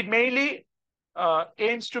 It mainly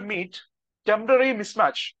aims to meet temporary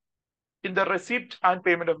mismatch in the receipt and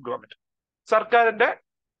payment of government. സർക്കാരിന്റെ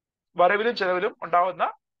വരവിലും ചെലവിലും ഉണ്ടാവുന്ന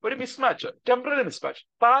ഒരു മിസ്മാച്ച്, ടെമ്പററി മിസ്മാച്ച്,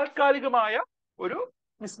 താൽക്കാലികമായ ഒരു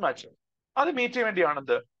മിസ്മാച്ച്, അത് മീറ്റ് ചെയ്യാൻ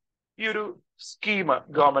വേണ്ടിയാണെന്ത് ഈ ഒരു സ്കീം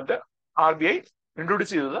ഗവൺമെന്റ് RBI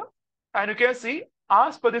ഇൻട്രൊഡ്യൂസ് ചെയ്തത്. And you can see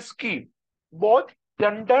as per the scheme both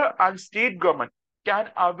central and state government can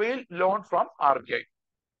avail loan from RBI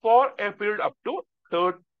four A period up to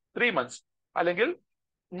 3 months അല്ലെങ്കിൽ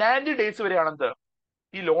 90 days വരെയാണെന്ത്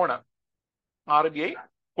ഈ loan RBI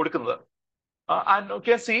കൊടുക്കുന്നത്. And you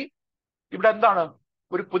can see ഇവിടെ എന്താണ്,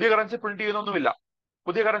 ഒരു പുതിയ currency print ചെയ്യുന്നൊന്നുമില്ല,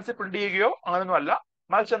 പുതിയ currency print ചെയ്യുകയോ അങ്ങനെയൊന്നും അല്ല,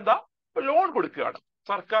 മറിച്ച് എന്താ, ലോൺ കൊടുക്കുകയാണ്,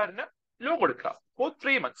 സർക്കാരിന് ലോൺ കൊടുക്കുക ഫോർ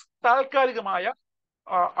 3 months. താൽക്കാലികമായ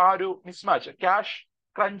ആ ഒരു മിസ്മാച്ച്, ക്യാഷ്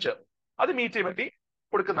ക്രഞ്ച്, അത് മീറ്റ് ചെയ്യാൻ വേണ്ടി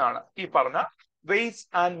കൊടുക്കുന്നതാണ് ഈ പറഞ്ഞ വെയ്സ്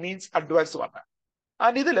ആൻഡ് മീൻസ് അഡ്വാൻസ് പറഞ്ഞ.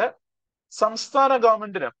 ആൻഡ് ഇതില് സംസ്ഥാന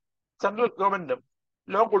ഗവൺമെന്റിനും സെൻട്രൽ ഗവൺമെന്റിനും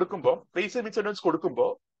ലോൺ കൊടുക്കുമ്പോൾ, വെയ്സ് ആൻഡ് മീൻസ് അഡ്വാൻസ്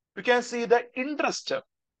കൊടുക്കുമ്പോൾ you can see the interest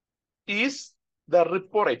is the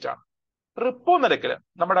repo rate ആണ്. റിപ്പോ നിരക്കില്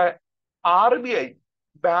നമ്മുടെ RBI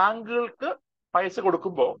ബാങ്കുകൾക്ക് പൈസ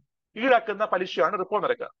കൊടുക്കുമ്പോൾ ഈടാക്കുന്ന പലിശയാണ് റിപ്പോ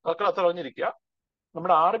നിരക്ക്. അതൊക്കെ അത്ര അറിഞ്ഞിരിക്കുക.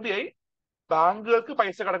 നമ്മുടെ RBI ബാങ്കുകൾക്ക്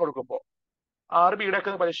പൈസ കടം കൊടുക്കുമ്പോൾ RBI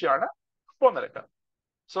ഈടാക്കുന്ന പലിശയാണ് റിപ്പോ നിരക്ക്.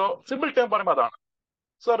 സോ സിമ്പിൾ ടേം പറയുമ്പോൾ അതാണ്.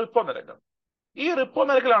 സോ റിപ്പോ നിരക്ക്, ഈ റിപ്പോ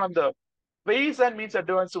നിരക്കിലാണ് എന്ത് വെയ്സ് ആൻഡ് മീൻസ്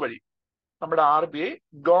അഡ്വാൻസ് വഴി നമ്മുടെ RBI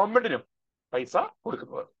ഗവൺമെന്റിനും പൈസ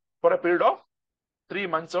കൊടുക്കുന്നത് four A period of 3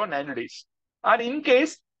 months or 90 days. And in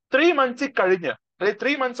case 3 months കഴിഞ്ഞ്, അതായത്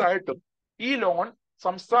 3 months ആയിട്ടും ഈ ലോൺ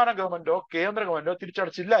സംസ്ഥാന ഗവൺമെന്റോ കേന്ദ്ര ഗവൺമെന്റോ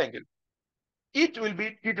തിരിച്ചടച്ചില്ല എങ്കിൽ it will be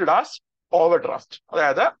treated as over draft.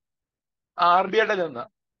 അതായത് RBIയുടെ നിന്ന്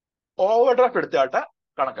ഓവർ ഡ്രാഫ്റ്റ് എടുത്തായിട്ട്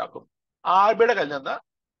കണക്കാക്കും. RBIയുടെ കയ്യിൽ നിന്ന്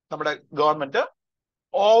നമ്മുടെ ഗവൺമെന്റ്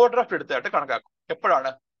ഓവർ ഡ്രാഫ്റ്റ് എടുത്തായിട്ട് കണക്കാക്കും.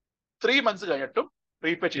 എപ്പോഴാണ്? 3 months കഴിഞ്ഞിട്ടും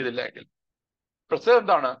റീപേ ചെയ്തില്ല എങ്കിൽ. പ്രശ്നം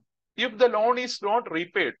എന്താണ്? If the loan is not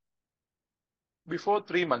repaid before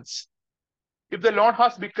 3 months, if the loan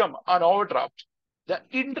has become an overdraft, the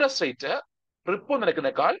interest rate repo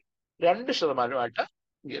നിരക്കിനേക്കാൾ 2%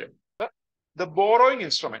 ഉയരും. The borrowing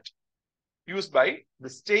instrument used by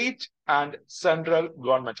the state and central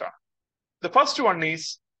government ആണ്. The first one is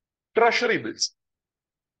treasury bills.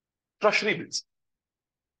 Treasury bills.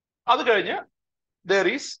 അത് കഴിഞ്ഞ് there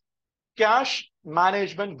is cash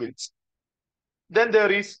management bills. Then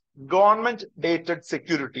there is government dated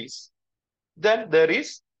securities. Then there is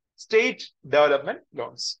state development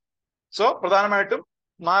loans. So പ്രധാനമായിട്ടും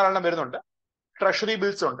 4 വരുന്നുണ്ട്. Treasury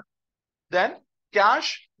bills ഉണ്ട്, then cash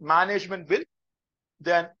management bill,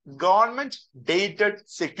 then government dated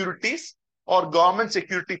securities or government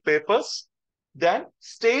security papers, then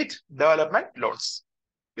state development loans.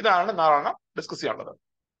 ഇതാണ് 4 discuss ചെയ്യാനുള്ളത്.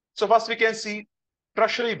 So first we can see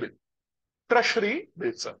treasury bill. Treasury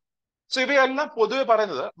bills. So ഇവയെല്ലാം പൊതുവെ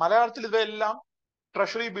പറയുന്നത്, മലയാളത്തിൽ ഇവയെല്ലാം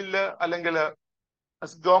ട്രഷറി ബില്ല് അല്ലെങ്കിൽ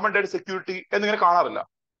government debt security എന്നിങ്ങനെ കാണാറില്ല.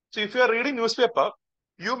 So if you are reading news paper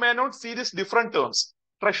you may not see this different terms,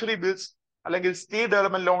 treasury bills അല്ലെങ്കിൽ state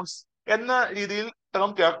development loans എന്ന രീതിയിൽ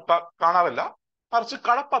ടേം കാണാറില്ല. മറിച്ച്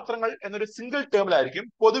കടപ്പത്രങ്ങൾ എന്നൊരു സിംഗിൾ ടേമിലായിരിക്കും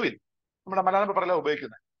പൊതുവിൽ നമ്മുടെ മലയാളം പേപ്പറെല്ലാം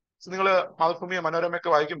ഉപയോഗിക്കുന്നത്. സോ നിങ്ങൾ മാതൃഭൂമിയോ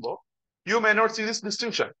മനോരമയൊക്കെ വായിക്കുമ്പോൾ you may not see this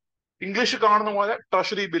distinction. English കാണുന്ന പോലെ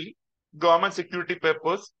treasury bill, government security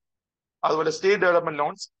papers, അതുപോലെ സ്റ്റേറ്റ് ഡെവലപ്മെന്റ്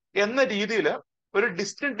ലോൺസ് എന്ന രീതിയിൽ ഒരു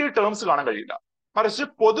ഡിസ്റ്റിങ്റ്റീവ് ടേംസ് കാണാൻ കഴിയില്ല. മറിച്ച്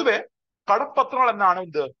പൊതുവെ കടപ്പത്രങ്ങൾ എന്നാണ്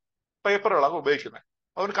ഇത് പേപ്പറുകളൊക്കെ ഉപയോഗിക്കുന്നത്.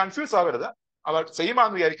 അതുകൊണ്ട് കൺഫ്യൂസ് ആവരുത്, അവർ സെയിം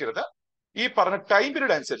ആണെന്ന് വിചാരിക്കരുത്. ഈ പറഞ്ഞ ടൈം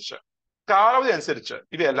പീരീഡ് അനുസരിച്ച്, കാലാവധി അനുസരിച്ച്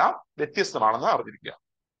ഇവയെല്ലാം വ്യത്യസ്തമാണെന്ന് അറിഞ്ഞിരിക്കുക.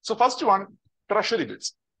 So first one, treasury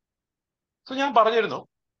bills. So ഞാൻ പറഞ്ഞിരുന്നു,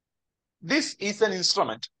 this is N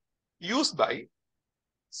instrument used by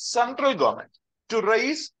central government to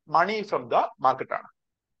raise money from the market ആണ്.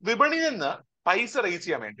 വിപണിയിൽ നിന്ന് പൈസ റേസ്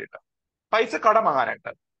ചെയ്യാൻ വേണ്ടിയിട്ട്, പൈസ കടം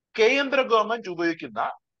വാങ്ങാനായിട്ട് കേന്ദ്ര ഗവൺമെന്റ് ഉപയോഗിക്കുന്ന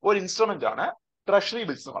ഒരു ഇൻസ്ട്രുമെന്റ് ആണ് ട്രഷറി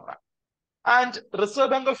ബിൽസ് എന്ന് പറഞ്ഞാൽ. And reserve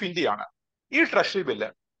bank of India ആണ് ഈ ട്രഷറി ബില്ല്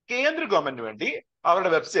കേന്ദ്ര ഗവൺമെന്റിന് വേണ്ടി അവരുടെ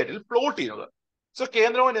വെബ്സൈറ്റിൽ പ്ലോട്ട് ചെയ്യുന്നത്. സോ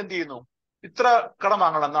കേന്ദ്ര ഗവൺമെന്റ് എന്ത് ചെയ്യുന്നു? ഇത്ര കടം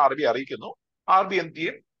വാങ്ങണമെന്ന് RBI അറിയിക്കുന്നു. RBI എന്ത്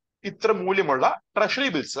ചെയ്യും? ഇത്ര മൂല്യമുള്ള ട്രഷറി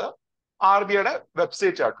ബിൽസ് RBIയുടെ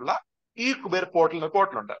വെബ്സൈറ്റ് ആയിട്ടുള്ള ഈ കുബേർ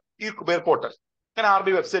പോർട്ടലുണ്ട്, ഈ കുബേർ പോർട്ടൽ. അങ്ങനെ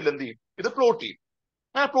RBI വെബ്സൈറ്റിൽ എന്ത് ചെയ്യും? ഇത് പ്ലോട്ട് ചെയ്യും.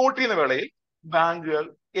 അങ്ങനെ പ്ലോട്ട് ചെയ്യുന്ന വേളയിൽ ബാങ്കുകൾ,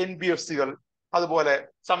 NBFCകൾ, അതുപോലെ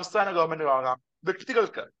സംസ്ഥാന ഗവൺമെന്റുകളാകാം,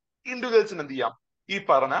 വ്യക്തികൾക്ക്, ഇൻഡിവിജ്വൽസിന് എന്ത് ചെയ്യാം? ഈ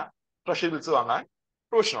പറഞ്ഞ ട്രഷറി ബിൽസ് വാങ്ങാൻ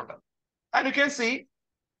പ്രൊവിഷൻ ഉണ്ട്. And you can see,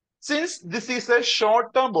 since this is A short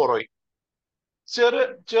term borrowing,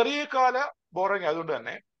 ചെറിയ കാല ബോറോയിങ് ആയതുകൊണ്ട്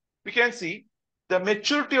തന്നെ we can see the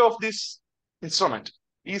maturity of this instrument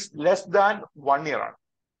is less than 1 year ആണ്.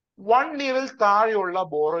 1 yearൽ താഴെയുള്ള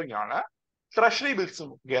ബോറോയിങ് ആണ് ട്രഷറി ബിൽസ്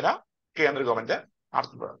മുഖേന കേന്ദ്ര ഗവൺമെന്റ്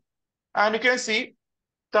നടത്തുന്നത്. ആൻഡ് യു ക്യാൻ സി,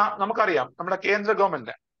 നമുക്കറിയാം നമ്മുടെ കേന്ദ്ര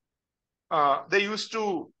government they use to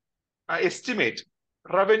estimate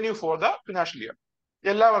revenue for the financial year.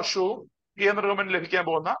 എല്ലാ വർഷവും കേന്ദ്ര ഗവൺമെന്റ് ലഭിക്കാൻ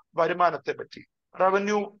പോകുന്ന വരുമാനത്തെ പറ്റി,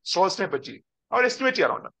 റവന്യൂ സോഴ്സിനെ പറ്റി അവർ എസ്റ്റിമേറ്റ്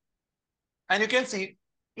ചെയ്യാറുണ്ട്. ആൻഡ് യു ക്യാൻ സി,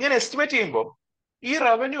 ഇങ്ങനെ എസ്റ്റിമേറ്റ് ചെയ്യുമ്പോൾ ഈ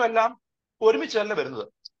റവന്യൂ എല്ലാം ഒരുമിച്ചല്ല വരുന്നത്.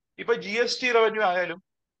 ഇപ്പൊ GST റവന്യൂ ആയാലും,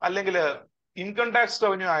 അല്ലെങ്കിൽ ഇൻകം ടാക്സ്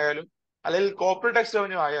റവന്യൂ ആയാലും, അല്ലെങ്കിൽ കോർപ്പറേറ്റ് ടാക്സ്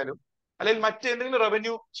റവന്യൂ ആയാലും, അല്ലെങ്കിൽ മറ്റെന്തെങ്കിലും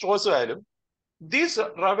റവന്യൂ സോഴ്സ് ആയാലും, these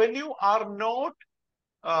revenue are not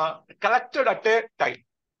collected at A time.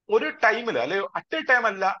 ഒരു ടൈമിൽ അല്ലെങ്കിൽ അറ്റ് എ ടൈം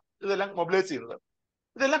അല്ല ഇതെല്ലാം മൊബിലൈസ് ചെയ്യുന്നത്.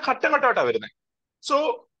 ഇതെല്ലാം ഘട്ടം ഘട്ടമായിട്ടാണ് വരുന്നത്. So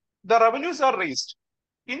the revenues R raised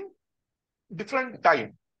in different time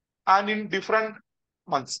and in different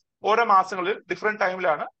months. ഓരോ മാസങ്ങളിൽ ഡിഫറെന്റ്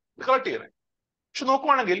ടൈമിലാണ് കളക്ട് ചെയ്യുന്നത്. പക്ഷെ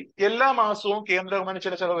നോക്കുവാണെങ്കിൽ എല്ലാ മാസവും കേന്ദ്ര ഗവൺമെന്റ്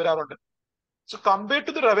ചില ചെലവ് വരാറുണ്ട്. So compared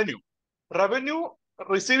to the revenue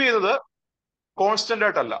receive ചെയ്യുന്നത് കോൺസ്റ്റന്റ്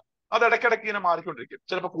ആയിട്ടല്ല, അത് ഇടയ്ക്കിടയ്ക്ക് ഇങ്ങനെ മാറിക്കൊണ്ടിരിക്കും.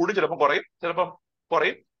 ചിലപ്പോൾ കൂടും, ചിലപ്പോൾ കുറയും, ചിലപ്പം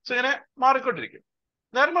കുറയും. സോ ഇങ്ങനെ മാറിക്കൊണ്ടിരിക്കും.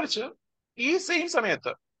 നേരെ മറിച്ച് ഈ സെയിം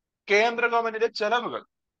സമയത്ത് കേന്ദ്ര ഗവൺമെന്റിന്റെ ചെലവുകൾ,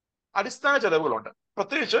 അടിസ്ഥാന ചെലവുകളുണ്ട്.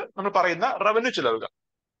 പ്രത്യേകിച്ച് നമ്മൾ പറയുന്ന റവന്യൂ ചെലവുകൾ,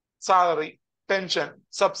 സാലറി, പെൻഷൻ,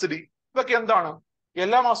 സബ്സിഡി, ഇതൊക്കെ എന്താണ്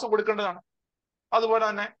എല്ലാ മാസവും കൊടുക്കേണ്ടതാണ്. അതുപോലെ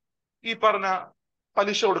തന്നെ ഈ പറഞ്ഞ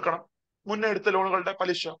പലിശ കൊടുക്കണം, മുന്നേ എടുത്ത ലോണുകളുടെ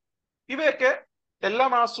പലിശ, ഇവയൊക്കെ എല്ലാ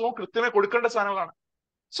മാസവും കൃത്യമായി കൊടുക്കേണ്ട സാധനങ്ങളാണ്.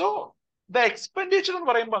 സോ ദ എക്സ്പെൻഡിച്ചർ എന്ന്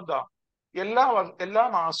പറയുമ്പോൾ എന്താ, എല്ലാ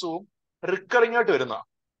മാസവും റിക്കറിംഗ് ആയിട്ട് വരുന്ന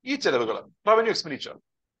ഈ ചെലവുകൾ, റവന്യൂ എക്സ്പെൻഡിച്ചർ.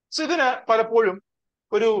 സോ ഇതിന് പലപ്പോഴും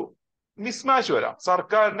ഒരു മിസ്മാച്ച് വരാം.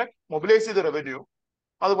 സർക്കാരിന് മൊബിലൈസ് ചെയ്ത റവന്യൂ,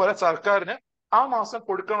 അതുപോലെ സർക്കാരിന് ആ മാസം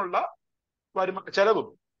കൊടുക്കാനുള്ള ചെലവും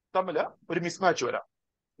തമ്മിൽ ഒരു മിസ്മാച്ച് വരാം.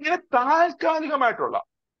 ഇങ്ങനെ താൽക്കാലികമായിട്ടുള്ള,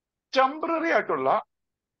 ടെമ്പററി ആയിട്ടുള്ള,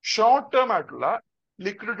 ഷോർട്ട് ടേം ആയിട്ടുള്ള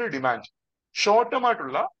ലിക്വിഡിറ്റി ഡിമാൻഡ്, ഷോർട്ട് ടേം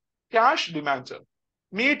ആയിട്ടുള്ള ക്യാഷ് ഡിമാൻഡ്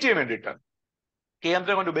മീറ്റ് ചെയ്യാൻ വേണ്ടിയിട്ട്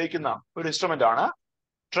കേന്ദ്രം കൊണ്ട് ഉപയോഗിക്കുന്ന ഒരു ഇൻസ്ട്രുമെന്റ് ആണ്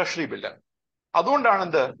ട്രഷറി ബില്ല്. അതുകൊണ്ടാണ്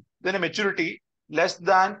ഇതിന്റെ മെച്യൂരിറ്റി ലെസ്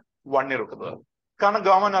ദാൻ 1 year വെക്കുന്നത്. കാരണം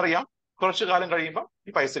ഗവൺമെന്റ് അറിയാം കുറച്ചു കാലം കഴിയുമ്പോൾ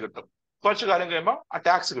ഈ പൈസ കിട്ടും, കുറച്ചു കാലം കഴിയുമ്പോൾ ആ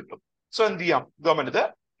ടാക്സ് കിട്ടും. സോ എന്ത് ചെയ്യാം, ഗവൺമെന്റ് ഇത്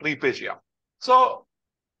റീപേ ചെയ്യാം. So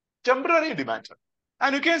temporary demand.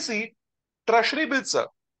 And you can see treasury bills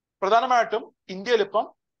പ്രധാനമായിട്ടും ഇന്ത്യയിൽ ഇപ്പം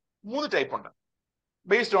 3 ടൈപ്പ് ഉണ്ട്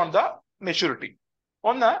ബേസ്ഡ് ഓൺ ദ മെച്യൂരിറ്റി.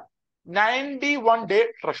 ഒന്ന് 91 day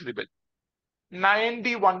treasury bill,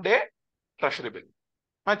 91 day treasury bill.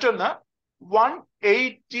 മറ്റൊന്ന്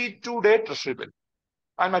 182 day ട്രഷറി ബിൽ.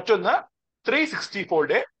 മറ്റൊന്ന് 364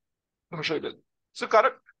 day treasury bill. So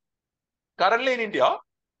currently in India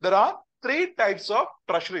there are 3 types of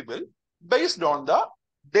treasury bill based on the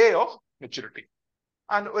day of maturity.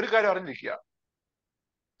 And ഒരു കാര്യം അറിഞ്ഞിരിക്കുക,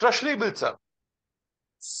 treasury bills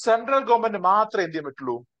central government മാത്രമേ എന്ത് ചെയ്യാൻ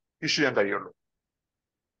പറ്റുള്ളൂ, issue ചെയ്യാൻ കഴിയുള്ളൂ.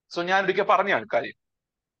 സോ ഞാൻ ഒരിക്കൽ പറഞ്ഞാണ് കാര്യം,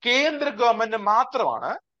 കേന്ദ്ര ഗവൺമെന്റ്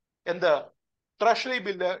മാത്രമാണ് ട്രഷറി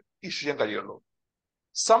ബില്ല് ഇഷ്യൂ ചെയ്യാൻ കഴിയുള്ളൂ.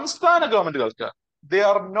 സംസ്ഥാന ഗവൺമെന്റുകൾക്ക് they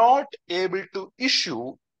are not able to issue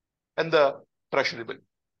treasury bill.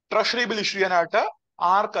 Treasury bill issue ചെയ്യാനായിട്ട്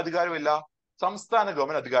ആർക്ക് അധികാരമില്ല? സംസ്ഥാന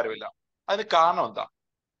ഗവൺമെന്റ് അധികാരമില്ല. അതിന് കാരണം എന്താ?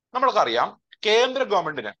 നമ്മൾക്കറിയാം, കേന്ദ്ര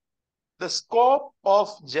ഗവൺമെന്റിന് the scope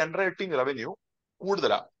of generating revenue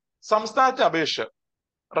കൂടുതലാണ്. സംസ്ഥാനത്തെ അപേക്ഷിച്ച്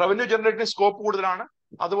റവന്യൂ ജനറേറ്റിംഗ് സ്കോപ്പ് കൂടുതലാണ്.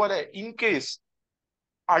 അതുപോലെ ഇൻ കേസ്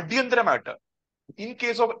അടിയന്തരമായിട്ട്, in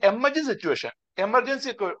case of emergency situation, emergency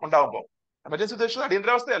ഒക്കെ ഉണ്ടാകുമ്പോൾ, എമർജൻസി സിറ്റുവേഷൻ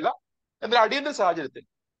അടിയന്തരാവസ്ഥയല്ല, എന്നാൽ അടിയന്തര സാഹചര്യത്തിൽ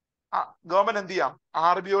ഗവൺമെന്റ് എന്ത് ചെയ്യാം,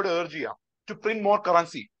 RBIയോട് ഏർജ് ചെയ്യാം ടു പ്രിന്റ് മോർ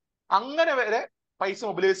കറൻസി. അങ്ങനെ വരെ പൈസ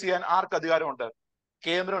മൊബിലൈസ് ചെയ്യാൻ ആർക്ക് അധികാരമുണ്ട്?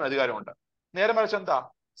 കേന്ദ്രത്തിന് അധികാരമുണ്ട്. നേരെ മറിച്ച്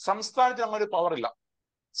സംസ്ഥാനത്തിന് അങ്ങനെ ഒരു പവർ ഇല്ല.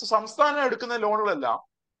 സോ സംസ്ഥാനം എടുക്കുന്ന ലോണുകളെല്ലാം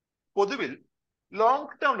പൊതുവിൽ ലോങ്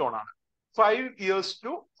ടേം ലോണാണ്. 5 years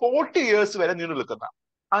to 40 years വരെ നീണ്ടു നിൽക്കുന്ന,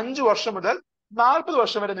 5 വർഷം മുതൽ 40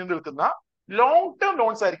 വർഷം വരെ നീണ്ടു നിൽക്കുന്ന ലോങ് ടേം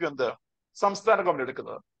ലോൺസ് ആയിരിക്കും സംസ്ഥാന ഗവൺമെന്റ്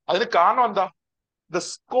എടുക്കുന്നത്. അതിന് കാരണം എന്താ? The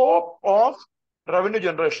scope of revenue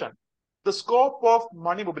generation, the scope of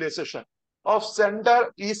money mobilization of center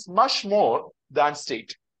is much more than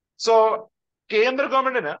state. So കേന്ദ്ര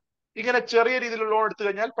ഗവൺമെന്റിന് ഇങ്ങനെ ചെറിയ രീതിയിലുള്ള ലോൺ എടുത്തു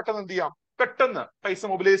കഴിഞ്ഞാൽ പെട്ടെന്ന് എന്ത് ചെയ്യാം, പെട്ടെന്ന് പൈസ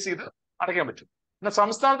മൊബിലൈസ് ചെയ്ത് അടയ്ക്കാൻ പറ്റും. എന്നാൽ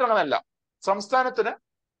സംസ്ഥാനത്തിന് അങ്ങനെയല്ല. സംസ്ഥാനത്തിന്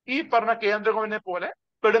ഈ പറഞ്ഞ കേന്ദ്ര ഗവൺമെന്റിനെ പോലെ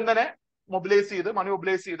പെടുന്നനെ മൊബിലൈസ് ചെയ്ത്, മണി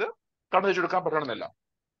മൊബിലൈസ് ചെയ്ത് കടന്നു വെച്ചെടുക്കാൻ പറ്റണമെന്നില്ല.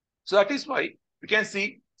 So that is why you can see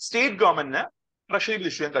state ഗവൺമെന്റിന് ട്രഷറി ബിൽ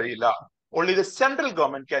ഇഷ്യൂ ചെയ്യാൻ കഴിയില്ല. Only the central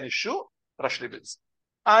government can issue treasury bills.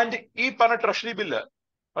 And ഈ പറഞ്ഞ ട്രഷറി ബില്ല്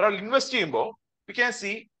ഒരാൾ ഇൻവെസ്റ്റ് ചെയ്യുമ്പോൾ we can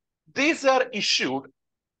see these are issued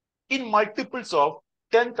in multiples of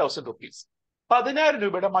 10,000 rupees. 10,000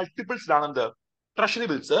 രൂപയുടെ മൾട്ടിപ്പിൾസിലാണ് treasury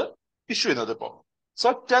bills issue ചെയ്യുന്നത് ഇപ്പോൾ. സോ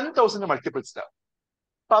 10,000 മൾട്ടിപ്പിൾസിലാണ്.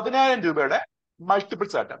 10,000 രൂപയുടെ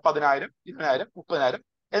മൾട്ടിപ്പിൾസ് ആയിട്ട് 10,000, 20,000, 30,000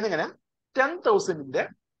 എന്നിങ്ങനെ 10,000ന്റെ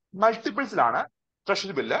മൾട്ടിപ്പിൾസിലാണ്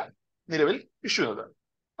ട്രഷറി ബില്ല് നിലവിൽ ഇഷ്യൂ ചെയ്യുന്നത്.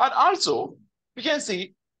 And also you can see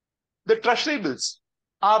the treasury bills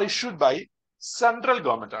are issued by central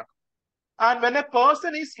government. And when a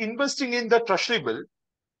person is investing in the treasury bill,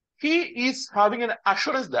 he is having an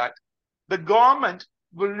assurance that the government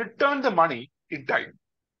will return the money in time.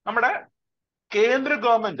 നമ്മുടെ കേന്ദ്ര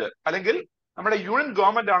government അല്ലെങ്കിൽ നമ്മുടെ union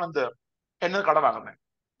government ആണെന്ത് എന്നത് കടം വാങ്ങുന്നത്.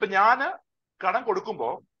 ഇപ്പൊ ഞാൻ കടം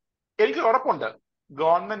കൊടുക്കുമ്പോൾ എനിക്ക് ഉറപ്പുണ്ട്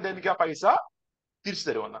ഗവൺമെന്റ് എനിക്ക് ആ പൈസ തിരിച്ചു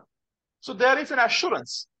തരുമെന്ന്. So there is N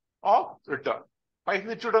assurance of return. പൈസ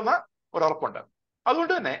തിരിച്ചുവിടുന്ന ഒരു ഉറപ്പുണ്ട്.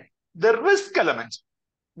 അതുകൊണ്ട് തന്നെ ദ റിസ്ക് എലമെന്റ്,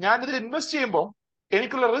 ഞാൻ ഇതിൽ ഇൻവെസ്റ്റ് ചെയ്യുമ്പോൾ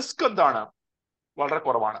എനിക്കുള്ള റിസ്ക് എന്താണ്? വളരെ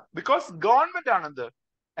കുറവാണ്. ബിക്കോസ് ഗവൺമെന്റ് ആണ് എന്ത്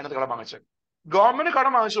എന്നത് കടം വാങ്ങിച്ചത്. ഗവൺമെന്റ്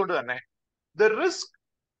കടം വാങ്ങിച്ചുകൊണ്ട് തന്നെ the risk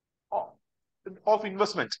of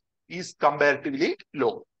investment is comparatively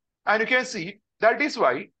law. And you can see that is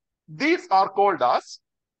Y these are called as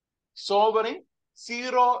sovereign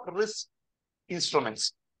zero risk instruments.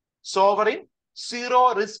 Sovereign zero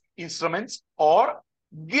risk instruments or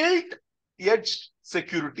gilt-edged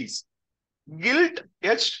securities.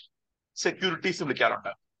 Gilt-edged securities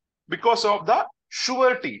വിളിക്കാറുണ്ട്. Because of the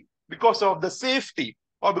surety, because of the safety,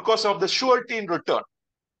 or because of the surety in return.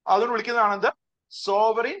 അതുകൊണ്ട് വിളിക്കുന്നതാണെന്ത്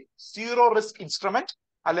sovereign zero risk instrument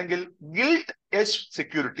അല്ലെങ്കിൽ gilt-edged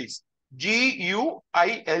securities.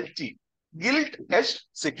 GUILT. Gilt-edged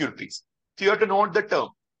securities. So you have to note the term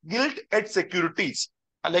gilt-edged securities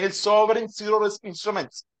അല്ലെങ്കിൽ sovereign zero risk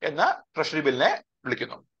instruments എന്ന treasury ബില്ലിനെ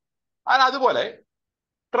വിളിക്കുന്നു. അതുപോലെ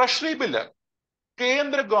treasury bill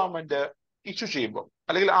കേന്ദ്ര government issue ചെയ്യുമ്പോൾ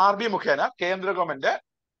അല്ലെങ്കിൽ RBI മുഖേന കേന്ദ്ര ഗവൺമെന്റ്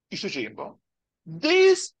ഇഷ്യൂ ചെയ്യുമ്പോൾ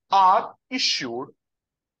these are issued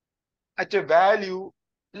at A value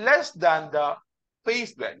less than the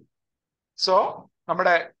face value. So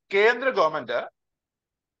നമ്മുടെ കേന്ദ്ര ഗവൺമെന്റ്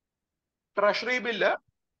ട്രഷറി ബില്ല്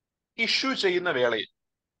ഇഷ്യൂ ചെയ്യുന്ന വേളയിൽ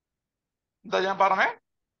എന്താ ഞാൻ പറഞ്ഞേ,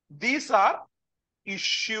 these are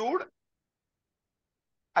issued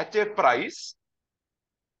at A price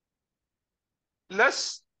less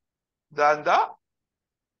than the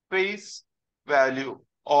face value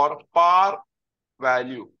or par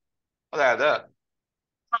value. അതായത്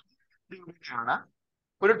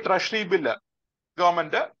ഒരു ട്രഷറി ബില്ല്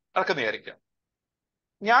ഗവൺമെന്റ് ഇറക്കുന്ന വിചാരിക്കുക.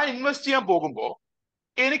 ഞാൻ ഇൻവെസ്റ്റ് ചെയ്യാൻ പോകുമ്പോൾ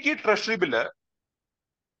എനിക്ക് ഈ ട്രഷറി ബില്ല്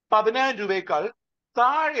 10,000 രൂപയേക്കാൾ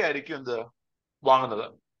താഴെയായിരിക്കും എന്ത് വാങ്ങുന്നത്.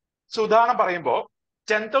 സോ ഉദാഹരണം പറയുമ്പോൾ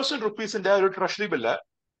 10,000 റുപ്പീസിന്റെ ഒരു ട്രഷറി ബില്ല്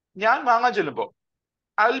ഞാൻ വാങ്ങാൻ ചെല്ലുമ്പോൾ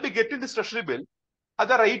I will be getting this treasury bill at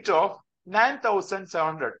the rate of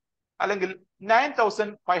 9,700 അല്ലെങ്കിൽ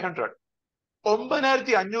 9,500.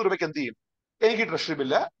 9,500 രൂപയ്ക്ക് എന്ത് ചെയ്യും? എനിക്ക് ട്രഷറി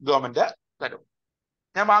ബില്ല് ഗവൺമെന്റ് തരും,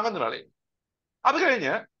 ഞാൻ വാങ്ങുന്ന ആളെ. അത്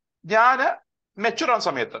കഴിഞ്ഞ് ഞാൻ മെച്ചുർ ആവുന്ന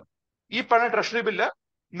സമയത്ത് ഈ പറഞ്ഞ ട്രഷറി ബില്ല്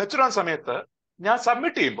മെച്ചുർ ആവുന്ന സമയത്ത് ഞാൻ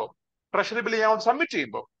സബ്മിറ്റ് ചെയ്യുമ്പോൾ ട്രഷറി ബില്ല് ഞാൻ സബ്മിറ്റ്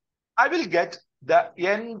ചെയ്യുമ്പോൾ I will get the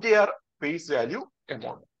entire face value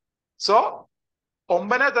amount. So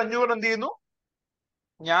 9,500 എന്ത് ചെയ്യുന്നു?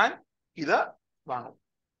 ഞാൻ ഇത് വാങ്ങും.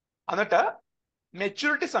 എന്നിട്ട്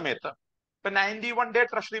മെച്യൂരിറ്റി സമയത്ത് ഇപ്പൊ 91 ഡേ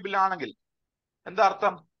ട്രഷറി ബില്ലാണെങ്കിൽ എന്താ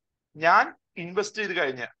അർത്ഥം? ഞാൻ ഇൻവെസ്റ്റ് ചെയ്ത്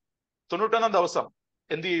കഴിഞ്ഞ് 91 ദിവസം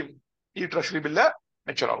എന്ത് ചെയ്യും? ഈ ട്രഷറി ബില്ല്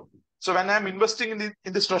മെച്യൂർ ആവും. So when I M investing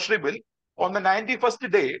in this treasury bill on the 91st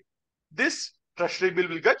day, this treasury bill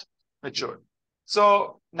will get matured. So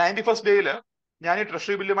 91st day ഞാൻ ഈ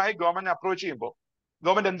ട്രഷറി ബില്ലുമായി ഗവൺമെന്റ് അപ്രോച്ച് ചെയ്യുമ്പോൾ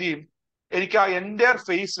ഗവൺമെന്റ് എന്ത് ചെയ്യും? എനിക്ക് ആ എൻറ്റയർ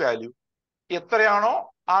ഫേസ് വാല്യൂ എത്രയാണോ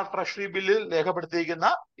ആ ട്രഷറി ബില്ലിൽ രേഖപ്പെടുത്തിയിരിക്കുന്ന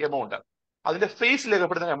എമൗണ്ട്, അതിന്റെ ഫേസ്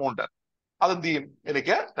രേഖപ്പെടുത്തുന്ന എമൗണ്ട്, അതെന്ത് ചെയ്യും?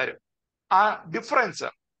 എനിക്ക് തരും. ആ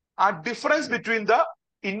difference between the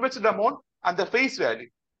invested amount and the face value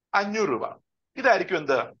 500 രൂപ. ഇതായിരിക്കും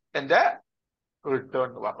എന്ത്? എന്റെ റിട്ടേൺ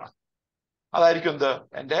എന്ന് പറഞ്ഞാൽ അതായിരിക്കും എന്ത്?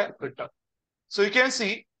 എന്റെ return. So you can see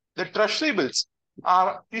the treasury bills are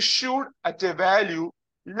issued at A value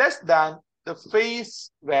less than the face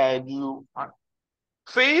value ആണ്.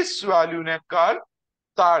 ഫേസ് വാല്യൂവിനേക്കാൾ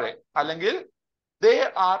താഴെ അല്ലെങ്കിൽ they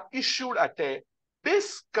are issued at A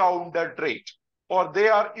discounted rate or they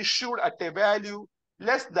are issued at A value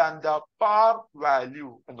less than the par value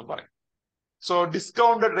എന്ന് പറയും. So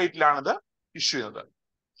discounted റേറ്റിലാണത് issue ചെയ്യുന്നത്.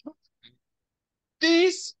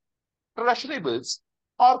 These treasury bills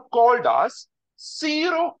are called as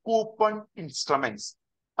zero coupon instruments.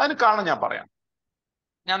 അതിന് കാരണം ഞാൻ പറയാം.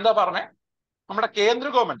 ഞാൻ എന്താ പറഞ്ഞേ? നമ്മുടെ കേന്ദ്ര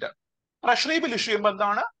ഗവൺമെന്റ് ട്രഷറി ബിൽ ഇഷ്യൂ ചെയ്യുമ്പോൾ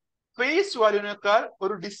എന്താണ്? ഫേസ് വാല്യൂവിനേക്കാൾ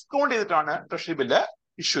ഒരു ഡിസ്കൗണ്ട് ചെയ്തിട്ടാണ് ട്രഷറി ബില്ല്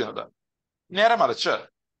ഇഷ്യൂ ചെയ്യുന്നത്. നേരെ മറിച്ച്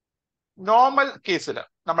നോർമൽ കേസിൽ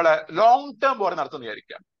നമ്മളെ ലോങ് ടേം ബോർ നടത്തുന്ന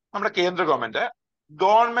വിചാരിക്കാം. നമ്മുടെ കേന്ദ്ര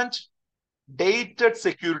ഗവൺമെന്റ് ഡേറ്റഡ്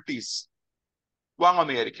സെക്യൂരിറ്റീസ്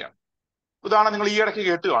വാങ്ങുമെന്ന് വിചാരിക്കാം. ഉദാഹരണം നിങ്ങൾ ഈ ഇടയ്ക്ക്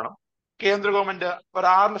കേട്ട് കാണും, കേന്ദ്ര ഗവൺമെന്റ് ഒരു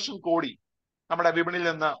 6 ലക്ഷം കോടി നമ്മുടെ വിപണിയിൽ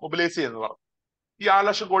നിന്ന് മൊബിലൈസ് ചെയ്യുന്നു പറഞ്ഞു. ഈ 6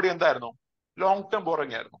 ലക്ഷം കോടി എന്തായിരുന്നു? ലോങ് ടേം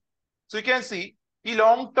ബോറിംഗ് ആയിരുന്നു. സോ യു ക്യാൻ സി, ഈ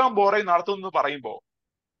ലോങ് ടേം ബോറിംഗ് നടത്തുന്നു പറയുമ്പോൾ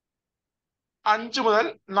 5 മുതൽ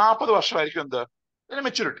 40 വർഷമായിരിക്കും എന്ത് ഇതിന്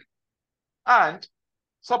മെച്യൂരിറ്റി. ആൻഡ്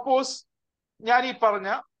സപ്പോസ് ഞാൻ ഈ പറഞ്ഞ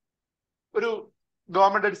ഒരു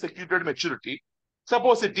government സെക്യൂരിറ്റിയുടെ maturity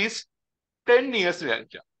suppose it is 10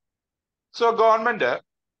 ഇയേഴ്സിലായിരിക്കാം. So government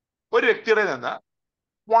ഒരു വ്യക്തിയുടെ നിന്ന്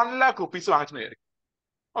 1 lakh rupees വാങ്ങിച്ചതായിരിക്കും.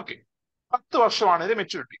 ഓക്കെ, 10 വർഷമാണ് ഇത്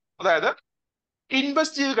മെച്യൂരിറ്റി. അതായത്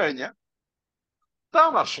ഇൻവെസ്റ്റ് ചെയ്ത് കഴിഞ്ഞ്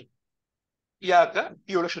 10 വർഷം ഇയാൾക്ക്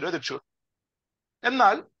ഈ 1 ലക്ഷം രൂപ തിരിച്ചു കിട്ടും.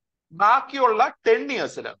 എന്നാൽ ബാക്കിയുള്ള 10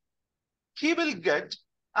 ഇയേഴ്സിൽ he will get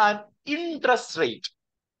an interest rate.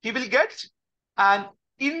 He will get an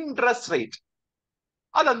interest rate.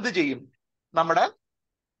 അതെന്ത് ചെയ്യും? നമ്മുടെ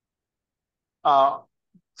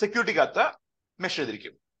സെക്യൂരിറ്റിക്കകത്ത് മെഷർ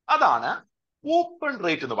ചെയ്തിരിക്കും. അതാണ് കൂപ്പൺ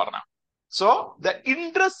റേറ്റ് എന്ന് പറഞ്ഞാൽ. So the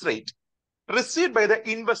interest rate received by the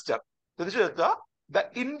investor, തിരിച്ചെടുക്കുക, the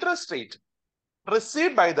interest rate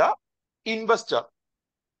received by the investor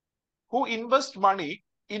who invest money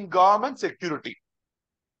in government security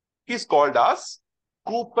is called as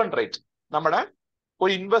coupon rate. നമ്മുടെ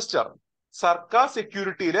ഒരു investor സർക്കാർ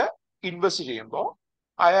സെക്യൂരിറ്റിയിൽ ഇൻവെസ്റ്റ് ചെയ്യുമ്പോൾ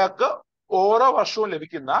അയാൾക്ക് ഓരോ വർഷവും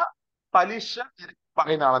ലഭിക്കുന്ന പലിശ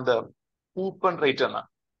പറയുന്നതാണ് എന്ത്? കൂപ്പൺ റേറ്റ് എന്ന്.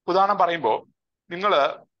 ഉദാഹരണം പറയുമ്പോൾ നിങ്ങൾ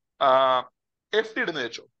FD ഇടുന്ന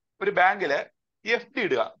വെച്ചു, ഒരു ബാങ്കില് FD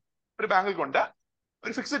ഇടുക, ഒരു ബാങ്കിൽ കൊണ്ട്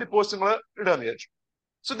ഒരു ഫിക്സഡ് ഡിപ്പോസിറ്റ് നിങ്ങൾ ഇടുക എന്ന് വിചാരിച്ചു.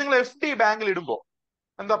 സോ നിങ്ങൾ FD ബാങ്കിൽ ഇടുമ്പോൾ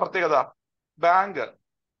എന്താ പ്രത്യേകത? ബാങ്ക്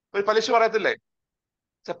ഒരു പലിശ പറയത്തില്ലേ?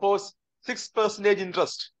 സപ്പോസ് 6%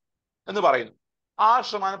 ഇൻട്രസ്റ്റ് എന്ന് പറയുന്നു,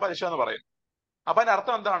 6% പലിശ എന്ന് പറയുന്നു. അപ്പൊ അതിന്റെ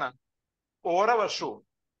അർത്ഥം എന്താണ്? ഓരോ വർഷവും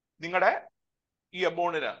നിങ്ങളുടെ ഈ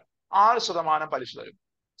എമൗണ്ടിന് 6% പലിശ തരും.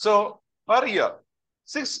 സോ പെർ ഇയർ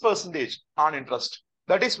 6% ആണ് interest.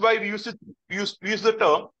 That is Y use the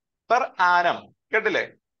term per annum. കേട്ടില്ലേ?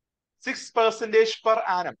 6% പെർ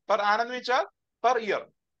ആനം. പെർ ആനം എന്ന് വെച്ചാൽ പെർ ഇയർ.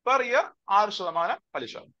 പെർ ഇയർ 6%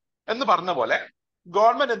 പലിശ എന്ന് പറഞ്ഞ പോലെ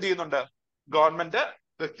ഗവൺമെന്റ് എന്ത് ചെയ്യുന്നുണ്ട്? ഗവൺമെന്റ്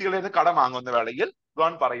വ്യക്തികളിൽ നിന്ന് കടം വാങ്ങുന്ന വേളയിൽ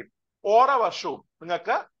ഗവൺമെന്റ് പറയും ഓരോ വർഷവും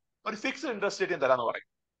നിങ്ങൾക്ക് ഒരു ഫിക്സ്ഡ് ഇൻട്രസ്റ്റ് റേറ്റ് തരാന്ന് പറയും,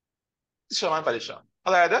 6% പലിശ.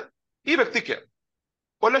 അതായത് ഈ വ്യക്തിക്ക്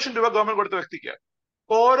 1 ലക്ഷം രൂപ ഗവൺമെന്റ് കൊടുത്ത വ്യക്തിക്ക്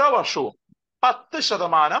ഓരോ വർഷവും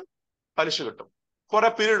 10% പലിശ കിട്ടും four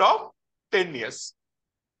A period of 10 years.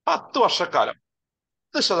 10 വർഷക്കാലം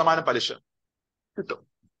 10% പലിശ കിട്ടും.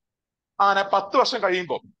 അങ്ങനെ 10 വർഷം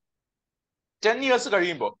കഴിയുമ്പോൾ, 10 ഇയേഴ്സ്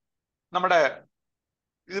കഴിയുമ്പോൾ നമ്മുടെ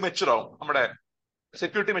ഇത് മെച്ചൂർ ആവും, നമ്മുടെ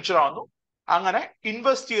സെക്യൂരിറ്റി മെച്ചൂർ ആവുന്നു. അങ്ങനെ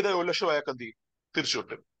ഇൻവെസ്റ്റ് ചെയ്ത 1 ലക്ഷം അയാൾക്ക് എന്ത് ചെയ്യും? തിരിച്ചു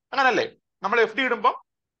കിട്ടും. അങ്ങനല്ലേ? നമ്മൾ FD ഇടുമ്പോൾ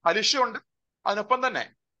പലിശ ഉണ്ട്, അതിനൊപ്പം തന്നെ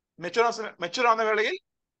മെച്ചൂർ ആവുന്ന വേളയിൽ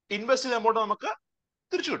ഇൻവെസ്റ്റ് ചെയ്ത എമൗണ്ട് നമുക്ക്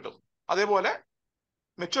തിരിച്ചു കിട്ടും. അതേപോലെ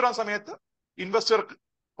മെച്ചൂർ ആവുന്ന സമയത്ത് ഇൻവെസ്റ്റർക്ക്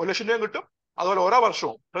 1 ലക്ഷം രൂപ കിട്ടും. അതുപോലെ ഓരോ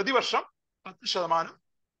വർഷവും പ്രതിവർഷം 10%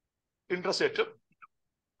 ഇൻട്രസ്റ്റ് റേറ്റ്.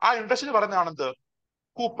 ആ ഇൻട്രസ്റ്റ് പറയുന്നതാണ് എന്ത്?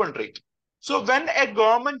 Coupon rate. So when a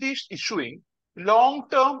government is issuing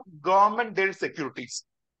long-term government-debt securities,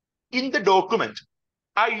 in the document,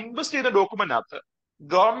 I invest in the document after,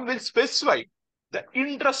 government will specify the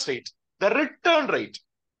interest rate, the return rate.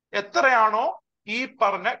 എത്രയാണോ ഈ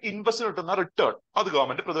പറഞ്ഞ invest കിട്ടുന്ന return, അത്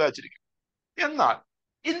government പ്രതിപാദിച്ചിരിക്കും. എന്നാൽ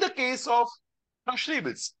in the case of treasury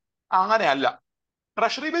bills അങ്ങനെയല്ല.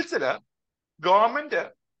 Treasury ബിൽസില് government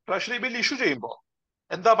treasury bill issue ചെയ്യുമ്പോൾ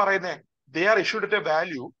എന്താ പറയുന്നത്? They are issued at A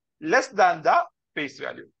value less than the face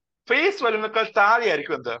value. Face വാല്യൂനേക്കാൾ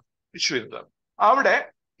താഴെയായിരിക്കും എന്ത് ഇഷ്യൂ ചെയ്യുന്നത്. അവിടെ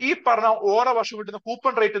ഈ പറഞ്ഞ ഓരോ വർഷം കിട്ടുന്ന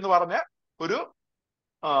കൂപ്പൺ റേറ്റ് എന്ന് പറഞ്ഞ ഒരു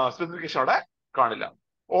സ്പെസിഫിക്കേഷൻ അവിടെ കാണില്ല.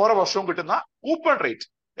 ഓരോ വർഷവും കിട്ടുന്ന കൂപ്പൺ റേറ്റ്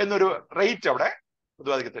എന്നൊരു റേറ്റ് അവിടെ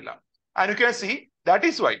പ്രതിപാദിക്കത്തില്ല. And you can see that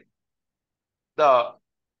is why the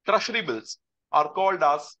treasury bills are called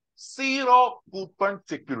as zero coupon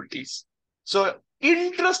securities. So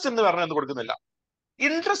interest എന്ന് പറഞ്ഞ ഒന്നും കൊടുക്കുന്നില്ല.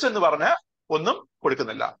 ഇൻട്രസ്റ്റ് എന്ന് പറഞ്ഞ ഒന്നും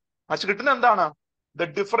കൊടുക്കുന്നില്ല. പക്ഷെ കിട്ടുന്ന എന്താണ്? The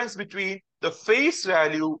difference between the face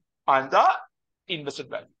value and the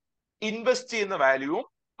invested value. Invest ചെയ്യുന്ന വാല്യൂവും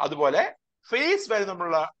അതുപോലെ ഫേസ് വാല്യൂ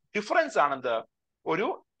തമ്മിലുള്ള ഡിഫറൻസ് ആണെന്ത്? ഒരു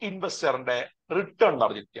ഇൻവെസ്റ്ററിന്റെ റിട്ടേൺ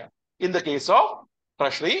പറഞ്ഞിരിക്കുക in the case of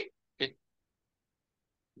treasury.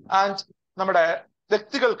 And നമ്മുടെ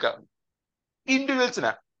വ്യക്തികൾക്ക്,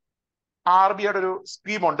 ഇൻഡിവിജ്വൽസിന് RBIയുടെ ഒരു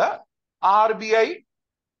സ്കീമുണ്ട്, RBI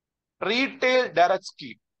retail direct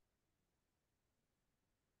scheme.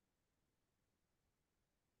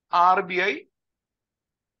 RBI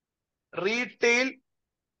retail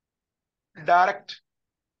direct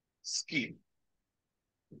scheme.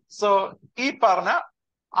 So ഈ പറഞ്ഞ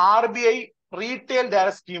RBI റീറ്റെയിൽ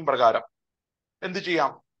ഡയറക്ട് സ്കീം പ്രകാരം എന്ത്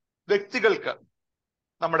ചെയ്യാം? വ്യക്തികൾക്ക്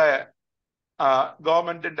നമ്മുടെ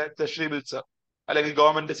ഗവൺമെന്റിന്റെ ട്രഷറി ബിൽസ് അല്ലെങ്കിൽ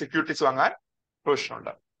ഗവൺമെന്റ് സെക്യൂരിറ്റീസ് വാങ്ങാൻ പ്രൊവിഷൻ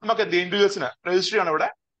ഉണ്ട്. നമുക്ക് എന്ത് ഇൻഡിവിജ്വൽസിന് രജിസ്റ്റർ ചെയ്യണം. ഇവിടെ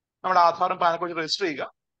നമ്മുടെ ആധാറും പാനൊക്കെ വെച്ച് രജിസ്റ്റർ ചെയ്യുക.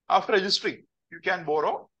 After registering you can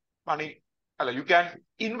borrow മണി, അല്ല യു ക്യാൻ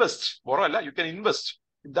ഇൻവെസ്റ്റ്, ബോറോ അല്ല, you can invest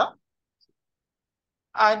in the.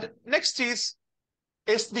 And next is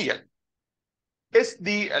SDL.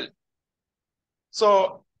 SDL. So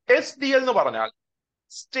SDL എന്ന് പറഞ്ഞാൽ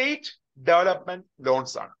സ്റ്റേറ്റ് ഡെവലപ്മെന്റ്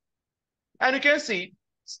ലോൺസ് ആണ്. And you can see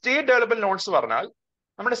state development loans പറഞ്ഞാൽ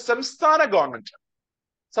നമ്മുടെ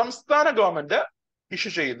സംസ്ഥാന government issue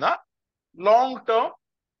ചെയ്യുന്ന long term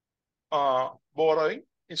borrowing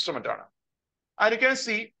instrument ആണ്. And you can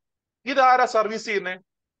see ഇതാരാ service ചെയ്യുന്നത്?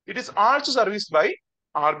 It is also service by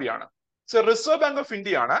RBI ആണ്. So reserve bank of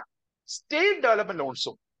India ആണ് സ്റ്റേറ്റ് ഡെവലപ്മെന്റ്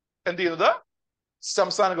ലോൺസും എന്ത് ചെയ്യുന്നത്?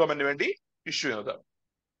 സംസ്ഥാന ഗവൺമെന്റിന് വേണ്ടി ഇഷ്യൂ ചെയ്യുന്നത്.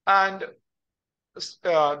 And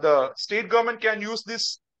the state government can use this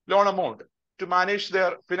loan amount to manage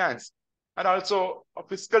their finance and also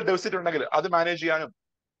fiscal deficit ഉണ്ടെങ്കിൽ അത് മാനേജ് ചെയ്യാനും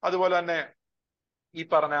അതുപോലെ തന്നെ ഈ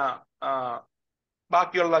പറഞ്ഞ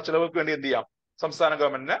ബാക്കിയുള്ള ചിലവർക്ക് വേണ്ടി എന്ത് ചെയ്യാം? സംസ്ഥാന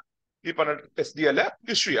ഗവൺമെന്റിന് ഈ പറഞ്ഞ SDL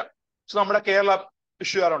ഇഷ്യൂ ചെയ്യാം. സോ നമ്മുടെ കേരള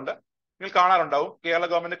ഇഷ്യൂ ചെയ്യാറുണ്ട്. നിങ്ങൾ കാണാറുണ്ടാവും കേരള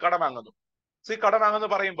ഗവൺമെന്റ് കടം വാങ്ങുന്നു. സോ ഈ കടം വാങ്ങുന്നു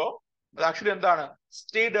പറയുമ്പോൾ അത് ആക്ച്വലി എന്താണ്?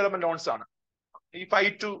 സ്റ്റേറ്റ് ഡെവലപ്മെന്റ് ലോൺസ് ആണ്. ഈ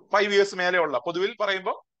 5 to 5 years മേലെയുള്ള, പൊതുവിൽ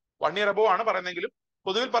പറയുമ്പോൾ 1 year above ആണ് പറയുന്നെങ്കിലും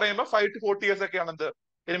പൊതുവിൽ പറയുമ്പോൾ 5 to 40 years ഒക്കെയാണ് എന്ത്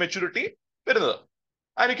ഇതിന് മെച്യൂരിറ്റി വരുന്നത്.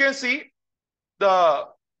 And you can see the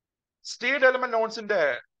state development ലോൺസിന്റെ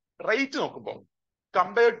rate നോക്കുമ്പോൾ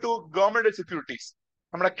കമ്പയർഡ് ടു ഗവൺമെന്റ് സെക്യൂരിറ്റീസ്,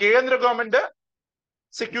 നമ്മുടെ കേന്ദ്ര ഗവൺമെന്റ്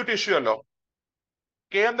സെക്യൂരിറ്റി ഇഷ്യൂ അല്ലോ,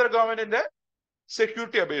 കേന്ദ്ര ഗവൺമെന്റിന്റെ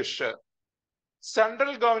സെക്യൂരിറ്റി അപേക്ഷിച്ച്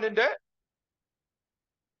സെൻട്രൽ ഗവൺമെന്റിന്റെ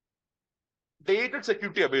ഡേറ്റഡ്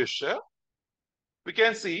സെക്യൂരിറ്റി അപേക്ഷിച്ച് we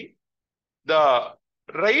can see the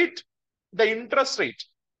interest rate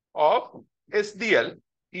of SDL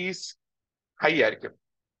is high ആയിരിക്കും.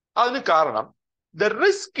 അതിന് കാരണം the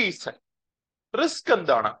risk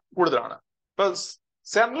എന്താണ്? കൂടുതലാണ്. ഇപ്പൊ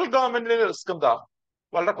സെൻട്രൽ ഗവൺമെന്റിന്റെ റിസ്ക് എന്താ?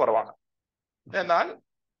 വളരെ കുറവാണ്. എന്നാൽ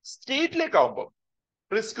സ്റ്റേറ്റിലേക്ക് ആവുമ്പോൾ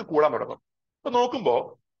റിസ്ക് കൂടാൻ തുടങ്ങും. ഇപ്പൊ നോക്കുമ്പോ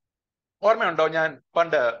ഓർമ്മയുണ്ടോ ഞാൻ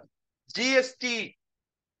പണ്ട് GST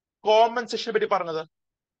കോമ്പൻസേഷനെ പറ്റി പറഞ്ഞത്?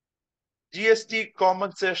 GST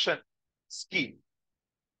കോമ്പൻസേഷൻ സ്കീം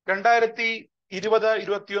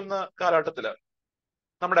 2020-21 കാലഘട്ടത്തില്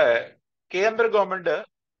നമ്മുടെ കേന്ദ്ര ഗവൺമെന്റ്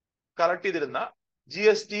കളക്ട് ചെയ്തിരുന്ന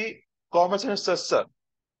GST കോമ്പൻസേഷൻ സെസ്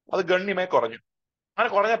അത് ഗണ്യമായി കുറഞ്ഞു. അങ്ങനെ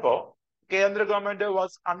കുറഞ്ഞപ്പോ കേന്ദ്ര government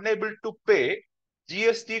was unable to pay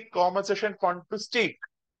GST compensation fund to state.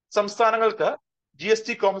 സംസ്ഥാനങ്ങൾക്ക് GST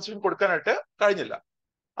കോമ്പൻസേഷൻ കൊടുക്കാനായിട്ട് കഴിഞ്ഞില്ല.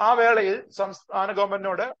 ആ വേളയിൽ സംസ്ഥാന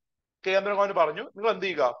ഗവൺമെന്റിനോട് കേന്ദ്ര ഗവൺമെന്റ് പറഞ്ഞു, നിങ്ങൾ എന്ത്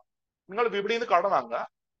ചെയ്യുക, നിങ്ങൾ വിപണിയിൽ നിന്ന് കടം വാങ്ങുക,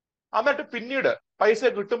 എന്നിട്ട് പിന്നീട് പൈസ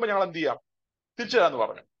കിട്ടുമ്പോൾ ഞങ്ങൾ എന്ത് ചെയ്യാം, തിരിച്ചു തരാന്ന്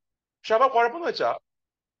പറഞ്ഞു. പക്ഷെ അപ്പൊ കുഴപ്പമെന്ന് വെച്ചാൽ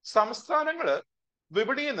സംസ്ഥാനങ്ങള്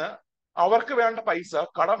വിപണിയിൽ നിന്ന് അവർക്ക് വേണ്ട പൈസ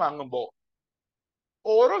കടം വാങ്ങുമ്പോൾ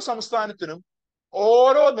ഓരോ സംസ്ഥാനത്തിനും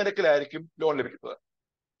ഓരോ നിരക്കിലായിരിക്കും ലോൺ ലഭിക്കുന്നത്.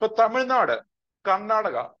 ഇപ്പൊ തമിഴ്നാട്,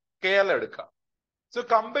 കർണാടക, കേരള എടുക്കാം. സോ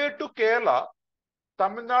കമ്പയർഡ് ടു കേരള,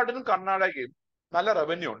 തമിഴ്നാടിനും കർണാടകയും നല്ല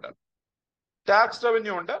റവന്യൂ ഉണ്ട്, ടാക്സ്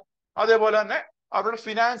റവന്യൂ ഉണ്ട്, അതേപോലെ തന്നെ അവരുടെ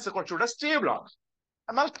ഫിനാൻസ് കുറച്ചുകൂടെ സ്റ്റേബിൾ ആണ്.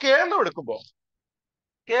 എന്നാൽ കേരളം എടുക്കുമ്പോൾ,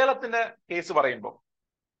 കേരളത്തിന്റെ കേസ് പറയുമ്പോൾ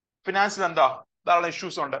ഫിനാൻസിൽ എന്താ ധാരാളം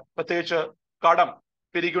ഇഷ്യൂസ് ഉണ്ട്. പ്രത്യേകിച്ച് കടം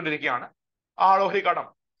പെരുകിക്കൊണ്ടിരിക്കുകയാണ്. ആളോഹരി കടം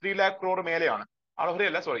 3 lakh crore മേലെയാണ്. ആളോഹരി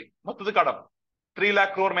അല്ല, സോറി, മൊത്തത്തിൽ കടം 3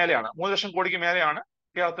 lakh crore മേലെയാണ്. 3 ലക്ഷം കോടിക്ക് മേലെയാണ്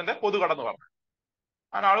കേരളത്തിന്റെ പൊതുകടം എന്ന് പറഞ്ഞത്.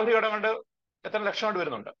 ആ ആളോഹരി കടം കൊണ്ട് എത്ര ലക്ഷം കൊണ്ട്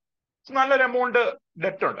വരുന്നുണ്ട്. നല്ലൊരു എമൗണ്ട്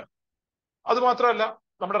ഡെറ്റ് ഉണ്ട്. അത് മാത്രമല്ല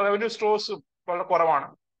നമ്മുടെ റവന്യൂ സ്റ്റോഴ്സും വളരെ കുറവാണ്.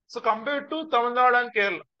 So compared to Tamil Nadu and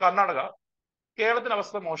Karnataka, കേരളത്തിന്റെ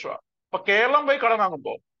അവസ്ഥ മോശമാണ്. അപ്പൊ കേരളം പോയി കടം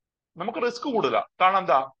വാങ്ങുമ്പോൾ നമുക്ക് റിസ്ക് കൂടുതലാണ്. കാരണം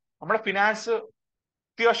എന്താ, നമ്മുടെ ഫിനാൻസ്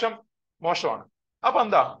അത്യാവശ്യം മോശമാണ്. അപ്പൊ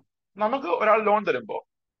എന്താ, നമുക്ക് ഒരാൾ ലോൺ തരുമ്പോ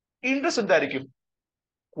ഇൻട്രസ്റ്റ് എന്തായിരിക്കും?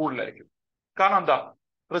 കൂടുതലായിരിക്കും. കാരണം എന്താ,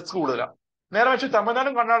 റിസ്ക് കൂടുതലാണ്. നേരെ വെച്ച്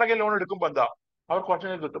തമിഴ്നാടും കർണാടകയും ലോൺ എടുക്കുമ്പോൾ എന്താ, അവർ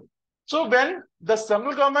കുറച്ചു കിട്ടും. So when the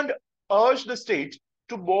central government urged the state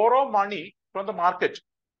to borrow money from the market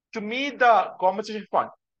to meet the compensation fund,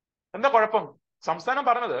 എന്താ കുഴപ്പം? സംസ്ഥാനം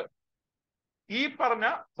പറഞ്ഞത്, ഈ പറഞ്ഞ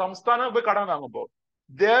സംസ്ഥാനം പോയി കടം വാങ്ങുമ്പോൾ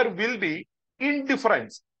there will be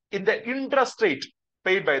indifference in the interest rate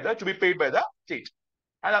paid by to be paid by the state.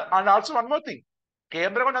 And also one more thing,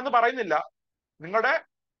 കേന്ദ്ര ഗവൺമെന്റ് അന്ന് പറയുന്നില്ല നിങ്ങളുടെ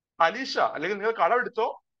പലിശ അല്ലെങ്കിൽ നിങ്ങൾ കടം എടുത്തോ,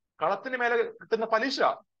 കടത്തിന് മേലെ കിട്ടുന്ന പലിശ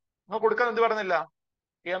നിങ്ങൾ കൊടുക്കാൻ എന്ത് പറയുന്നില്ല,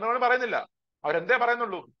 കേന്ദ്ര ഗവൺമെന്റ് പറയുന്നില്ല. അവരെന്തേ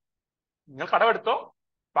പറയുന്നുള്ളൂ, നിങ്ങൾ കടമെടുത്തോ,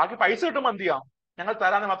 ബാക്കി പൈസ കിട്ടുമ്പോൾ എന്ത് ചെയ്യാം, ഞങ്ങൾ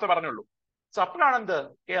തരാന്ന് മാത്രമേ പറഞ്ഞുള്ളൂ. സോ അപ്പോഴാണ് എന്ത്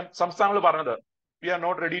സംസ്ഥാനങ്ങൾ പറഞ്ഞത്, V are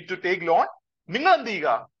not ready to take loan. നിങ്ങൾ എന്ത് ചെയ്യുക,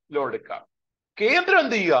 ലോൺ എടുക്കുക. കേന്ദ്രം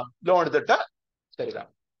എന്ത് ചെയ്യുക, ലോൺ എടുത്തിട്ട് തരിക.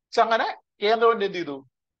 സോ അങ്ങനെ കേന്ദ്ര ഗവൺമെന്റ് എന്ത് ചെയ്തു,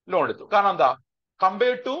 ലോൺ എടുത്തു. കാരണം എന്താ,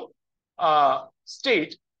 കമ്പയർഡ് ടു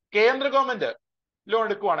സ്റ്റേറ്റ് കേന്ദ്ര ഗവൺമെന്റ് ലോൺ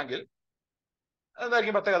എടുക്കുവാണെങ്കിൽ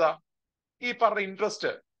എന്തായിരിക്കും പ്രത്യേകത? ഈ പറഞ്ഞ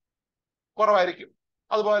ഇൻട്രസ്റ്റ് കുറവായിരിക്കും.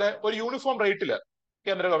 അതുപോലെ ഒരു യൂണിഫോം റേറ്റിൽ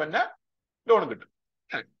കേന്ദ്ര ഗവൺമെന്റിന് ലോൺ കിട്ടും.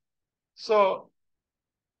 So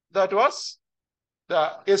that was the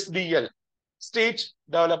SDL, State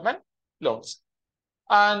Development Loans.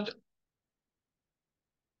 And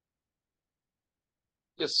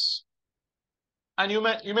yes, and you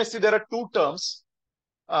may see there are two terms,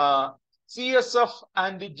 CSF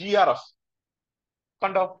and GRF.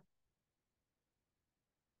 കണ്ടോ?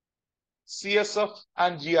 CSF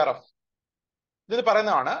and GRF ഇത്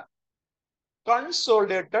പറയുന്നതാണ്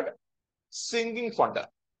consolidated sinking fund.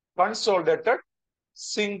 Consolidated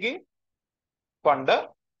sinking fund,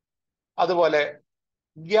 അതുപോലെ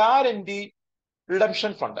guarantee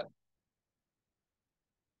redemption fund.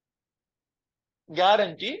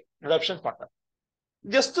 Guarantee redemption fund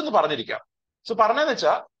just ഒന്ന് പറഞ്ഞിരിക്കാം. So പറഞ്ഞതെന്ന്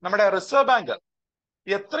വെച്ചാൽ നമ്മുടെ reserve bank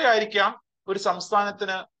എത്രയായിരിക്കാം ഒരു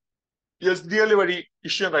സംസ്ഥാനത്തിന് SDL വഴി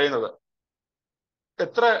ഇഷ്യൂ ചെയ്യാൻ കഴിയുന്നത്,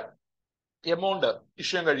 എത്ര എമൗണ്ട്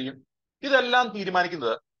ഇഷ്യൂ ചെയ്യാൻ കഴിയും, ഇതെല്ലാം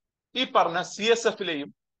തീരുമാനിക്കുന്നത് ഈ പറഞ്ഞ CSFലെയും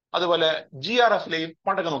അതുപോലെ GRFലെയും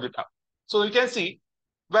ഫണ്ടൊക്കെ നോക്കിയിട്ടാണ്. So you can see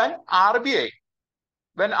when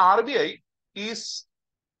RBI is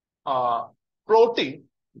plotting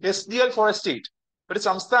SDL for a state, ഒരു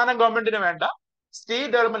സംസ്ഥാന ഗവൺമെന്റിന് വേണ്ട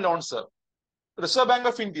state development loans reserve bank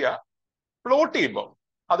of India plot ചെയ്യുമ്പോൾ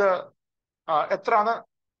അത് എത്ര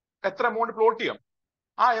എമൗണ്ട് പ്ലോട്ട് ചെയ്യും,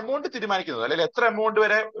 ആ എമൗണ്ട് തീരുമാനിക്കുന്നത്, അല്ലെങ്കിൽ എത്ര എമൗണ്ട്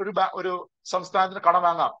വരെ ഒരു സംസ്ഥാനത്തിന് കടം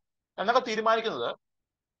വാങ്ങാം എന്നൊക്കെ തീരുമാനിക്കുന്നത്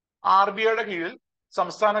RBIയുടെ കീഴിൽ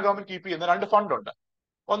സംസ്ഥാന ഗവൺമെന്റ് കീപ്പ് ചെയ്യുന്ന രണ്ട് ഫണ്ട് ഉണ്ട്.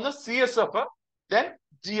 ഒന്ന് CSF, then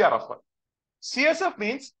GRF. CSF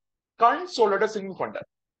means consolidated sinking fund.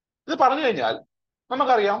 ഇത് പറഞ്ഞു കഴിഞ്ഞാൽ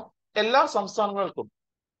നമുക്കറിയാം എല്ലാ സംസ്ഥാനങ്ങൾക്കും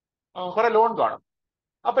കുറെ ലോൺ കാണും.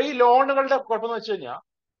 അപ്പൊ ഈ ലോണുകളുടെ കുഴപ്പമെന്ന് വെച്ച് കഴിഞ്ഞാൽ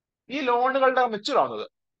ഈ ലോണുകളുടെ മെച്യൂർ ആവുന്നത്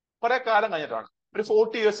കുറെ കാലം കഴിഞ്ഞിട്ടാണ്. ഒരു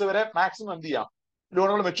 40 years വരെ മാക്സിമം എന്ത് ചെയ്യാം,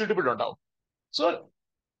 ലോണുകൾ മെച്യൂരിറ്റി പീരീഡ് ഉണ്ടാവും. So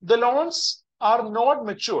the loans are not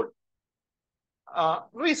matured.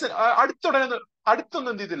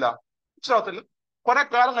 അടുത്തൊന്നും എന്ത് ചെയ്തില്ല, മെച്യൂറാകത്തില്ല, കുറെ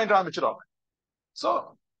കാലം കഴിഞ്ഞിട്ടാണ് മെച്യൂർ ആവുന്നത്. സോ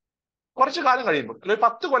കുറച്ച് കാലം കഴിയുമ്പോൾ, അല്ലെങ്കിൽ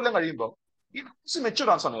 10 കൊല്ലം കഴിയുമ്പോൾ ഈ ലോൺസ് മെച്യൂർ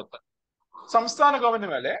ആവുന്ന സമയത്ത് സംസ്ഥാന ഗവൺമെന്റ്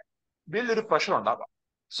മേലെ വലിയൊരു പ്രഷർ ഉണ്ടാകാം.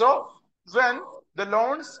 So when the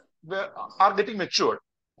loans are getting matured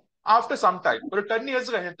after some time, ഒരു 10 years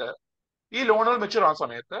കഴിഞ്ഞിട്ട് ഈ ലോണുകൾ മെച്യൂർ ആവുന്ന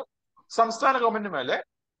സമയത്ത് സംസ്ഥാന ഗവൺമെന്റ് മേലെ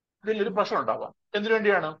വലിയൊരു പ്രഷർ ഉണ്ടാവാം. എന്തിനു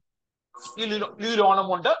വേണ്ടിയാണ്? ഈ ലോൺ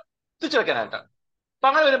എമൗണ്ട് തിരിച്ചടയ്ക്കാനായിട്ട്. അപ്പൊ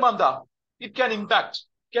അങ്ങനെ വരുമ്പോ എന്താ, it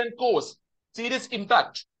can cos serious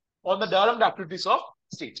impact on the development activities of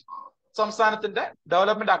state. സംസ്ഥാനത്തിന്റെ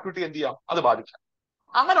ഡെവലപ്മെന്റ് ആക്ടിവിറ്റി എന്ത് ചെയ്യാം, അത് ബാധിക്കാം.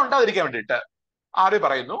 അങ്ങനെ ഉണ്ടാതിരിക്കാൻ വേണ്ടിയിട്ട് RBI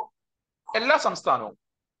പറയുന്നു, എല്ലാ സംസ്ഥാനവും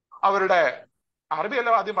അവരുടെ, RBI അല്ല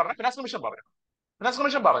ആദ്യം പറഞ്ഞ, ഫിനാൻസ് കമ്മീഷൻ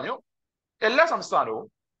പറഞ്ഞു എല്ലാ സംസ്ഥാനവും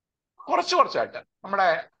കുറച്ചായിട്ട് നമ്മുടെ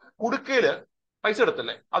കുടുക്കയില് പൈസ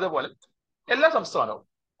എടുത്തില്ലേ, അതുപോലെ എല്ലാ സംസ്ഥാനവും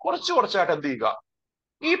കുറച്ചായിട്ട് എന്ത് ചെയ്യുക,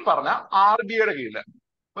 ഈ പറഞ്ഞ RBIയുടെ കീഴില്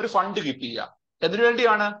ഒരു ഫണ്ട് കീപ്പ് ചെയ്യുക. എന്തിനു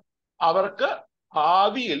വേണ്ടിയാണ്? അവർക്ക്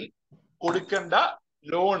ഭാവിയിൽ കൊടുക്കേണ്ട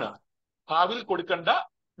ലോണ്, ഭാവിയിൽ കൊടുക്കേണ്ട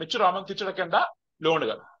മെച്യൂർ ആവുമ്പോൾ തിരിച്ചടക്കേണ്ട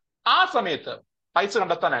ലോണുകൾ ആ സമയത്ത് പൈസ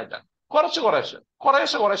കണ്ടെത്താനായിട്ട്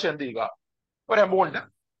കുറേശ്ശെ എന്ത് ചെയ്യുക, ഒരു എമൗണ്ട്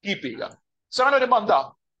കീപ്പ് ചെയ്യുക. സോ അങ്ങനെ വരുമ്പോ എന്താ,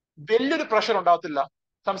 വലിയൊരു പ്രഷർ ഉണ്ടാകത്തില്ല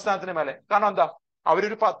സംസ്ഥാനത്തിന് മേലെ. കാരണം എന്താ,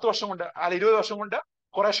 അവരൊരു 10 വർഷം കൊണ്ട് അല്ല 20 വർഷം കൊണ്ട്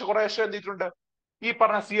കുറേശ്ശെ എന്ത് ചെയ്തിട്ടുണ്ട്, ഈ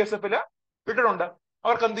പറഞ്ഞ CSFല് ഇട്ടിട്ടുണ്ട്.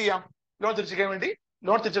 അവർക്ക് എന്ത് ചെയ്യാം, ലോൺ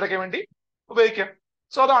തിരിച്ചടയ്ക്കാൻ വേണ്ടി ഉപയോഗിക്കാം.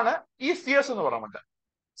 സോ അതാണ് ഈ CS എന്ന് പറയുന്നത്.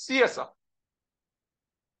 CSF,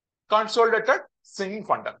 consolidated sinking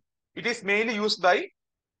fund. It is mainly used by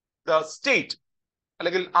the state,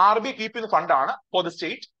 അല്ലെങ്കിൽ RBI കീപ്പ് ചെയ്യുന്ന ഫണ്ടാണ് for the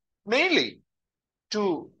state, mainly to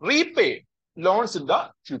repay loans in the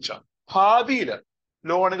future. ഭാവിയിൽ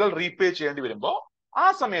ലോണുകൾ റീപേ ചെയ്യേണ്ടി വരുമ്പോൾ ആ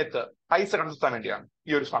സമയത്ത് പൈസ കണ്ടെത്താൻ വേണ്ടിയാണ്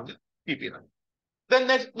ഈ ഒരു ഫണ്ട് കീപ്പ് ചെയ്യുന്നത്. Then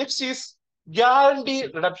next is guarantee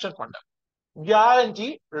redemption fund.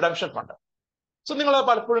 So നിങ്ങൾ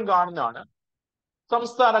പലപ്പോഴും കാണുന്നതാണ്,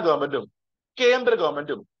 സംസ്ഥാന ഗവൺമെന്റും കേന്ദ്ര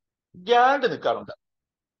ഗവൺമെന്റും ഗ്യാരണ്ടി നിൽക്കാറുണ്ട്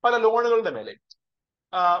പല ലോണുകളുടെ മേലെ.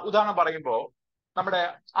 ഉദാഹരണം പറയുമ്പോൾ നമ്മുടെ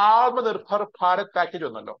ആത്മനിർഭർ ഭാരത് പാക്കേജ്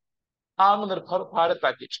വന്നല്ലോ, ആത്മനിർഭർ ഭാരത്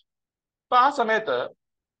പാക്കേജ്. അപ്പൊ ആ സമയത്ത്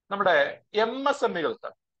നമ്മുടെ MSMEകൾക്ക്,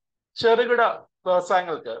 ചെറുകിട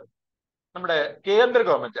വ്യവസായങ്ങൾക്ക് നമ്മുടെ കേന്ദ്ര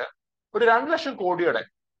ഗവൺമെന്റ് ഒരു 2 ലക്ഷം കോടിയുടെ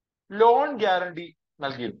ലോൺ ഗ്യാരണ്ടി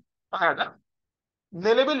നൽകിയിരുന്നു. അതായത്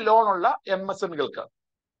നിലവിൽ ലോൺ ഉള്ള MSMEകൾക്ക്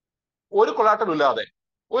ഒരു കൊളാട്ടറും ഇല്ലാതെ,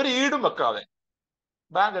 ഒരു ഈടും വെക്കാതെ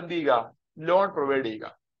ബാങ്ക് എന്ത് ചെയ്യുക, ലോൺ പ്രൊവൈഡ് ചെയ്യുക.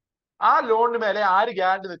 ആ ലോണിന് മേലെ ആര്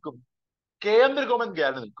ഗ്യാരണ്ടി നിൽക്കും? കേന്ദ്ര ഗവൺമെന്റ്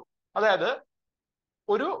ഗ്യാരണ്ടി നിൽക്കും. അതായത്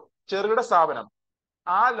ഒരു ചെറുകിട സ്ഥാപനം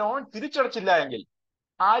ആ ലോൺ തിരിച്ചടച്ചില്ല എങ്കിൽ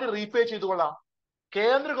ആര് റീപേ ചെയ്തുകൊള്ളാം?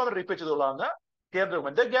 കേന്ദ്ര ഗവൺമെന്റ് റീപേ ചെയ്തുകൊള്ളാമെന്ന് കേന്ദ്ര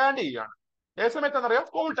ഗവൺമെന്റ് ഗ്യാരണ്ടി ചെയ്യുകയാണ്. ഏത് സമയത്ത് എന്നറിയാം?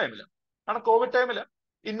 കോവിഡ് ടൈമിൽ. കാരണം കോവിഡ് ടൈമിൽ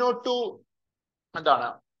ഇന്നോട്ടു എന്താണ്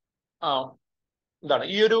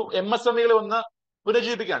ഈ ഒരു MSMEകളെ ഒന്ന്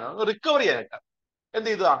പുനരുജ്ജീവിപ്പിക്കാനാണ്, റിക്കവർ ചെയ്യാനായിട്ട് എന്ത്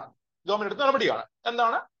ചെയ്തതാണ് ഗവൺമെന്റ് എടുത്ത നടപടിയാണ്.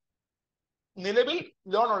 എന്താണ്? നിലവിൽ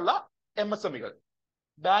ലോണുള്ള MSMEകൾ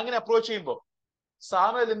ബാങ്കിനെ അപ്രോച്ച് ചെയ്യുമ്പോൾ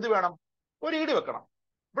സാറിന് എന്ത് വേണം? ഒരു ഈട് വെക്കണം.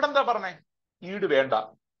 ഇവിടെ എന്താ പറഞ്ഞേ? ഈട് വേണ്ട.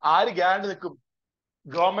 ആര് ഗ്യാരണ്ടി നിൽക്കും?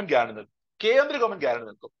 ഗവൺമെന്റ് ഗ്യാരണ്ടി നിൽക്കും, കേന്ദ്ര ഗവൺമെന്റ് ഗ്യാരണ്ടി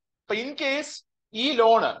നിൽക്കും. അപ്പൊ ഇൻ കേസ് ഈ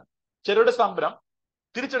ലോണ് ചെറുകിട സംരംഭം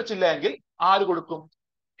തിരിച്ചടച്ചില്ല എങ്കിൽ ആര് കൊടുക്കും?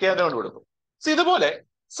 കേന്ദ്ര ഗവൺമെന്റ് കൊടുക്കും. ഇതുപോലെ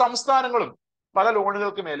സംസ്ഥാനങ്ങളും പല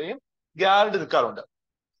ലോണുകൾക്ക് മേലെയും ഗ്യാരണ്ടി നിൽക്കാറുണ്ട്.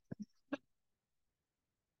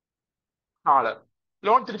 ആള്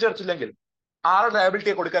ലോൺ തിരിച്ചടച്ചില്ലെങ്കിൽ ആരുടെ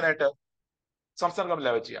ലയബിലിറ്റിയെ കൊടുക്കാനായിട്ട്? സംസ്ഥാന ഗവൺമെന്റ്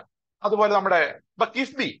ലയബിലിറ്റി ചെയ്യാം. അതുപോലെ നമ്മുടെ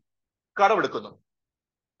കിഫ്ബി കടമെടുക്കുന്നു,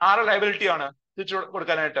 ആരുടെ ലയബിലിറ്റിയാണ് തിരിച്ചു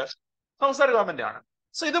കൊടുക്കാനായിട്ട്? സംസ്ഥാന ഗവൺമെന്റ് ആണ്.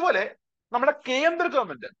 ഇതുപോലെ നമ്മുടെ കേന്ദ്ര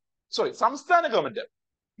ഗവൺമെന്റ് സംസ്ഥാന ഗവൺമെന്റ്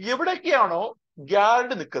എവിടേക്കാണോ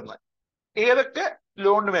ഗ്യാരണ്ടി നിൽക്കുന്നത്, ഏതൊക്കെ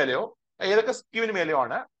ലോണിന് മേലെയോ ഏതൊക്കെ സ്കീമിന് മേലെയോ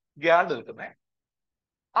ആണ് ഗ്യാരണ്ടി നിൽക്കുന്നത്,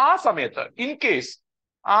 ആ സമയത്ത് ഇൻ കേസ്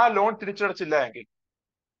ആ ലോൺ തിരിച്ചടച്ചില്ല എങ്കിൽ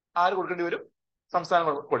ആര് കൊടുക്കേണ്ടി വരും?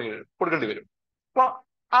 സംസ്ഥാനങ്ങൾ കൊടുക്കേണ്ടി വരും. അപ്പൊ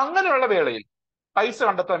അങ്ങനെയുള്ള വേളയിൽ പൈസ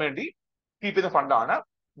കണ്ടെത്താൻ വേണ്ടി കീപ്പ് ചെയ്യുന്ന ഫണ്ടാണ്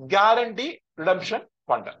ഗ്യാരണ്ടി റിഡംഷൻ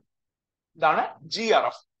ഫണ്ട്. ഇതാണ്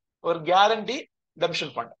GRF, ഒരു ഗ്യാരണ്ടി റിഡംഷൻ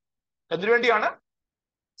ഫണ്ട്. എന്തിനു വേണ്ടിയാണ്?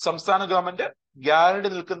 സംസ്ഥാന ഗവൺമെന്റ് ഗ്യാരണ്ടി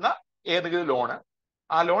നിൽക്കുന്ന ഏതെങ്കിലും ലോണ്,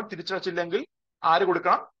 ആ ലോൺ തിരിച്ചടച്ചില്ലെങ്കിൽ ആര്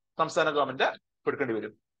കൊടുക്കണം? സംസ്ഥാന ഗവൺമെന്റ് കൊടുക്കേണ്ടി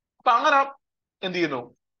വരും. അപ്പൊ അങ്ങനെ എന്ത് ചെയ്യുന്നു?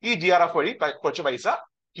 ഈ GRF വഴി കുറച്ച് പൈസ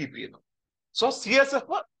കീപ്പ് ചെയ്യുന്നു. CSF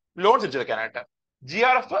loan തിരിച്ചടയ്ക്കാനായിട്ട്,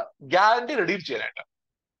 GRF guarantee redeem ചെയ്യാനായിട്ട്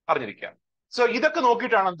അറിഞ്ഞിരിക്കുക. ഇതൊക്കെ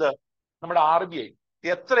നോക്കിയിട്ടാണ് എന്ത് നമ്മുടെ RBI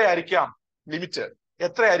എത്രയായിരിക്കാം ലിമിറ്റ്,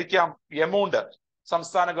 എത്രയായിരിക്കാം എമൗണ്ട്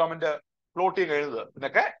സംസ്ഥാന ഗവൺമെന്റ് ഫ്ലോട്ട് ചെയ്യാൻ കഴിയുന്നത്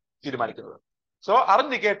എന്നൊക്കെ തീരുമാനിക്കുന്നത്.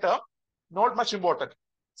 അറിഞ്ഞിരിക്കേട്ട് നോട്ട് മച്ച് ഇമ്പോർട്ടന്റ്.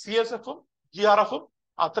 CSF-ഉം GRF-ഉം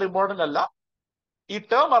അത്ര ഇമ്പോർട്ടന്റ് അല്ല. ഈ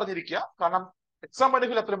ടേം അറിഞ്ഞിരിക്കുക, കാരണം എക്സാം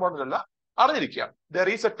പോയിന്റ് അത്ര ഇമ്പോർട്ടന്റ് അല്ല. അറിഞ്ഞിരിക്കുക, there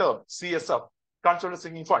is a term CSF, Consolidated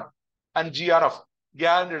Sinking Fund, and GRF,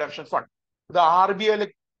 Guarantee Redemption Fund. ഇത് RBI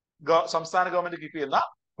സംസ്ഥാന ഗവൺമെന്റ് കീപ്പ് ചെയ്യുന്ന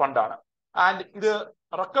ഫണ്ടാണ്. ആൻഡ് ഇത്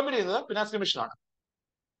റെക്കമെൻഡ് ചെയ്യുന്നത് ഫിനാൻസ് കമ്മീഷനാണ്.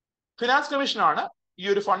 ഫിനാൻസ് കമ്മീഷനാണ് ഈ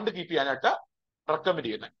ഒരു ഫണ്ട് കീപ്പ് ചെയ്യാനായിട്ട് റെക്കമെൻഡ്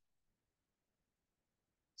ചെയ്യുന്നത്.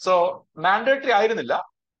 മാൻഡേറ്ററി ആയിരുന്നില്ല.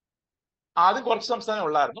 ആദ്യം കുറച്ച് സംസ്ഥാനം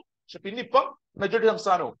ഉള്ളായിരുന്നു, പക്ഷെ പിന്നെ ഇപ്പം മെജോറിറ്റി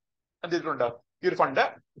സംസ്ഥാനവും എന്ത് ചെയ്തിട്ടുണ്ട്? ഈ ഒരു ഫണ്ട്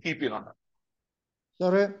കീപ്പ് ചെയ്യുന്നുണ്ട്.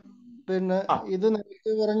 സാറേ, പിന്നെ ഇത്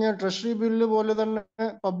നേരത്തെ പറഞ്ഞ ട്രഷറി ബില്ല് പോലെ തന്നെ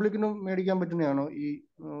പബ്ലിക്കിനും മേടിക്കാൻ പറ്റുന്നതാണോ ഈ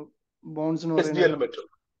ബോൺസിന്?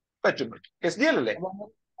 പറ്റും. SDL അല്ലേ?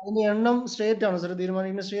 അതിന്റെ എണ്ണം സ്റ്റേറ്റ് ആണ് സാർ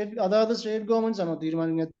തീരുമാനിക്കുന്നത്? അതായത് സ്റ്റേറ്റ് ഗവൺമെന്റ്സ് ആണോ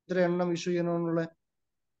തീരുമാനിക്കുന്നത് എത്ര എണ്ണം ഇഷ്യൂ ചെയ്യണമെന്നുള്ള?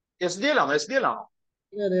 SDL ആണോ?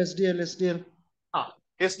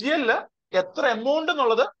 SDL എത്ര എമൗണ്ട്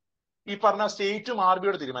എന്നുള്ളത് ഈ പറഞ്ഞ സ്റ്റേറ്റും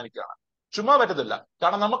RBIയോട് തീരുമാനിക്കുകയാണ്. ചുമ്മാ പറ്റത്തില്ല.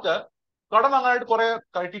 കാരണം നമുക്ക് കടം വാങ്ങാനായിട്ട് കുറെ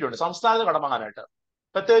ക്രൈറ്റീരിയ ഉണ്ട്. സംസ്ഥാനത്ത് കടം വാങ്ങാനായിട്ട്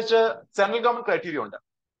പ്രത്യേകിച്ച് സെൻട്രൽ ഗവൺമെന്റ് ക്രൈറ്റീരിയ ഉണ്ട്.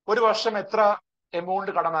 ഒരു വർഷം എത്ര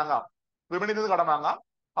എമൗണ്ട് കടം വാങ്ങാം, വിപണിയിൽ നിന്ന് കടം വാങ്ങാം,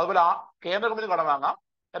 അതുപോലെ കേന്ദ്ര ഗവൺമെന്റ് കടം വാങ്ങാം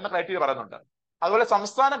എന്ന ക്രൈറ്റീരിയ പറയുന്നുണ്ട്. അതുപോലെ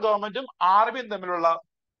സംസ്ഥാന ഗവൺമെന്റും RBIയും തമ്മിലുള്ള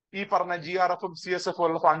ഈ പറഞ്ഞ GRF-ഉം CSF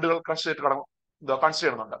ഉള്ള ഫണ്ടുകൾ കൺസിഡർ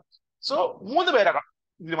ചെയ്യുന്നുണ്ട്. 3 പേരാണ്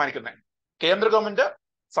തീരുമാനിക്കുന്നത്. കേന്ദ്ര ഗവൺമെന്റ്,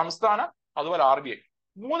 സംസ്ഥാനം, അതുപോലെ RBI.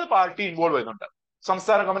 3 പാർട്ടി ഇൻവോൾവ് ചെയ്യുന്നുണ്ട്.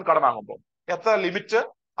 സംസ്ഥാന ഗവൺമെന്റ് കടം വാങ്ങുമ്പോൾ എത്ര ലിമിറ്റ്,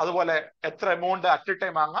 അതുപോലെ എത്ര എമൗണ്ട് അറ്റ് എ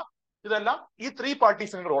ടൈം വാങ്ങാം, ഇതെല്ലാം ഈ 3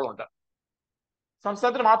 പാർട്ടീസിന് റോളുണ്ട്.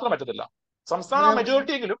 സംസ്ഥാനത്തിന് മാത്രം പറ്റത്തില്ല. സംസ്ഥാന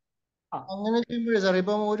മെജോറിറ്റി എങ്കിലും. അങ്ങനെ ചെയ്യുമ്പോഴേ സാർ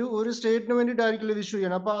ഇപ്പം ഒരു സ്റ്റേറ്റിന് വേണ്ടിയിട്ടായിരിക്കില്ല ഇത് ഇഷ്യൂ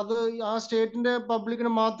ചെയ്യണം. അപ്പൊ അത് ആ സ്റ്റേറ്റിന്റെ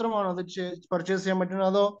പബ്ലിക്കിന് മാത്രമാണോ അത് പർച്ചേസ് ചെയ്യാൻ പറ്റുന്നത്,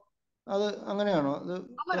 അതോ അത് അങ്ങനെയാണോ? അത്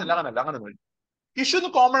അങ്ങനെയല്ല. ഇഷ്യൂ ഒന്ന്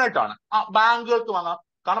കോമൺ ആയിട്ടാണ്. ബാങ്കുകൾക്ക് വാങ്ങാം.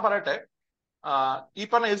 കാരണം പറയട്ടെ, ഈ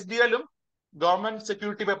പറഞ്ഞ SDL-ഉം ഗവൺമെന്റ്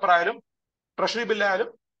സെക്യൂരിറ്റി പേപ്പർ ആയാലും ട്രഷറി ബില്ലായാലും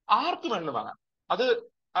ആർക്കും വേണമെങ്കിലും വാങ്ങാം. അത്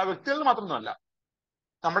ആ വ്യക്തികൾക്ക് മാത്രമൊന്നുമല്ല.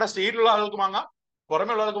 നമ്മുടെ സ്റ്റേറ്റിലുള്ള ആളുകൾക്ക് വാങ്ങാം,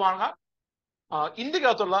 പുറമെ ഉള്ളവർക്ക് വാങ്ങാം,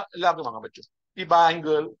 ഇന്ത്യക്കകത്തുള്ള എല്ലാവർക്കും വാങ്ങാൻ പറ്റും. ഈ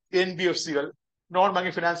ബാങ്കുകൾ, NBFC-കൾ, നോൺ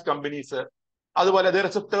ബാങ്കിങ് ഫിനാൻസ് കമ്പനീസ്, അതുപോലെ there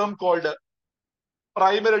is a term called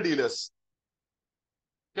primary dealers.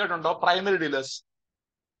 കേട്ടുണ്ടോ? Primary dealers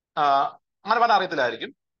അങ്ങനെ പറഞ്ഞാൽ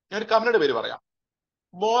അറിയത്തില്ലായിരിക്കും. ഞാൻ ഒരു കമ്പനിയുടെ പേര് പറയാം.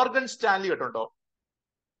 Morgan Stanley കേട്ടുണ്ടോ?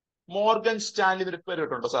 മോർഗൻ സ്റ്റാൻലി എന്നൊരു പേര്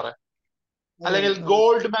കേട്ടുണ്ടോ സാറേ? അല്ലെങ്കിൽ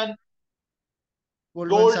ഗോൾഡ്മാൻ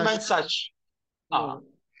സാച്ച്.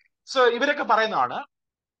 ഇവരൊക്കെ പറയുന്നതാണ്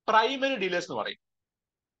പ്രൈമറി ഡീലേഴ്സ് എന്ന് പറയും.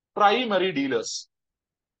 Primary dealers.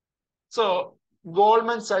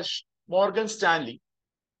 Goldman സാച്ച്, Morgan Stanley,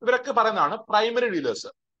 ഇവരൊക്കെ പറയുന്നതാണ് പ്രൈമറി ഡീലേഴ്സ്.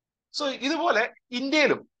 ഇതുപോലെ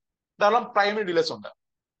ഇന്ത്യയിലും ധാരാളം പ്രൈമറി ഡീലേഴ്സ് ഉണ്ട്.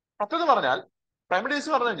 മറ്റൊന്ന് പറഞ്ഞാൽ പ്രൈമറി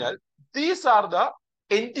ഡീലേഴ്സ് പറഞ്ഞു കഴിഞ്ഞാൽ these are the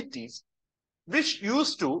entities which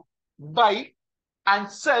used to buy and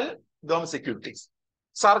sell government securities.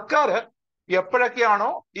 സർക്കാർ എപ്പോഴൊക്കെയാണോ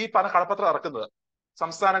ഈ പറഞ്ഞ കടപ്പത്രം ഇറക്കുന്നത്,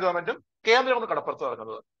 സംസ്ഥാന ഗവൺമെന്റും കേന്ദ്ര ഗവൺമെന്റ് കടപ്പത്രം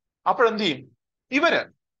ഇറക്കുന്നത്, അപ്പോഴെന്ത് ചെയ്യും? ഇവര്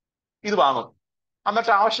ഇത് വാങ്ങും,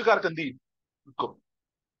 എന്നിട്ട് ആവശ്യക്കാർക്ക് എന്ത് ചെയ്യും? വിൽക്കും.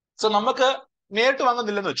 സോ നമുക്ക് നേരിട്ട്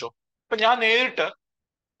വാങ്ങുന്നില്ലെന്ന് വെച്ചോ. ഇപ്പൊ ഞാൻ നേരിട്ട്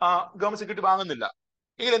ഗവൺമെന്റ് സെക്യൂരിറ്റി വാങ്ങുന്നില്ല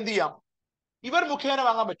എങ്കിൽ എന്ത് ചെയ്യാം? ഇവർ മുഖേന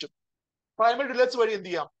വാങ്ങാൻ പറ്റും. പ്രൈമറി ഡീലേഴ്സ് വഴി എന്ത്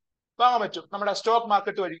ചെയ്യാം? വാങ്ങാൻ പറ്റും. നമ്മുടെ സ്റ്റോക്ക്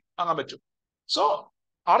മാർക്കറ്റ് വഴി വാങ്ങാൻ പറ്റും. സോ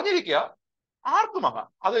അറിഞ്ഞിരിക്കുക, ആർക്കും വാങ്ങാം.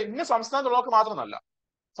 അത് ഇന്ന സംസ്ഥാനത്തുള്ളവർക്ക് മാത്രമല്ല,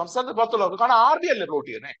 സംസ്ഥാനത്ത് പുറത്തുള്ളവർക്ക്. കാരണം RBI അല്ലേ റിപ്പോർട്ട്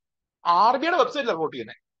ചെയ്യുന്നത്, RBIയുടെ വെബ്സൈറ്റിൽ റിപ്പോർട്ട്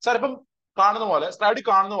ചെയ്യുന്നത്. സാർ ഇപ്പം കാണുന്ന പോലെ, സ്ലൈഡിൽ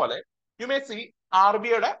കാണുന്ന പോലെ, യു മേ സി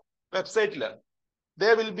RBIയുടെ വെബ്സൈറ്റിൽ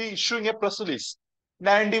they will be issuing a press release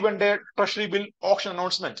 91-day treasury bill auction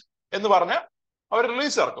announcement എന്ന് പറഞ്ഞ് അവർ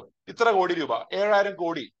റിലീസ് ഇറക്കും. ഇത്ര കോടി രൂപ, 7000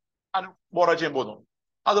 കോടി ബോറോ ചെയ്യാൻ പോകുന്നു.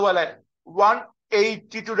 അതുപോലെ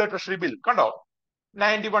 182-day treasury bill കണ്ടോ,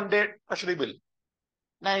 91-day treasury bill,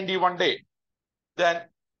 91 day, then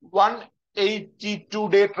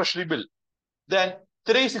 182-day treasury bill, then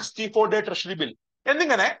 364-day treasury bill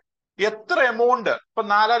എന്നിങ്ങനെ എത്ര എമൗണ്ട്, ഇപ്പൊ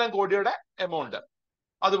 4000 കോടിയുടെ എമൗണ്ട്,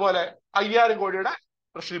 അതുപോലെ 5000 കോടിയുടെ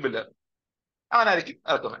ട്രഷറി ബില്ല്, അങ്ങനെ ആയിരിക്കും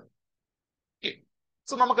ഇറക്കുന്നത്.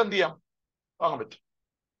 സോ നമുക്ക് എന്ത് ചെയ്യാം? വാങ്ങാൻ പറ്റും.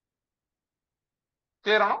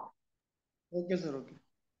 ക്ലിയർ ആണോ? Okay sir, okay.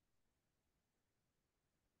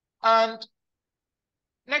 And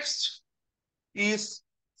next is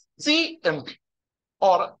CMB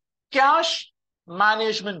or cash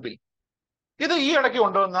management bill. ഇത് ഈ ഇടയ്ക്ക്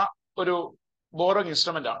കൊണ്ടുവന്ന ഒരു ബോറോയിങ്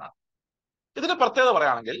ഇൻസ്ട്രുമെന്റ് ആണ്. ഇതിന്റെ പ്രത്യേകത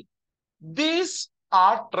പറയുകയാണെങ്കിൽ, these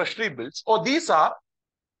are treasury bills, or these are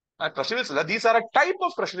treasury bills, these are a type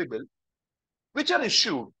of treasury bill which are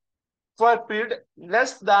issued for a period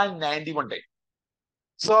less than 91 days.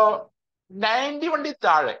 So 91 day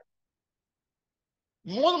താഴെ,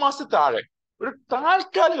 3 മാസത്തിൽ താഴെ, ഒരു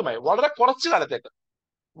താൽക്കാലികമായി വളരെ കുറച്ചു കാലത്തേക്ക്,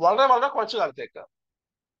 വളരെ കുറച്ചു കാലത്തേക്ക്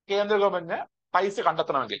കേന്ദ്ര ഗവൺമെന്റിന് പൈസ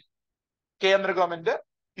കണ്ടെത്തണമെങ്കിൽ കേന്ദ്ര ഗവൺമെന്റ്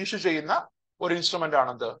ഇഷ്യൂ ചെയ്യുന്ന ഒരു instrument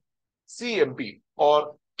ആണെന്ത്? CMB or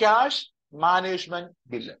cash management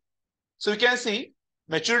bill. So you can see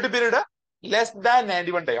maturity period less than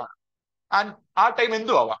 91 day ആണ്. ആൻഡ് ആ ടൈം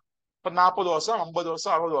എന്തും ആവാം. ഇപ്പൊ 40 ദിവസം, 50 ദിവസം,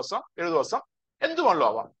 60 ദിവസം, 70 ദിവസം, എന്ത് വേണമല്ലോ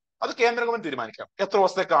ആവാം. അത് കേന്ദ്ര ഗവൺമെന്റ് തീരുമാനിക്കാം എത്ര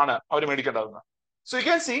ദിവസത്തേക്കാണ് അവർ മേടിക്കേണ്ടതെന്ന്. So you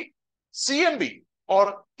can see CMB or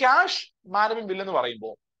cash management bill എന്ന്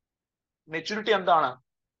പറയുമ്പോൾ മെച്യൂരിറ്റി എന്താണ്?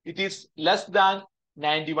 It is less than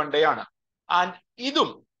 91 day ആണ്. ആൻഡ് ഇതും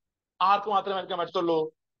ആർക്ക് മാത്രമേ മേടിക്കാൻ പറ്റത്തുള്ളൂ?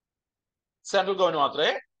 സെൻട്രൽ ഗവൺമെന്റ്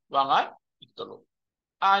മാത്രമേ വാങ്ങാൻ പറ്റത്തുള്ളൂ.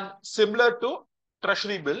 And similar to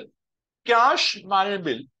treasury bill, cash management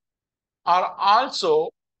bill are also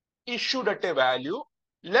issued at a value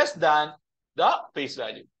less than the face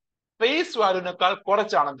value. Face വാല്യൂവിനേക്കാൾ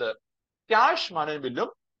കുറച്ചാണെന്ത് cash management ബില്ലും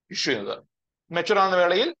ഇഷ്യൂ ചെയ്യുന്നത്. മെച്ചൂർ ആവുന്ന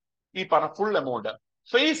വേളയിൽ ഈ പറഞ്ഞ full amount,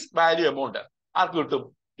 face value amount ആർക്ക് കിട്ടും?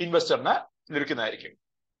 ഇൻവെസ്റ്ററിന് ലഭിക്കുന്നതായിരിക്കും.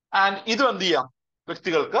 ആൻഡ് ഇതും എന്ത് ചെയ്യാം?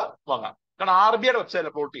 വ്യക്തികൾക്ക് വാങ്ങാം. കാരണം RBIയുടെ വെബ്സൈറ്റ്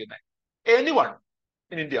റിപ്പോർട്ട് ചെയ്യുന്നത് anyone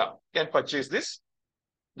in India can purchase this.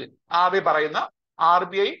 RBI പറയുന്ന,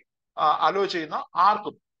 RBI അലോ ചെയ്യുന്ന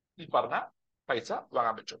ആർക്കും ഈ പറഞ്ഞ പൈസ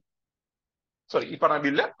വാങ്ങാൻ പറ്റും. സോറി, ഈ പറഞ്ഞ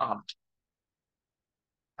ബില്ല് വാങ്ങാൻ പറ്റും.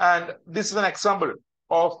 And this is an example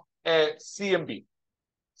of a CMB.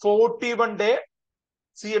 41 day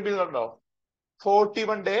CMB കണ്ടോ?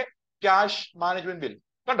 41 day ക്യാഷ് മാനേജ്മെന്റ് ബിൽ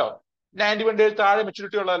കണ്ടോ? 91 ഡേ താഴെ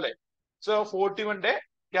മെച്യൂരിറ്റി ഉള്ളതല്ലേ? So 41 day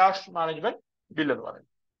cash management bill എന്ന് പറയും.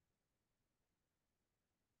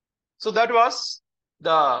 So that was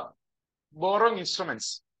the borrowing instruments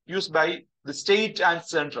used by the state and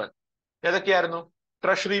central. ഏതൊക്കെയായിരുന്നു?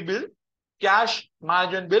 Treasury bill, cash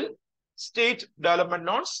management bill, state development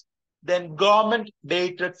loans, then government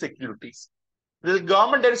dated securities. ഇതിൽ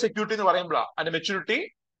government dated security എന്ന് പറയുമ്പോഴാണ് അതിന്റെ maturity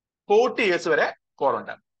 40 years വരെ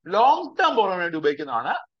കോറുണ്ട്. Long term ബോറോയിന് വേണ്ടി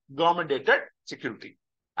ഉപയോഗിക്കുന്നതാണ് government dated security.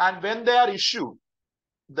 And when they are issued,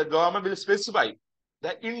 the government will specify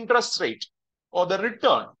the interest rate or the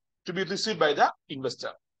return to be received by the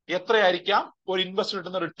investor. എത്രയായിരിക്കാം ഒരു investor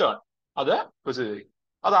കിട്ടുന്ന return, അത് പ്രസിദ്ധീകരിക്കും.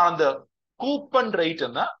 അതാണെന്ത്? കൂപ്പൺ റേറ്റ്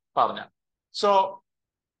എന്ന് പറഞ്ഞ. So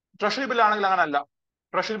treasury bill ആണെങ്കിൽ അങ്ങനല്ല.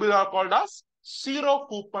 Treasury bill are called as zero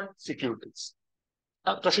coupon securities.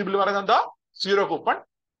 Treasury bill പറയുന്നത് എന്താ? Zero coupon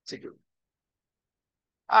security.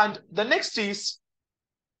 And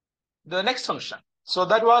the next function. So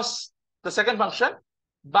that was the second function,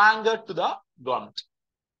 banker to the government.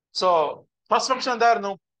 So first function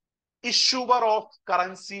എന്തായിരുന്നു? Issuer of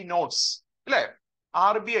currency notes. അല്ലേ?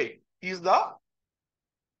 RBI is the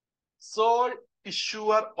sole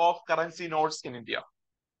issuer of currency notes in India.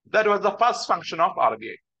 That was the first function of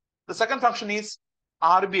RBI. The second function is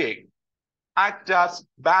RBI act as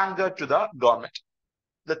banker to the government.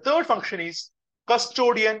 The third function is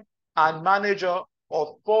custodian and manager of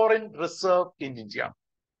foreign reserve in India.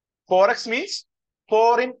 Forex means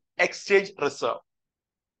foreign exchange reserve.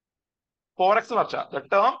 Forex എന്ന് വെച്ചാൽ the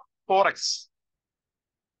term forex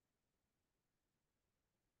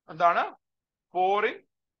എന്താണ്? Foreign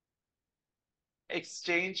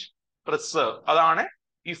exchange reserve. അതാണ്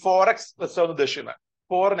ഈ forex reserve ഉദ്ദേശിക്കുന്നത്,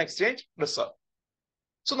 foreign exchange reserve.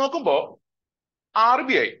 So നോക്കുമ്പോ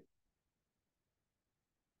RBI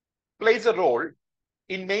plays a role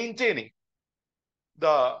in maintaining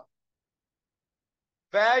the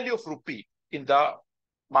value of rupee in the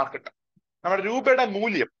market. നമ്മുടെ രൂപയുടെ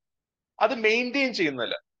മൂല്യം അത് മെയിൻറ്റെയിൻ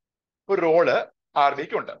ചെയ്യുന്നതിൽ ഒരു റോള്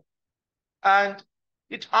RBIക്ക് ഉണ്ട്. And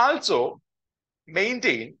it also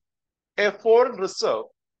maintain a foreign reserve,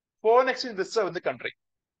 foreign exchange reserve in the country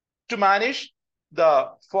to manage the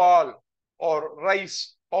fall or rise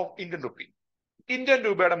of Indian rupee. Indian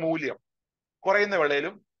രൂപയുടെ മൂല്യം കുറയുന്ന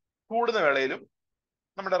വേളയിലും കൂടുന്ന വേളയിലും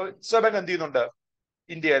നമ്മുടെ റിസർവ് ബാങ്ക് എന്ത് ചെയ്യുന്നുണ്ട്?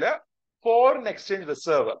 ഇന്ത്യയില് ഫോറിൻ എക്സ്ചേഞ്ച്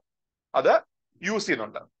റിസർവ് അത് യൂസ്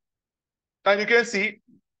ചെയ്യുന്നുണ്ട്. And you can see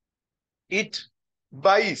it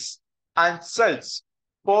buys and sells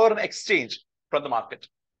foreign exchange from the market.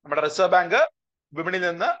 നമ്മുടെ റിസർവ് ബാങ്ക് വിപണിയിൽ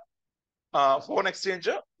നിന്ന് ഫോറിൻ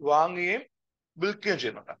എക്സ്ചേഞ്ച് വാങ്ങുകയും വിൽക്കുകയും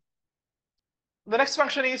ചെയ്യുന്നുണ്ട്. The next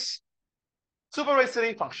function is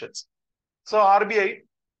supervisory functions. So RBI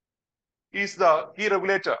is the key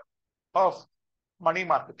regulator of money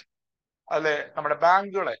market. അല്ലെ നമ്മുടെ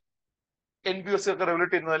ബാങ്കുകളെ NBFC ഒക്കെ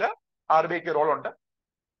റെഗുലേറ്റ് ചെയ്യുന്നതിൽ RBIക്ക് റോൾ ഉണ്ട്.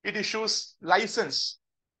 It issues license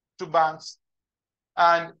to banks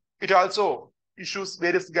and it also issues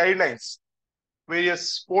various guidelines, various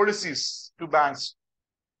policies to banks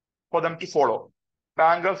for them to follow.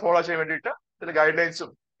 ബാങ്കുകൾ follow ചെയ്യാൻ വേണ്ടിയിട്ട് ചില ഗൈഡ് ലൈൻസും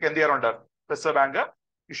എന്ത് ചെയ്യാറുണ്ട്? റിസർവ് ബാങ്ക്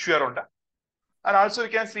ഇഷ്യൂ ചെയ്യാറുണ്ട്. And also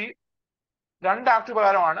you can see 2 act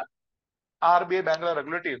പ്രകാരമാണ് RBI ബാങ്കുകളെ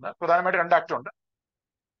regulate ചെയ്യുന്നത്. പ്രധാനമായിട്ട് 2 ആക്ട് ഉണ്ട്.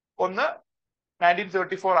 ഒന്ന്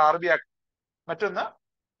 1934 RBI ആക്ട്, മറ്റൊന്ന്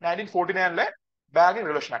 1949 banking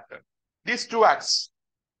regulation act. These 2 acts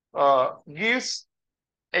gives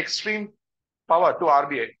extreme power to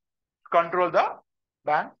RBI to control the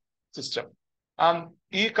bank system.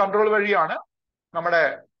 ഈ കൺട്രോൾ വഴിയാണ് നമ്മുടെ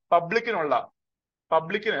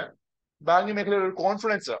പബ്ലിക്കിന് ബാങ്കിങ് മേഖലയിൽ ഒരു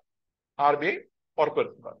confidence RBI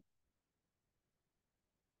ഉറപ്പുവരുത്തുന്നത്.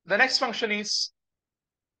 The next function is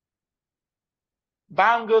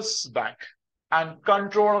bankers bank and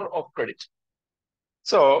controller of credit.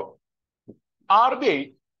 So RBI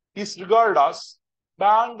is regarded as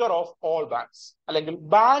banker of all banks, അല്ലെങ്കിൽ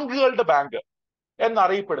ബാങ്കുകളുടെ bank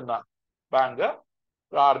എന്നറിയപ്പെടുന്ന bank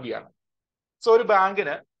RBI ആണ്. സോ ഒരു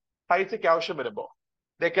ബാങ്കിന് പൈസയ്ക്ക് ആവശ്യം വരുമ്പോൾ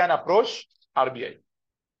ദേ ക്യാൻ അപ്രോച്ച് RBI.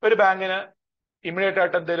 ഒരു ബാങ്കിന് ഇമ്മീഡിയറ്റ്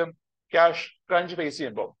ആയിട്ട് എന്തെങ്കിലും ക്യാഷ് ക്രഞ്ച് ഫേസ്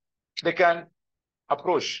ചെയ്യുമ്പോൾ they can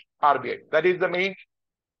approach RBI. That is the main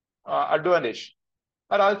advantage.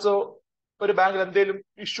 And also ഒരു ബാങ്കിൽ എന്തെങ്കിലും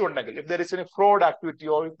ഇഷ്യൂ ഉണ്ടെങ്കിൽ, if there is any fraud activity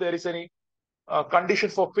or if there is any condition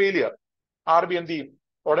for failure, RBI എന്ത് ചെയ്യും?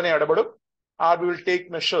 ഉടനെ ഇടപെടും. RBI will take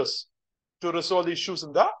measures to resolve the issues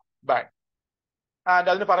in the bank. And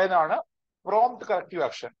അതിന് പറയുന്നതാണ് prompt corrective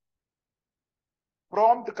action.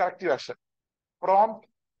 Prompt corrective action. Prompt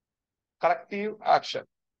corrective action.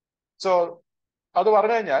 So അത്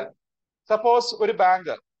പറഞ്ഞു കഴിഞ്ഞാൽ suppose ഒരു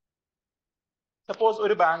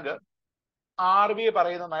ബാങ്ക് RBI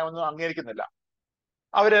പറയുന്ന നയമൊന്നും അംഗീകരിക്കുന്നില്ല.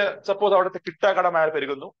 അവര് സപ്പോസ് അവിടുത്തെ കിട്ടാക്കടമായ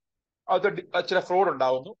പെരുകുന്നു, അത് ചില ഫ്രോഡ്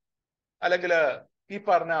ഉണ്ടാവുന്നു, അല്ലെങ്കിൽ ഈ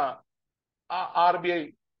പറഞ്ഞ RBI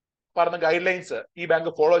പറഞ്ഞ ഗൈഡ് ലൈൻസ് ഈ ബാങ്ക്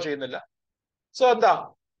ഫോളോ ചെയ്യുന്നില്ല. സോ എന്താ?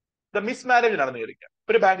 ദ മിസ്മാനേജ്മെന്റ് ആണെന്ന് വിചാരിക്കുക.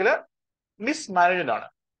 ഒരു ബാങ്കില് മിസ്മാനേജ്മെന്റ് ആണ്.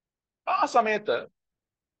 ആ സമയത്ത്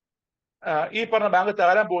ഈ പറഞ്ഞ ബാങ്ക്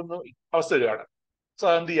തകരാൻ പോകുന്ന അവസ്ഥ വരികയാണ്. സോ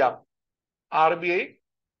എന്ത് ചെയ്യാം? RBI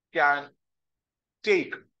can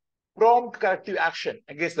take prompt corrective action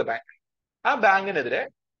against the bank. ആ ബാങ്കിനെതിരെ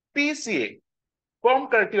PCA,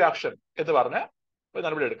 പ്രോംപ്റ്റ് കറക്റ്റീവ് ആക്ഷൻ എന്ന് പറഞ്ഞ് ഒരു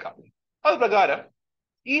നടപടി എടുക്കാം. അത് പ്രകാരം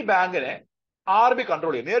ഈ ബാങ്കിനെ RBI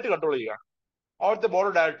കൺട്രോൾ ചെയ്യും, നേരിട്ട് കൺട്രോൾ ചെയ്യുകയാണ്. അവിടുത്തെ ബോർഡ്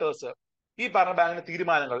ഓഫ് ഡയറക്ടേഴ്സ്, ഈ പറഞ്ഞ ബാങ്കിന്റെ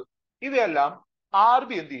തീരുമാനങ്ങൾ, ഇവയെല്ലാം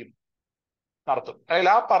RBI എന്ത് ചെയ്യും? നടത്തും. അല്ലെങ്കിൽ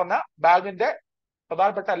ആ പറഞ്ഞ ബാങ്കിന്റെ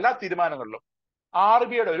പ്രധാനപ്പെട്ട എല്ലാ തീരുമാനങ്ങളിലും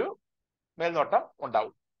RBIയുടെ ഒരു മേൽനോട്ടം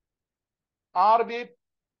ഉണ്ടാവും. RBI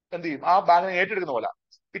എന്ത് ചെയ്യും? ആ ബാങ്കിനെ ഏറ്റെടുക്കുന്ന പോലെ.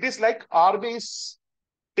 It is like RBI is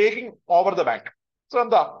taking over the bank. So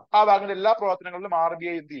എന്താ? ആ ബാങ്കിന്റെ എല്ലാ പ്രവർത്തനങ്ങളിലും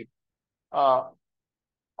RBI എന്ത് ചെയ്യും?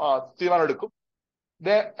 തീരുമാനം എടുക്കും.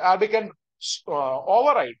 RBI can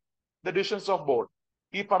override the decisions of board.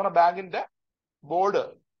 ഈ പറഞ്ഞ ബാങ്കിന്റെ ബോർഡ്,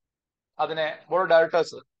 അതിനെ ബോർഡ് ഓഫ്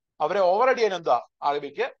ഡയറക്ടേഴ്സ്, അവരെ ഓവർറൈഡ് ചെയ്യാൻ എന്താ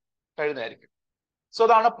RBIക്ക് കഴിയുന്നതായിരിക്കും. സോ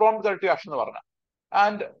അതാണ് പ്രോംപ്റ്റ് കറക്റ്റീവ് ആക്ഷൻ എന്ന് പറഞ്ഞത്.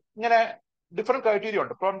 ആൻഡ് ഇങ്ങനെ ഡിഫറെന്റ് ക്രൈറ്റീരിയ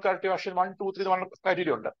ഉണ്ട്. പ്രോംപ്റ്റ് കറക്റ്റീവ് ആക്ഷൻ 1, 2, 3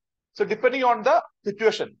 ക്രൈറ്റീരിയ ഉണ്ട്. So depending on the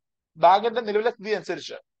situation ബാങ്കിന്റെ നിലവിലെ സ്ഥിതി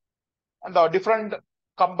അനുസരിച്ച് എന്താ ഡിഫറെന്റ്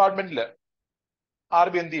കമ്പാർട്ട്മെന്റിൽ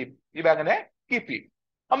RBI എന്ത് ചെയ്യും? ഈ ബാങ്കിനെ കീപ്പ് ചെയ്യും.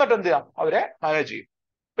 എന്നിട്ട് എന്ത് ചെയ്യാം? അവരെ മാനേജ് ചെയ്യും.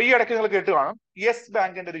 അപ്പൊ ഈ ഇടയ്ക്ക് നിങ്ങൾ കേട്ട് കാണും യെസ്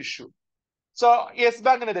ബാങ്കിന്റെ ഒരു issue. So yes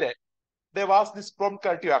ബാങ്കിനെതിരെ there was this prompt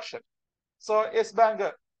corrective action. So yes bank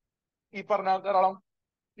ഈ പറഞ്ഞ ധാരാളം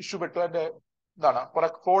ഇഷ്യൂ പെട്ടു. അതിന്റെ എന്താണ് കുറെ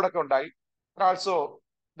ഫ്രോഡ് ഒക്കെ ഉണ്ടായി. Also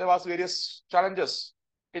there was various challenges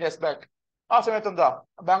in yes bank. ആ സമയത്ത് എന്താ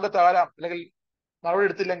ബാങ്ക് തകരാം അല്ലെങ്കിൽ നടപടി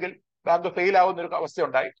എടുത്തില്ലെങ്കിൽ ബാങ്ക് ഫെയിൽ ആവുന്ന ഒരു അവസ്ഥ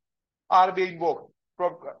ഉണ്ടായി. RBI invoked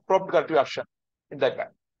prompt corrective action in that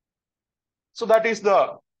bank. So that is the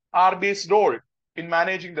RBI's role in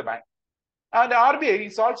managing the bank. And RBI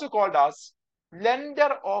is also called as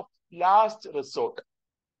lender of last resort.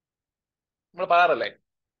 നമ്മൾ പറയാറല്ലേ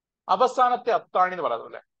അവസാനത്തെ അത്താണി എന്ന്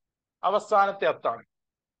പറയാറല്ലേ, അവസാനത്തെ അത്താണി.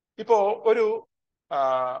 ഇപ്പോ ഒരു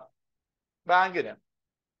ബാങ്കിന്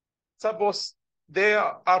suppose they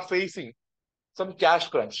are facing some cash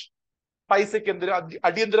crunch, പൈസയ്ക്ക് എന്തെങ്കിലും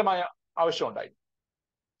അടിയന്തരമായ ആവശ്യം ഉണ്ടായി.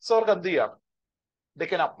 സോ അവർക്ക് എന്ത് ചെയ്യാം? ദേ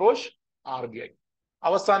കൻ അപ്രോച്ച് RBI.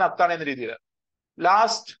 അവസാന അത്താണ് എന്ന രീതിയിൽ,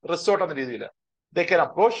 ലാസ്റ്റ് റിസോർട്ട് എന്ന രീതിയിൽ ദേ കൻ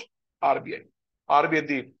അപ്രോച്ച് RBI. RBI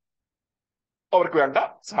എന്ത് ചെയ്യും? അവർക്ക് വേണ്ട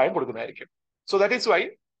സഹായം കൊടുക്കുന്നതായിരിക്കും. So that is Y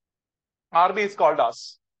RBI is called as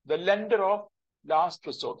the lender of last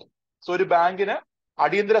resort. So ഒരു ബാങ്കിന്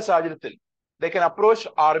അടിയന്തര സാഹചര്യത്തിൽ they can approach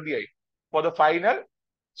RBI for the final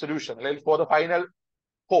solution, അല്ലെങ്കിൽ for the final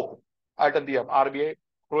hope. ആയിട്ട് എന്ത് ചെയ്യാം? RBI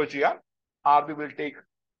അപ്രോച്ച് ചെയ്യാം. RBI will take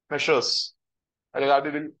measures, അല്ലെങ്കിൽ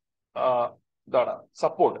RBI will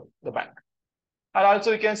support the bank. And also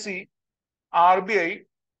you can see RBI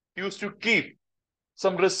used to keep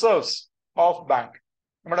some reserves of bank.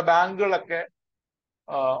 നമ്മുടെ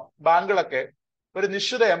ബാങ്കുകളൊക്കെ ഒരു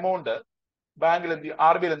നിശ്ചിത amount ബാങ്കിൽ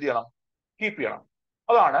RBI എന്ത് ചെയ്യണം? കീപ്പ് ചെയ്യണം.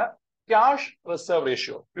 അതാണ് cash reserve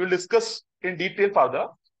ratio. We will discuss in detail further.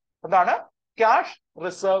 എന്താണ് ക്യാഷ്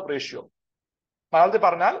റിസർവ് റേഷ്യോ? മലയാളത്തിൽ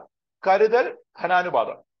പറഞ്ഞാൽ കരുതൽ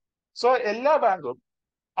ധനാനുപാതം. സോ എല്ലാ ബാങ്കും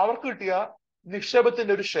അവർക്ക് കിട്ടിയ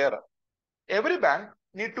നിക്ഷേപത്തിന്റെ ഒരു share, every bank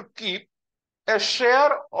need to keep A share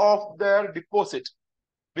of there deposit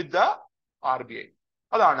with the RBI.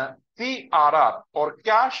 അതാണ് CRR or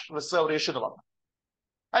cash reserve ratio എന്ന് പറഞ്ഞത്.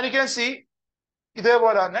 ആൻഡ് യു ക്യാൻ സി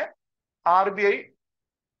ഇതേപോലെ തന്നെ RBI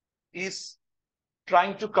is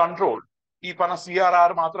trying to control ഈ പറഞ്ഞ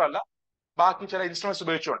CRR മാത്രമല്ല ബാക്കി ചില ഇൻസ്ട്രുമെന്റ്സ്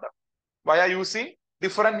ഉപയോഗിച്ചുകൊണ്ട് via using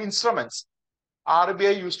different instruments.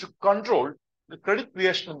 RBI used to control the credit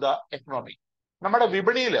creation in the economy. നമ്മുടെ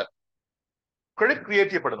വിപണിയിൽ ക്രെഡിറ്റ്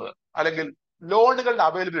ക്രിയേറ്റ് ചെയ്യപ്പെടുന്നത് അല്ലെങ്കിൽ ലോണുകളുടെ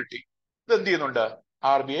അവൈലബിലിറ്റി ഇത് എന്ത് ചെയ്യുന്നുണ്ട്?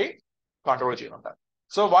 RBI കൺട്രോൾ ചെയ്യുന്നുണ്ട്.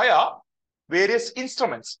 So via various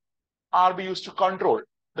instruments RBI used to control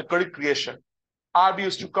the credit creation. RBI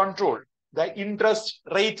used to control the interest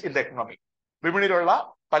rate in the economy. വിപണിയിലുള്ള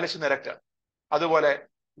പലിശ നിരക്ക്, അതുപോലെ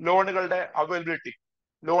ലോണുകളുടെ അവൈലബിലിറ്റി,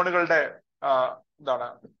 ലോണുകളുടെ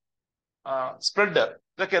സ്പ്രെഡ്,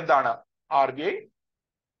 ഇതൊക്കെ എന്താണ് RBI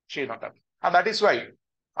ചെയ്യുന്നുണ്ട്. And that is why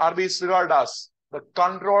RBI is regarded as the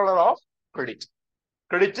controller of credit.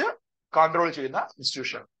 Credit control ചെയ്യുന്ന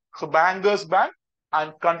institution. So bankers bank and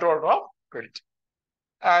controller of credit.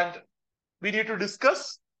 And we need to discuss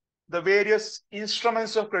the various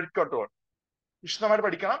instruments of credit control. വിശദമായിട്ട്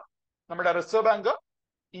പഠിക്കണം. നമ്മുടെ reserve bank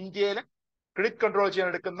ഇന്ത്യയിൽ credit control ചെയ്യാൻ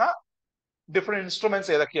എടുക്കുന്ന different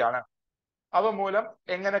instruments ഏതൊക്കെയാണ്, അവ മൂലം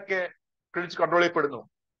എങ്ങനെയൊക്കെ ക്രെഡിറ്റ് കൺട്രോൾ ചെയ്യപ്പെടുന്നു,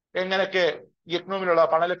 എങ്ങനെയൊക്കെ എക്കണോമിയിലുള്ള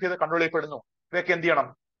പണലഭ്യത കൺട്രോൾ ചെയ്യപ്പെടുന്നു, ഇതൊക്കെ എന്ത് ചെയ്യണം?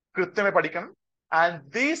 കൃത്യമായി പഠിക്കണം. And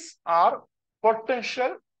these are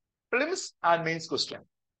potential prelims and mains question.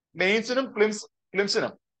 മെയിൻസിനും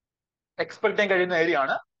പ്രിലിംസിനും expect ചെയ്യാൻ കഴിയുന്ന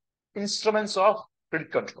ഏരിയയാണ് instruments of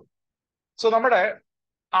credit control. So നമ്മുടെ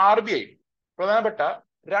RBI പ്രധാനപ്പെട്ട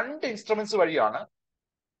രണ്ട് ഇൻസ്ട്രുമെന്റ്സ് വഴിയാണ്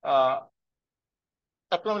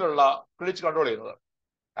എക്കണോമിയിലുള്ള ക്രെഡിറ്റ് കൺട്രോൾ ചെയ്യുന്നത്.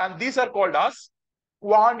 And these are called as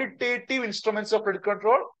quantitative instruments of credit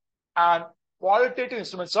control and qualitative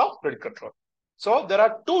instruments of credit control. So there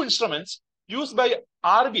are two instruments used by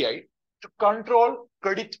RBI to control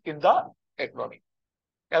credit in the economy.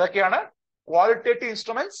 ഏതൊക്കെയാണ്? Qualitative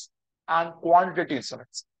instruments and quantitative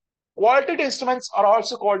instruments. Qualitative instruments are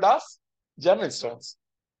also called as general instruments.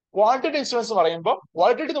 Quantitative instruments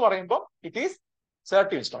qualitative എന്ന് പറയുമ്പോൾ it is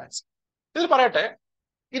selective instruments. ഇതിൽ പറയട്ടെ,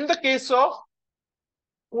 in the case of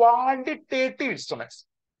quantitative instruments,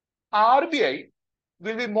 RBI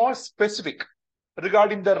will be more specific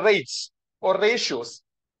regarding the rates or ratios.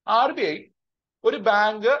 RBI ഒരു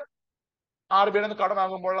bank RBI നിന്ന് കടം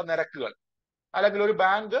വാങ്ങുമ്പോഴുള്ള നിരക്കുകൾ, അല്ലെങ്കിൽ ഒരു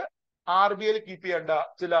ബാങ്ക് RBI കീപ്പ് ചെയ്യേണ്ട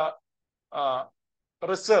ചില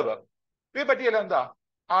റിസർവ്, ഇവയെ പറ്റിയെല്ലാം എന്താ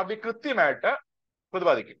RBI കൃത്യമായിട്ട്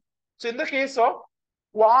പ്രതിപാദിക്കും. So in the case of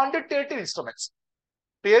quantitative instruments,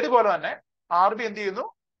 പേര് പോലെ തന്നെ RBI എന്ത് ചെയ്യുന്നു?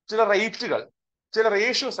 ചില റേറ്റുകൾ ചില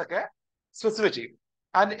റേഷ്യോസ് ഒക്കെ സ്പെസിഫൈ ചെയ്യും.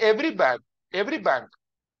 And every bank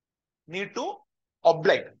need to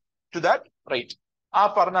ഒബ്ലൈഗ് to that rate. ആ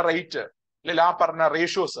പറഞ്ഞ റേറ്റ് അല്ലെങ്കിൽ ആ പറഞ്ഞ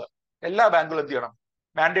റേഷ്യോസ് എല്ലാ ബാങ്കുകളും എന്ത് ചെയ്യണം?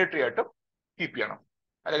 മാൻഡേറ്ററി ആയിട്ടും കീപ്പ് ചെയ്യണം,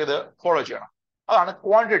 അല്ലെങ്കിൽ ഇത് ഫോളോ ചെയ്യണം. അതാണ്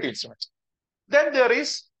quantitative instrument. Then there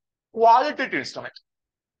is qualitative instrument.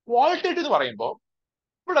 Qualitative എന്ന് പറയുമ്പോൾ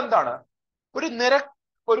ഇവിടെ എന്താണ്?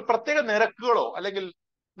 ഒരു പ്രത്യേക നിരക്കുകളോ അല്ലെങ്കിൽ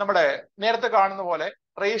നമ്മുടെ നേരത്തെ കാണുന്ന പോലെ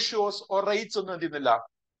റേഷ്യോസ് ഓർ റേറ്റ്സ് ഒന്നും എന്ത് ചെയ്യുന്നില്ല,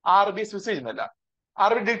 RBI സ്പെസിഫൈ ചെയ്യുന്നില്ല,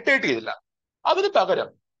 RBI ഡിക്റ്റേറ്റ് ചെയ്തില്ല. അതിന് പകരം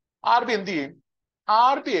RBI എന്ത് ചെയ്യും?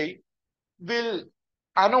 RBI വിൽ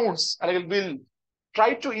അനൗൺസ് അല്ലെങ്കിൽ will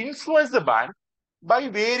try to influence the bank by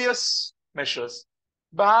various measures.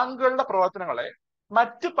 ബാങ്കുകളുടെ പ്രവർത്തനങ്ങളെ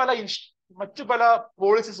മറ്റു പല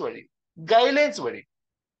പോളിസീസ് വഴി, ഗൈഡ് ലൈൻസ് വഴി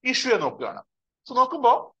ഇഷ്യൂ ചെയ്യാൻ നോക്കുകയാണ്. സോ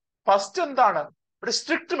നോക്കുമ്പോൾ ഫസ്റ്റ് എന്താണ്? ഒരു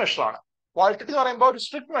സ്ട്രിക്റ്റ് മെഷറാണ്. ക്വാളിറ്റേറ്റീവ് എന്ന് പറയുമ്പോൾ ഒരു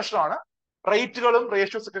സ്ട്രിക്റ്റ് മെഷറാണ്. റേറ്റുകളും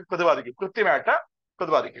റേഷ്യോസ് ഒക്കെ പ്രതിപാദിക്കും, കൃത്യമായിട്ട്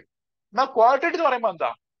പ്രതിപാദിക്കും. എന്നാൽ ക്വാളിറ്റേറ്റീവ് എന്ന് പറയുമ്പോൾ എന്താ?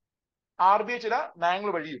 RBI ചില നയങ്ങൾ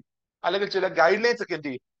വഴിയും അല്ലെങ്കിൽ ചില ഗൈഡ് ലൈൻസ് ഒക്കെ എന്ത്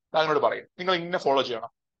ചെയ്യും? ബാങ്കിനോട് പറയും, നിങ്ങൾ ഇങ്ങനെ ഫോളോ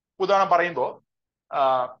ചെയ്യണം. ഉദാഹരണം പറയുമ്പോൾ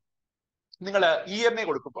നിങ്ങൾ EMI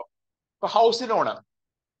കൊടുക്കുമ്പോൾ, ഇപ്പൊ ഹൗസ് ലോണ്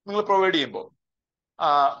നിങ്ങൾ പ്രൊവൈഡ് ചെയ്യുമ്പോൾ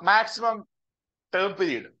മാക്സിമം ടേം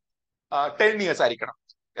പീരീഡ് 10 years ആയിരിക്കണം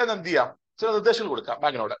എന്ന് എന്ത് ചെയ്യാം? ചില നിർദ്ദേശങ്ങൾ കൊടുക്കാം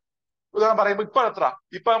ബാങ്കിനോട്. ഉദാഹരണം പറയുമ്പോൾ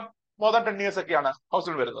ഇപ്പം മോർ ദാൻ 10 years ഒക്കെയാണ് ഹൗസ്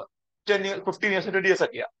ലോൺ വരുന്നത്. 10 years, 15 years, 20 years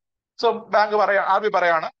ഒക്കെയാണ്. സോ RBI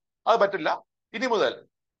പറയാണ് അത് പറ്റില്ല. ഇനി മുതൽ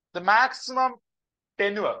the maximum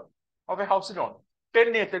tenure of A house loan 10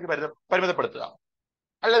 years പരിമിതപ്പെടുത്തുക.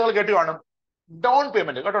 അല്ലെങ്കിൽ നിങ്ങൾ കേട്ട് കാണും down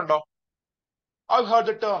payment. കേട്ടുണ്ടോ? I heard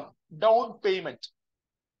the term down payment.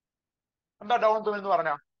 എന്താ ഡൗൺ പേയ്മെന്റ് എന്ന്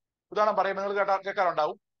പറഞ്ഞാൽ? ഉദാഹരണം പറയുമ്പോൾ നിങ്ങൾ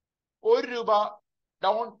കേൾക്കാറുണ്ടാവും, 1 രൂപ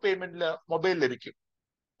ഡൗൺ പേയ്മെന്റിൽ മൊബൈൽ ലഭിക്കും,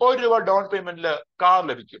 1 രൂപ ഡൗൺ പേയ്മെന്റിൽ കാർ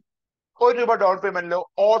ലഭിക്കും, 1 രൂപ ഡൗൺ പേയ്മെന്റിൽ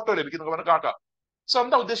ഓട്ടോ ലഭിക്കും എന്നൊക്കെ പറഞ്ഞ് കാക്കാം. സോ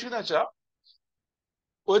എന്താ ഉദ്ദേശിക്കുന്നത് വെച്ചാൽ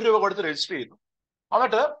 1 രൂപ കൊടുത്ത് രജിസ്റ്റർ ചെയ്യുന്നു,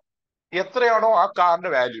 എന്നിട്ട് എത്രയാണോ ആ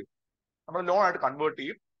കാറിന്റെ വാല്യൂ നമ്മൾ ലോൺ ആയിട്ട് കൺവേർട്ട്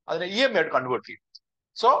ചെയ്യും, അതിനെ EMI ആയിട്ട് കൺവേർട്ട് ചെയ്യും.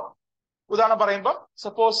 സോ ഉദാഹരണം പറയുമ്പോൾ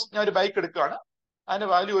സപ്പോസ് ഞാൻ ഒരു ബൈക്ക് എടുക്കുകയാണ്, അതിന്റെ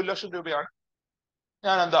വാല്യൂ 1 ലക്ഷം രൂപയാണ്.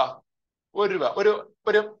 ഞാൻ എന്താ 1 രൂപ ഒരു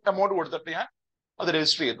എമൗണ്ട് കൊടുത്തിട്ട് ഞാൻ അത്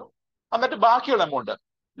രജിസ്റ്റർ ചെയ്യുന്നു, എന്നിട്ട് ബാക്കിയുള്ള എമൗണ്ട്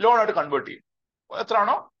ലോൺ ആയിട്ട് കൺവേർട്ട് ചെയ്യും.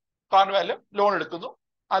 എത്രയാണോ കാറിന്റെ വാല്യൂ ലോൺ എടുക്കുന്നു,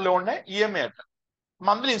 ആ ലോണിനെ EMI ആയിട്ട്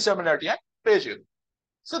മന്ത്ലി ഇൻസ്റ്റാൾമെന്റ് ആയിട്ട് ഞാൻ പേ ചെയ്യുന്നു.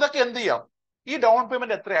 സോ ഇതൊക്കെ എന്ത് ചെയ്യാം? ഈ ഡൗൺ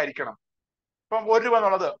പേയ്മെന്റ് എത്രയായിരിക്കണം? ഇപ്പം 1 രൂപ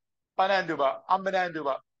എന്നുള്ളത് 10,000 രൂപ, 50,000 രൂപ.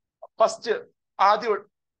 ഫസ്റ്റ് ആദ്യം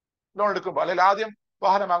ലോൺ എടുക്കുമ്പോൾ അല്ലെങ്കിൽ ആദ്യം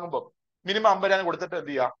വാഹനം വാങ്ങുമ്പോൾ മിനിമം 50,000 കൊടുത്തിട്ട്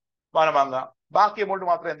എന്ത് ചെയ്യുക? വാഹനം വാങ്ങുക. ബാക്കി എമൗണ്ട്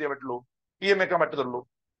മാത്രമേ എന്ത് ചെയ്യാൻ പറ്റുള്ളൂ? EMI ആക്കാൻ പറ്റത്തുള്ളൂ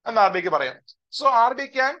എന്ന് RBI പറയാം. So RBI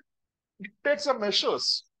can dictate some measures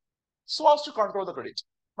so as to control the credit.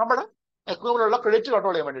 നമ്മുടെ എക്കണോമിയിലുള്ള ക്രെഡിറ്റ്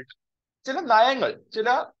കൺട്രോൾ ചെയ്യാൻ വേണ്ടിയിട്ട് ചില നയങ്ങൾ, ചില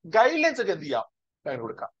ഗൈഡ് ലൈൻസ് ഒക്കെ എന്ത് ചെയ്യാം? ബാങ്കിന്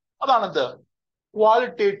കൊടുക്കാം. അതാണ് എന്ത്?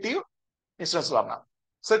 ക്വാളിറ്റേറ്റീവ് ഇൻസ്ട്രുമെന്റ്സ് പറഞ്ഞാൽ.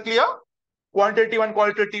 So clear? Quantitative and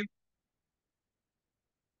qualitative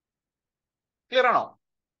clear ആണോ?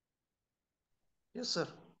 Yes sir.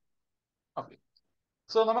 ഓക്കെ.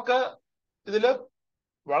 സോ നമുക്ക് ഇതിൽ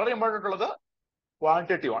വളരെ ഇമ്പോർട്ടൻ്റ് ഉള്ളത്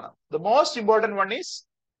ക്വാണ്ടിറ്റേറ്റീവ് ആണ്. The most important one is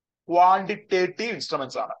quantitative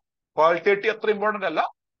instruments ആണ്. ക്വാളിറ്റേറ്റീവ് അത്ര ഇമ്പോർട്ടൻ്റ് അല്ല.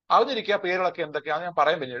 അറിഞ്ഞിരിക്കുക പേരുകളൊക്കെ എന്തൊക്കെയാണെന്ന് ഞാൻ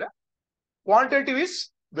പറയാൻ പിന്നീട്. Quantitative is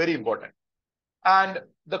very important. And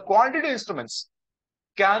the quantitative instruments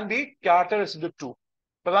can be categorised into 2.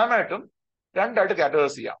 പ്രധാനമായിട്ടും 2 ആയിട്ട്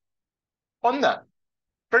കാറ്റഗറൈസ് ചെയ്യാം. ഒന്ന്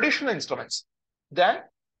traditional instruments, then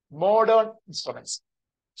modern instruments.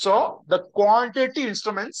 So the quantitative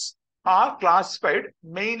instruments are classified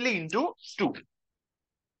mainly into 2: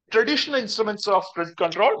 traditional instruments of credit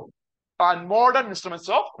control and modern instruments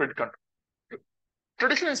of credit control.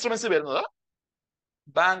 Traditional instruments വരുന്നത്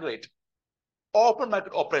bank rate, open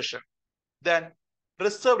market operation, then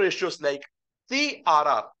reserve ratios like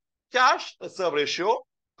CRR, cash reserve ratio,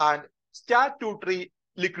 and statutory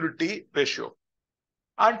liquidity ratio.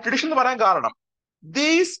 And traditional പറയാൻ കാരണം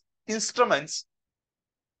these instruments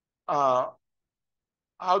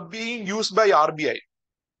are being used by RBI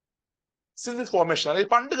since its formation. അതായത്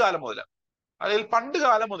പണ്ട്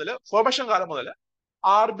കാലം മുതൽ formation കാലം മുതൽ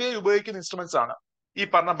RBI ഉപയോഗിക്കുന്ന instruments ആണ് ഈ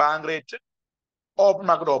പറഞ്ഞ bank rate, open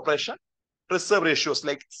market operation, reserve ratios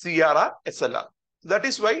like CRR, SLR. That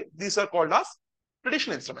is why these are called as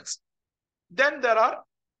traditional instruments. Then there are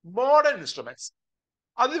modern instruments.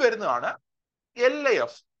 അതിൽ വരുന്നതാണ്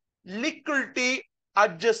LAF, liquidity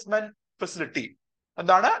adjustment facility.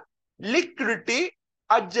 എന്താണ്? liquidity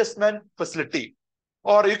adjustment facility,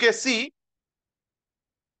 or you can see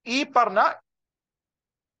ഈ പറഞ്ഞ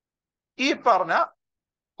ഈ പറഞ്ഞ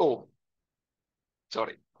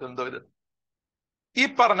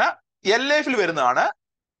LAF വരുന്നതാണ്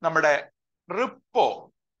നമ്മുടെ repo,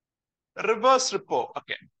 reverse repo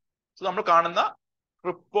ഒക്കെ. നമ്മൾ കാണുന്ന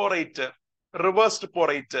repo rate, reverse repo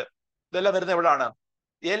rate, ഇതെല്ലാം വരുന്നത് എവിടെയാണ്?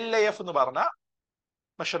 LAF എന്ന് പറഞ്ഞ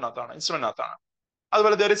മെഷറിനകത്താണ്, ഇൻസ്ട്രുമെന്റിനകത്താണ്.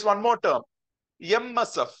 അതുപോലെ there is one more term,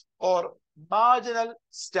 MSF or marginal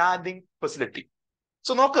standing facility.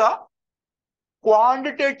 So നോക്കുക,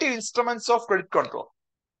 quantitative instruments of credit control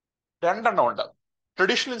രണ്ടെണ്ണം ഉണ്ട്.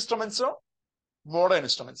 Traditional ഇൻസ്ട്രുമെന്റ്സും modern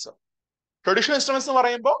ഇൻസ്ട്രുമെന്റ്സും. ട്രഡീഷണൽ ഇൻസ്ട്രുമെന്റ്സ് എന്ന്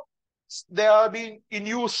പറയുമ്പോൾ they are been in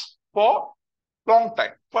use for long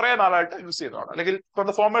time, കുറെ നാളായിട്ട് യൂസ് ചെയ്യുന്നതാണ്, അല്ലെങ്കിൽ from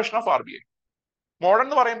the formation of RBI. Modern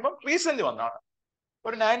എന്ന് പറയുമ്പോൾ റീസെന്റ് വന്നതാണ്,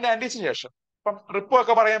 ഒരു 1990s ശേഷം. ഇപ്പം റിപ്പോ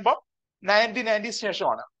ഒക്കെ പറയുമ്പോൾ 1990s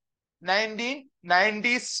ശേഷമാണ്,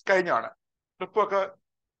 1990s കഴിഞ്ഞാണ് റിപ്പോ ഒക്കെ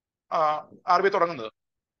RBI തുടങ്ങുന്നത്.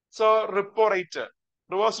 So repo rate,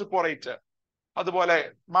 reverse repo rate, അതുപോലെ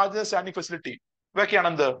മാർജിനൽ സ്റ്റാൻഡിംഗ് ഫെസിലിറ്റി, ഇവയൊക്കെയാണ്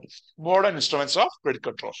എന്ത്? Modern instruments of credit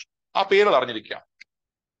control. ആ പേര് അറിഞ്ഞിരിക്കുക.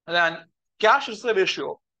 ക്യാഷ് റിസർവ് റേഷ്യോ,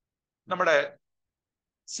 നമ്മുടെ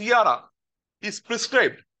CRR is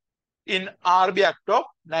prescribed in RBI Act of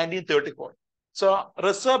 1934. So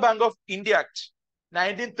Reserve Bank of India Act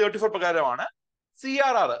 1934 പ്രകാരമാണ്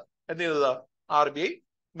CRR എന്ത് ചെയ്യുന്നത്? RBI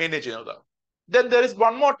മെയിൻറ്റെയിൻ ചെയ്യുന്നത്. Then there is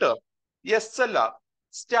one more term, SLR,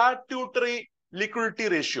 Statutory Liquidity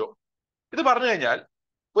Ratio. ഇത് പറഞ്ഞു കഴിഞ്ഞാൽ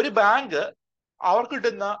ഒരു ബാങ്ക് അവർക്ക്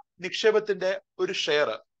കിട്ടുന്ന നിക്ഷേപത്തിന്റെ ഒരു ഷെയർ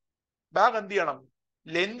ബാങ്ക് എന്ത് ചെയ്യണം?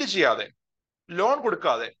 ലെൻഡ് ചെയ്യാതെ, ലോൺ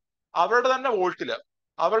കൊടുക്കാതെ അവരുടെ തന്നെ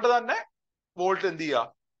വോൾട്ടിൽ എന്ത് ചെയ്യുക?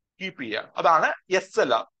 കീപ്പ് ചെയ്യുക. അതാണ്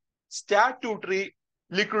SLR, സ്റ്റാറ്റ്യൂട്ടറി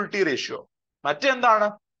ലിക്വിഡിറ്റി റേഷ്യോ. മറ്റെന്താണ്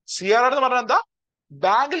CRR എന്ന് പറഞ്ഞാൽ? എന്താ?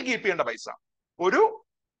 ബാങ്കിൽ കീപ്പ് ചെയ്യേണ്ട പൈസ. ഒരു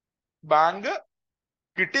ബാങ്ക്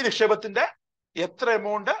കിട്ടിയ നിക്ഷേപത്തിന്റെ എത്ര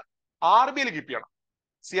എമൗണ്ട് RBIയിൽ കീപ്പ് ചെയ്യണം.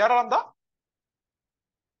 CRR എന്താ?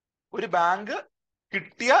 ഒരു ബാങ്ക്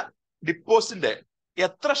കിട്ടിയ ഡിപ്പോസിറ്റിന്റെ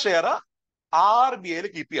എത്ര ഷെയർ RBIയിൽ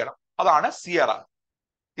കീപ്പ് ചെയ്യണം, അതാണ് CRR.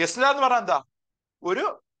 SLR എന്ന് പറഞ്ഞാൽ എന്താ? ഒരു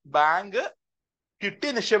ബാങ്ക് കിട്ടിയ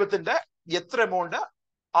നിക്ഷേപത്തിന്റെ എത്ര എമൗണ്ട്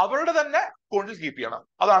അവരുടെ തന്നെ അക്കൗണ്ടിൽ കീപ്പ് ചെയ്യണം,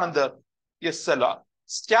 അതാണ് എന്ത്? SLR,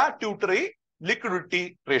 സ്റ്റാറ്റ്യൂട്ടറി ലിക്വിഡിറ്റി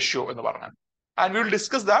റേഷ്യോ എന്ന് പറഞ്ഞാൽ. And we will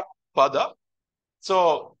discuss that further. So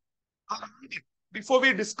before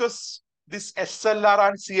we discuss this SLR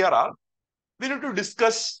and CRR, we need to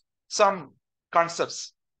discuss some concepts.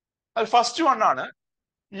 First one ആണ്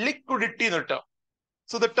liquidity എന്ന term.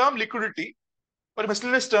 So the term liquidity ഒരു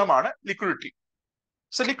miscellaneous term ആണ് liquidity.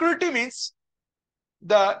 So liquidity means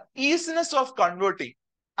the easiness of converting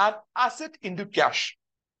an asset into cash.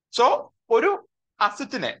 So ഒരു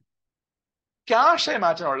അസറ്റിനെ cash ആയി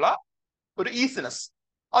മാറ്റാനുള്ള ഒരു easiness,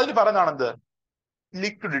 അതിന് പറയുന്നതാണ് എന്ത്?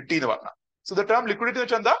 ലിക്വിഡിറ്റി എന്ന് പറഞ്ഞാൽ. So the term liquidity എന്ന്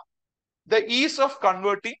വെച്ചാൽ എന്താ? The ease of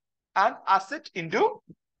converting an asset into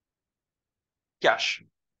cash.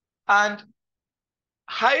 And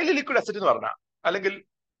highly liquid asset എന്ന് പറഞ്ഞാൽ, അല്ലെങ്കിൽ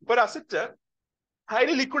ഒരു അസറ്റ്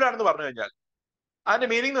ഹൈലി ലിക്വിഡ് ആണെന്ന് പറഞ്ഞു കഴിഞ്ഞാൽ അതിന്റെ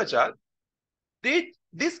മീനിങ് എന്ന് വെച്ചാൽ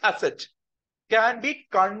this asset can be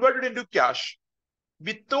converted into cash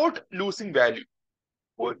without losing value.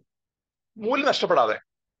 മൂല്യം നഷ്ടപ്പെടാതെ,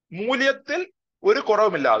 മൂല്യത്തിൽ ഒരു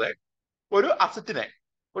കുറവുമില്ലാതെ ഒരു അസറ്റിനെ,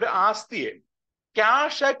 ഒരു ആസ്തിയെ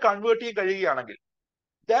ക്യാഷ് ആയി കൺവേർട്ട് ചെയ്യാൻ കഴിയുകയാണെങ്കിൽ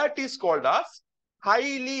that is called as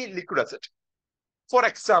highly liquid asset. For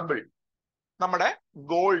example, നമ്മുടെ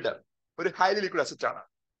ഗോൾഡ് ഒരു ഹൈലി ലിക്വിഡ് അസറ്റ് ആണ്.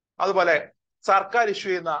 അതുപോലെ സർക്കാർ ഇഷ്യൂ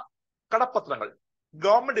ചെയ്യുന്ന കടപ്പത്രങ്ങൾ,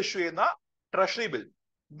 ഗവൺമെന്റ് ഇഷ്യൂ ചെയ്യുന്ന treasury bill,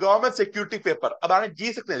 government security paper, അതാണ്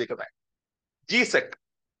GSEC എഴുതിയിരിക്കുന്നത്.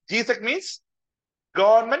 GSEC മീൻസ്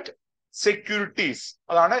ഗവൺമെന്റ് സെക്യൂരിറ്റീസ്,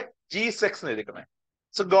 അതാണ് GSEC എഴുതിയിരിക്കുന്നത്.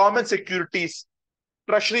 So government securities,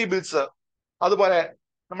 treasury bills, അതുപോലെ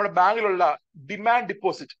നമ്മുടെ ബാങ്കിലുള്ള demand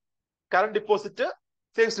deposit, current deposit,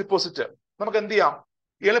 savings deposit, നമുക്ക് എന്ത് ചെയ്യാം?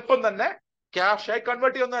 എളുപ്പം തന്നെ ക്യാഷ് ആയി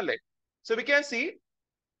കൺവേർട്ട് ചെയ്യുന്നതല്ലേ. So we can see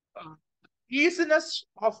easiness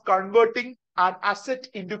of converting an asset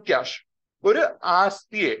in to cash. ഒരു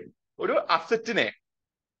ആസ്തിയെ, ഒരു അസറ്റിനെ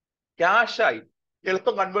ക്യാഷായി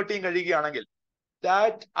എളുപ്പം കൺവേർട്ട് ചെയ്യാൻ കഴിയുകയാണെങ്കിൽ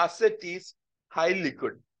that asset is highly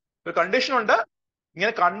liquid. ഒരു കണ്ടീഷൻ ഉണ്ട്,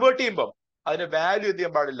 ഇങ്ങനെ കൺവേർട്ട് ചെയ്യുമ്പോൾ അതിന്റെ വാല്യൂ എന്ത്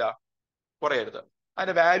ചെയ്യാൻ പാടില്ല? കുറയരുത്,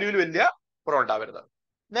 അതിന്റെ വാല്യൂവിൽ വലിയ കുറവുണ്ടാവരുത്.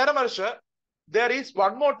 നേരെ മറിച്ച് there is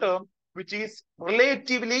one more term which is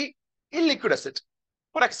relatively illiquid asset.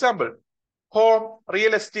 For example, home,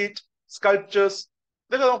 real estate, sculptures,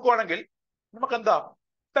 ഇതൊക്കെ നോക്കുവാണെങ്കിൽ നമുക്ക് എന്താ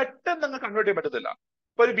പെട്ടെന്ന് അങ്ങ് കൺവേർട്ട് ചെയ്യാൻ പറ്റത്തില്ല.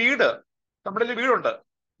 ഇപ്പൊ ഒരു വീട്, നമ്മുടെ വീടുണ്ട്,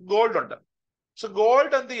 ഗോൾഡ് ഉണ്ട്. സോ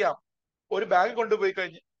ഗോൾഡ് എന്ത് ചെയ്യാം? ഒരു ബാങ്ക് കൊണ്ടുപോയി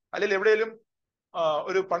കഴിഞ്ഞ്, അല്ലെങ്കിൽ എവിടെയെങ്കിലും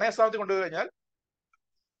ഒരു പണയസ്ഥാനത്ത് കൊണ്ടുപോയി കഴിഞ്ഞാൽ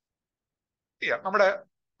നമ്മുടെ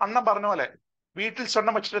അണ്ണൻ പറഞ്ഞ പോലെ വീട്ടിൽ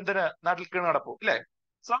സ്വർണം വെച്ചിട്ട് എന്തിന് നാട്ടിൽ കീണ് നടപ്പും, ഇല്ലേ?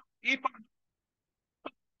 സോ ഈ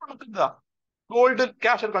നമുക്ക് എന്താ ഗോൾഡ്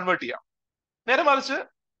ക്യാഷ് കൺവേർട്ട് ചെയ്യാം. നേരെ മറിച്ച്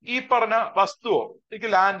ഈ പറഞ്ഞ വസ്തുവോ, എനിക്ക്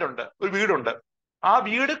ലാൻഡ് ഉണ്ട്, ഒരു വീടുണ്ട്, ആ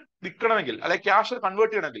വീട് വിൽക്കണമെങ്കിൽ അല്ലെങ്കിൽ ക്യാഷ്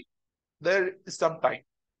കൺവേർട്ട് ചെയ്യണമെങ്കിൽ there is some time.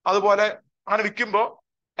 അതുപോലെ അങ്ങനെ വിൽക്കുമ്പോൾ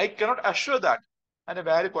ഐ കനോട്ട് അഷ്യൂർ ദാറ്റ് അതിന്റെ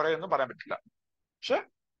വാല്യൂ കുറയുമെന്ന് പറയാൻ പറ്റില്ല. പക്ഷെ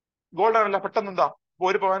ഗോൾഡ് ആണല്ല, പെട്ടെന്ന് എന്താ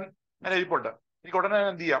 1 പവൻ അങ്ങനെ ഇരിപ്പുണ്ട്, എനിക്ക് ഉടനെ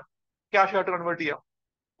എന്ത് ചെയ്യാം, ക്യാഷ് ആയിട്ട് കൺവേർട്ട് ചെയ്യാം.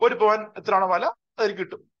 1 പവൻ എത്രയാണോ വില അതെനിക്ക്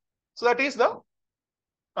കിട്ടും. So that is the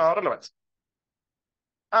relevance.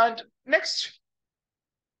 And next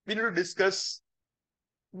we need to discuss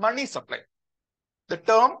money supply. The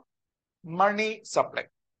term money supply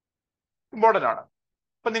important ആണ്.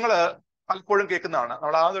 ഇപ്പൊ നിങ്ങൾ പലപ്പോഴും കേൾക്കുന്നതാണ്,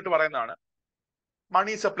 നമ്മൾ ആദ്യം തൊട്ട് പറയുന്നതാണ്,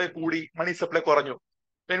 മണി സപ്ലൈ കൂടി, മണി സപ്ലൈ കുറഞ്ഞു.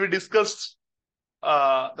 When we discussed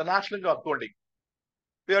the national income accounting,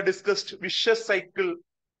 we have discussed vicious cycle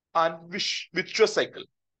and virtuous cycle.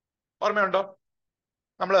 ഓർമ്മയുണ്ടോ?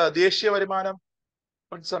 നമ്മൾ ദേശീയ വരുമാനം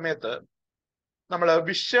സമയത്ത് നമ്മൾ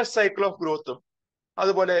വിഷ്യസ് സൈക്കിൾ ഓഫ് ഗ്രോത്തും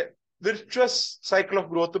അതുപോലെ വിർച്വസ് സൈക്കിൾ ഓഫ്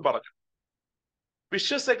ഗ്രോത്തും പറഞ്ഞു.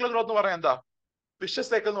 വിഷ്യസ് സൈക്കിൾ ഓഫ് ഗ്രോത്ത് എന്ന് പറയാൻ എന്താ? വിഷ്യസ്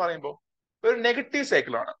സൈക്കിൾ എന്ന് പറയുമ്പോൾ ഒരു നെഗറ്റീവ്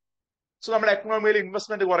സൈക്കിളാണ്. സോ നമ്മുടെ എക്കണോമിയിൽ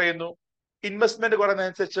ഇൻവെസ്റ്റ്മെന്റ് കുറയുന്നു, ഇൻവെസ്റ്റ്മെന്റ്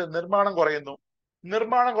കുറയുന്നതനുസരിച്ച് നിർമ്മാണം കുറയുന്നു,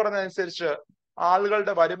 നിർമ്മാണം കുറയുന്നതനുസരിച്ച്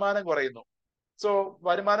ആളുകളുടെ വരുമാനം കുറയുന്നു. സോ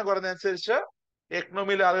വരുമാനം കുറയുന്നതനുസരിച്ച്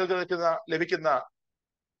എക്കണോമിയിൽ ആളുകൾക്ക് ലഭിക്കുന്ന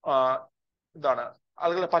എന്താണ്,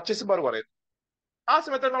 ആളുകളുടെ പർച്ചേസിംഗ് പവർ കുറയുന്നു. ആ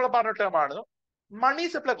സമയത്ത് നമ്മൾ പറഞ്ഞ ടേമാണ് മണി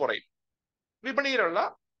സപ്ലൈ കുറയും, വിപണിയിലുള്ള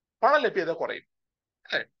പണ ലഭ്യത കുറയും,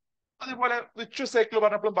 അല്ലെ? അതേപോലെ വിർച്വസ് സൈക്കിൾ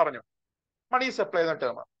പറഞ്ഞപ്പോഴും പറഞ്ഞു മണി സപ്ലൈ എന്ന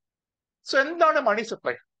ടേം. സോ എന്താണ് money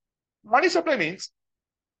supply? Money supply means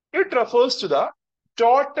it refers to the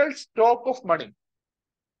total stock of money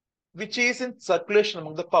which is in circulation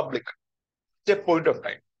among the public at a point of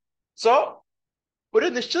time. So ഒരു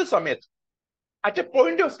നിശ്ചിത സമയത്ത് at a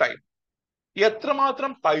point of time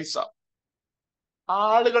എത്രമാത്രം പൈസ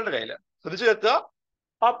ആളുകളുടെ കയ്യില്, ശ്രദ്ധിച്ചു കേൾക്കുക,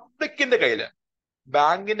 പബ്ലിക്കിന്റെ കയ്യില്,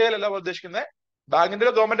 ബാങ്കിന്റെ കയ്യിലല്ല ഉദ്ദേശിക്കുന്നത്, ബാങ്കിന്റെ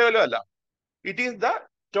ഗവൺമെന്റ് കയ്യിലും അല്ല. It is the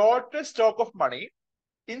total stock of money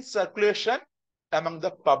in circulation among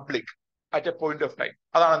the public at a point of time.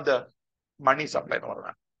 അതാണ് എന്ത്? മണി സപ്ലൈ എന്ന്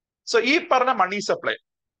പറഞ്ഞാൽ. സോ ഈ പറഞ്ഞ money supply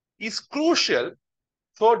is crucial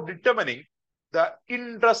for determining the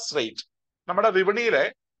interest rate. നമ്മുടെ വിപണിയിലെ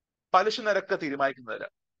പലിശ നിരക്ക് തീരുമാനിക്കുന്നതിന്,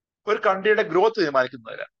 ഒരു കൺട്രിയുടെ ഗ്രോത്ത്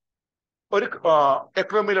തീരുമാനിക്കുന്നതിന്, ഒരു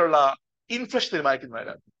എക്കണോമിയിലുള്ള ഇൻഫ്ലേഷൻ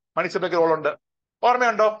തീരുമാനിക്കുന്നതിന് മണി സപ്ലൈക്ക് റോൾ ഉണ്ട്.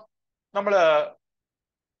 ഓർമ്മയുണ്ടോ നമ്മള്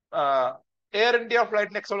എയർ ഇന്ത്യ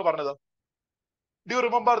ഫ്ലൈറ്റിന് എക്സാമ്പിൾ പറഞ്ഞത്? Do you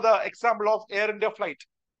remember the example of air India flight?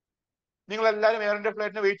 നിങ്ങൾ എല്ലാവരും എയർ ഇന്ത്യ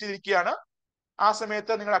ഫ്ലൈറ്റിന് വെയിറ്റ് ചെയ്തിരിക്കുകയാണ്. ആ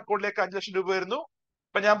സമയത്ത് നിങ്ങളുടെ അക്കൗണ്ടിലേക്ക് 5 ലക്ഷം രൂപ വരുന്നു.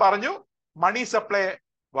 ഇപ്പൊ ഞാൻ പറഞ്ഞു മണി സപ്ലൈ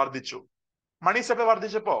വർദ്ധിച്ചു. മണി സപ്ലൈ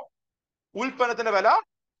വർദ്ധിച്ചപ്പോ ഉൽപ്പന്നത്തിന്റെ വില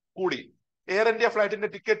കൂടി, എയർ ഇന്ത്യ ഫ്ലൈറ്റിന്റെ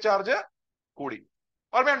ടിക്കറ്റ് ചാർജ് കൂടി.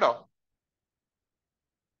 ഓർമ്മയുണ്ടോ?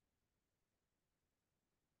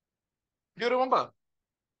 Do you remember?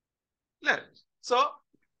 അല്ലേ? So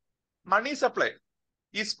money supply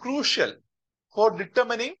is crucial for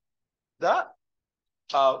determining the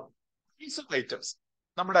items.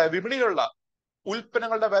 നമ്മുടെ വിപണിയിലുള്ള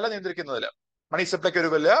ഉൽപ്പന്നങ്ങളുടെ വില നിയന്ത്രിക്കുന്നതിൽ മണി സപ്ലൈക്ക് ഒരു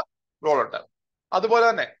വലിയ റോൾ ഉണ്ട്. അതുപോലെ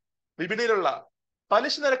തന്നെ വിപണിയിലുള്ള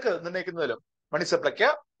പലിശ നിരക്ക് നിർണ്ണയിക്കുന്നതിലും മണി സപ്ലൈക്ക്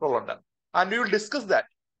റോൾ ഉണ്ട്. And we will discuss that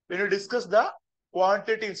when we discuss the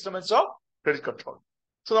quantitative instruments of credit control.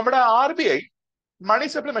 So നമ്മുടെ RBI മണി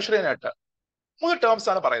സപ്ലൈ മെഷർ ചെയ്യാനായിട്ട് 3 ടേംസ്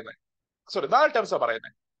ആണ് പറയുന്നത്. 4 ടേംസ് ആണ്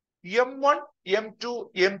പറയുന്നത്. M1, M2,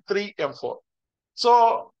 M3, M4. So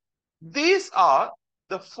these are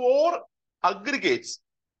the 4 aggregates.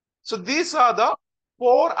 So these are the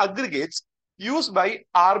 4 aggregates used by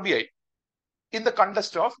RBI in the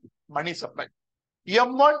context of money supply.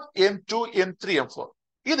 M1, M2, M3, M4.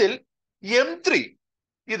 ഇതിൽ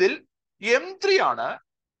M3 ആണ്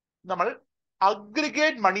നമ്മൾ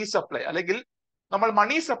aggregate money supply, അല്ലെങ്കിൽ നമ്മൾ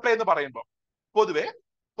money supply എന്ന് പറയുമ്പോൾ പൊതുവെ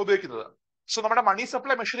ഉപയോഗിക്കുന്നത്. So നമ്മുടെ മണി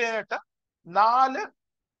സപ്ലൈ മെഷർ ചെയ്യാനായിട്ട് 4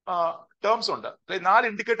 ടേംസ് ഉണ്ട്, അല്ലെങ്കിൽ 4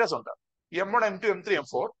 ഇൻഡിക്കേറ്റേഴ്സ് ഉണ്ട്. M1, M2, M3,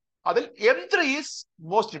 M4. അതിൽ M3 is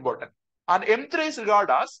most important. And M3 is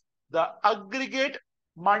regarded as the aggregate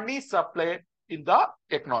money supply in the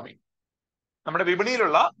economy. നമ്മുടെ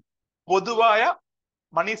വിപണിയിലുള്ള പൊതുവായ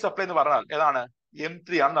മണി സപ്ലൈ എന്ന് പറഞ്ഞാൽ ഏതാണ്?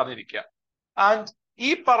 M3 ആണെന്ന് അറിഞ്ഞിരിക്കുക. ആൻഡ് ഈ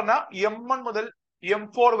പറഞ്ഞ M1 മുതൽ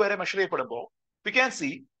M4 വരെ മെഷർ ചെയ്യപ്പെടുമ്പോൾ we can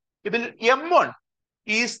see ഇതിൽ M1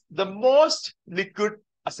 is the most liquid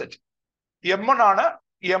asset. M1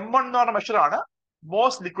 എന്ന് പറഞ്ഞ മെഷർ ആണ്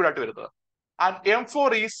മോസ്റ്റ് ലിക്വിഡ് ആയിട്ട് വരുന്നത്. And M4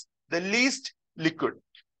 is the least liquid.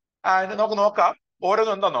 And നമുക്ക് നോക്കാം,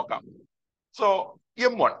 ഓരോന്നും എന്താ നോക്കാം. So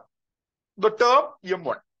M1, the term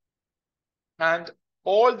M1, and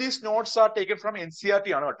all these notes are taken from NCERT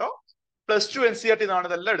ആണ് കേട്ടോ. +2 NCERT എന്നാണ്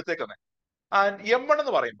ഇതെല്ലാം എടുത്തേക്കുന്നത്. ആൻഡ് M1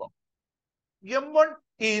 എന്ന് പറയുമ്പോൾ M1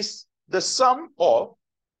 is the sum of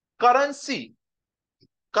currency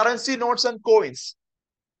notes and coins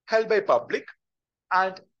held by public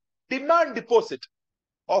and demand deposit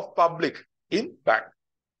of public in bank.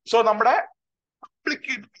 So നമ്മുടെ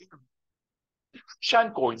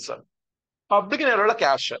coins, പബ്ലിക്കിനുള്ള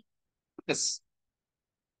cash,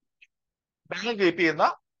 bank keep ചെയ്യുന്ന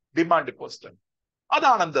demand deposit,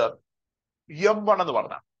 അതാണ് എന്ത് M1 എന്ന്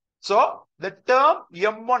പറഞ്ഞാൽ. സോ ദ ടേം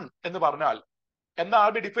M1 എന്ന് പറഞ്ഞാൽ എന്താ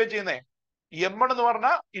RBI define ചെയ്യുന്നേ? M1 എന്ന് പറഞ്ഞ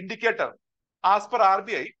indicator as per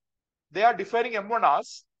RBI they are defining M1 as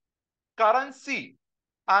currency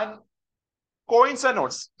and coins and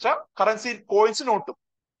notes. So currency coins note,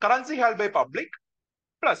 currency held by public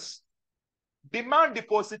plus demand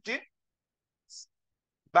deposit in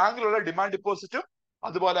ബാങ്കിലുള്ള demand ഡെപ്പോസിറ്റും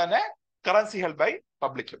അതുപോലെ തന്നെ currency held by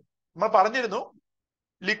പബ്ലിക്കും. നമ്മൾ പറഞ്ഞിരുന്നു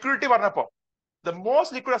liquidity പറഞ്ഞപ്പോ the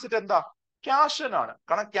most liquid asset എന്താ? Cash ആണ്.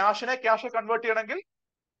 കാരണം ക്യാഷിനെ cash convert ചെയ്യണമെങ്കിൽ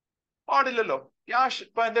പാടില്ലല്ലോ. ക്യാഷ്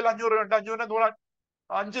ഇപ്പൊ എന്തെങ്കിലും 500 ഉണ്ട്,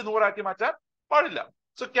 500 ആക്കി മാറ്റാൻ പാടില്ല.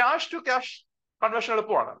 So cash to cash conversion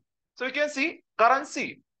എളുപ്പമാണ്. So you can see currency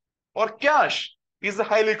or cash is A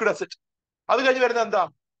high liquid asset. അത് കഴിഞ്ഞ് വരുന്നത് എന്താ?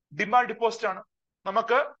 ഡിമാൻഡ് ഡെപ്പോസിറ്റ് ആണ്.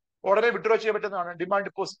 നമുക്ക് ഉടനെ വിഡ്രോ ചെയ്യാൻ പറ്റുന്നതാണ് demand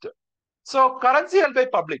deposit. So currency held by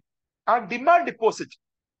public and demand deposit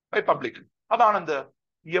by public, അതാണ് എന്ത്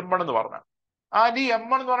M1 എന്ന് പറഞ്ഞത്. ആൻഡ് ഈ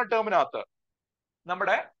M1 എന്ന് പറഞ്ഞ ടേമിനകത്ത്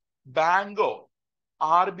നമ്മുടെ ബാങ്കോ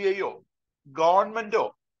RBIയോ ഗവൺമെന്റോ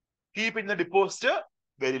കീപ്പ് ചെയ്യുന്ന ഡെപ്പോസിറ്റ്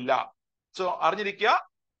വരില്ല. സോ അറിഞ്ഞിരിക്കുക,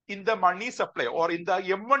 in the money supply or in the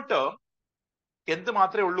M1 term എന്ത്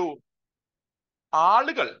മാത്രമേ ഉള്ളൂ?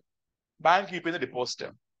 ആളുകൾ ബാങ്ക് കീപ്പ് ചെയ്യുന്ന ഡെപ്പോസിറ്റ്,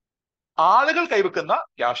 ആളുകൾ കൈവെക്കുന്ന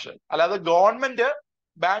ക്യാഷ്. അല്ലാതെ ഗവൺമെന്റ്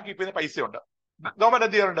ബാങ്ക് കീപ്പ് ചെയ്യുന്ന പൈസയുണ്ട്. ഗവൺമെന്റ്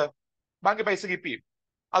എന്ത് ചെയ്യാറുണ്ട്? ബാങ്ക് പൈസ കീപ്പ് ചെയ്യും.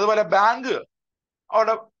 അതുപോലെ ബാങ്ക്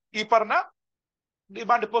അവിടെ ഈ പറഞ്ഞ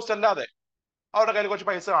ഡിമാൻഡ് ഡെപ്പോസിറ്റ് അല്ലാതെ അവരുടെ കയ്യിൽ കുറച്ച്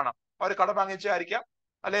പൈസ കാണാം. അവർ കടം വാങ്ങിച്ചായിരിക്കാം,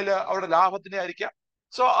 അല്ലെങ്കിൽ അവരുടെ ലാഭത്തിന്റെ ആയിരിക്കാം.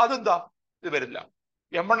 സോ അതെന്താ? ഇത് വരില്ല.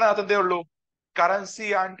 M1 എന്തേ ഉള്ളൂ? Currency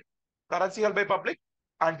held by public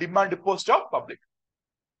and demand deposit of public.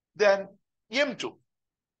 Then M2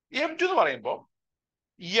 എന്ന് പറയുമ്പോൾ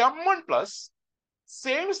M1 plus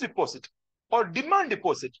savings deposit or demand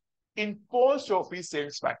deposit in post office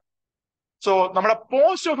savings bank. So നമ്മുടെ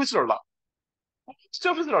പോസ്റ്റ്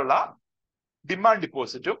ഓഫീസിലുള്ള ഡിമാൻഡ്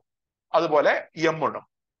ഡെപ്പോസിറ്റും അതുപോലെ M1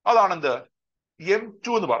 അതാണെന്ത്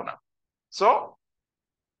M2 എന്ന് പറഞ്ഞ. സോ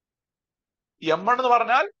M1 എന്ന്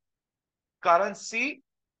പറഞ്ഞാൽ currency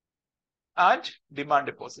and demand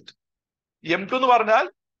deposit. M2 എന്ന് പറഞ്ഞാൽ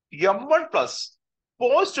M1 plus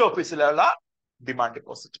post ഓഫീസിലുള്ള demand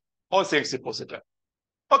deposit or savings deposit.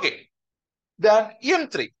 Okay, then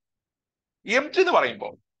M3 എന്ന്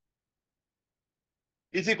പറയുമ്പോൾ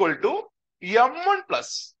is equal to M1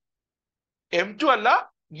 plus M2 അല്ല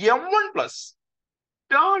M1 plus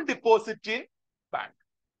term deposit in bank.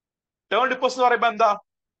 Term deposit എന്ന് പറയുമ്പോൾ എന്താ?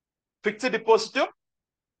 Fixed ഡെപ്പോസിറ്റും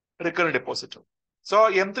recurring ഡെപ്പോസിറ്റും. സോ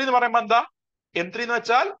M3 എന്ന് പറയുമ്പോൾ എന്താ? M3 എന്ന്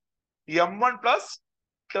വെച്ചാൽ M1 plus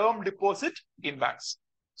term deposit in banks.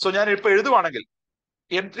 So ഞാൻ ഇപ്പൊ എഴുതുവാണെങ്കിൽ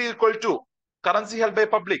M3 equal to currency held by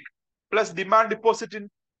public plus demand deposit in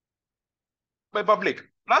by public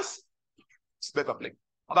plus by public,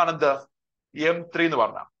 അതാണ് എന്ത് M3 എന്ന്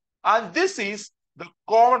പറഞ്ഞാൽ. And this is the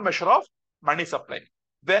common measure of money supply.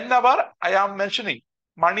 Whenever I am mentioning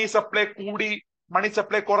money supply കൂടി, money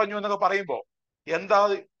supply കുറഞ്ഞു എന്നൊക്കെ പറയുമ്പോൾ എന്താ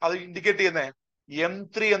അത് ഇൻഡിക്കേറ്റ് ചെയ്യുന്നത്?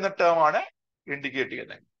 M3 എന്ന ടേം ആണ് ഇൻഡിക്കേറ്റ്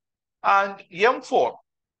ചെയ്യുന്നത്. ആൻഡ് M4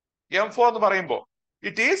 എന്ന് പറയുമ്പോൾ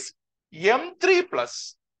ഇറ്റ് ഈസ് M3 പ്ലസ്,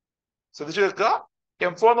 ശ്രദ്ധിച്ചു കേൾക്കുക,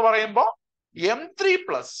 M4 എന്ന് പറയുമ്പോൾ M3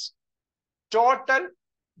 plus total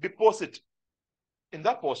deposit in the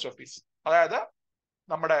post office. അതായത്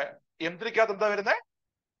നമ്മുടെ M3 എന്താ വരുന്നത്?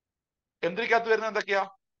 M3 വരുന്നത് എന്തൊക്കെയാ?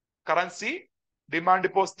 Currency, demand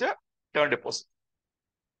deposit, term deposit.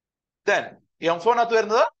 Then M4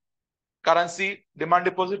 വരുന്നത് currency, demand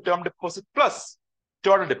deposit, term deposit plus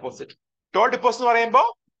total deposit. Total deposit എന്ന് പറയുമ്പോൾ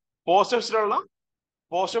പോസ്റ്റ് ഓഫീസിലുള്ള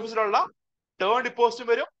ടേം ഡെപ്പോസിറ്റ്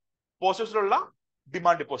വരും, പോസ്റ്റ് ഓഫീസിലുള്ള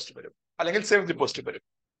ഡിമാൻഡ് ഡെപ്പോസിറ്റ് വരും, അല്ലെങ്കിൽ സേവിംഗ് ഡെപ്പോസിറ്റ് വരും.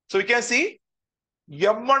 So you can see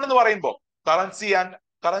M1 എന്ന് പറയുമ്പോൾ currency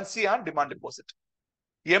and demand deposit.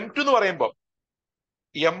 M2 എന്ന് പറയുമ്പോൾ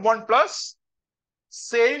M1 plus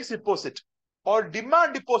savings deposit or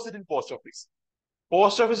demand deposit in post office.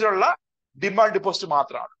 Post ഓഫീസിലുള്ള demand deposit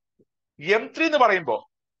മാത്രമാണ്. M3 എന്ന് പറയുമ്പോൾ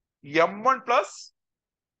M1 plus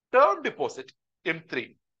term deposit M3.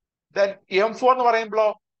 Then M4 എന്ന്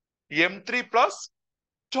പറയുമ്പോൾ M3 plus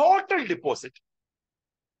total deposit,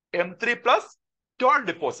 M3 plus total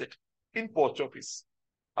deposit in post office,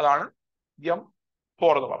 അതാണ്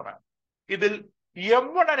M4 എന്ന് പറഞ്ഞത്. ഇതിൽ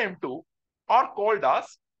M1 and M2 are called as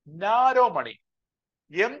narrow money.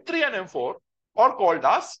 M3 and M4 are called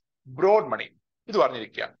as broad money. ഇത്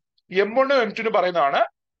പറഞ്ഞിരിക്കുക. M1 M2 പറയുന്നതാണ്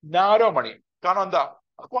narrow മണി. കാരണം എന്താ?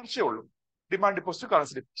 കുറച്ചേ ഉള്ളൂ, ഡിമാൻഡ് ഡെപ്പോസിറ്റ്,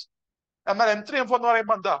 കറൻസി ഡെപ്പോസിറ്റ്. എന്നാൽ M3 M4 എന്ന്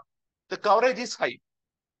പറയുമ്പോൾ എന്താ? The coverage is high.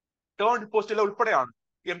 Term deposit ഉൾപ്പെടെയാണ്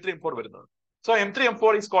M3 M4 വരുന്നത്. So M3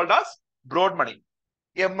 M4 is called as broad money.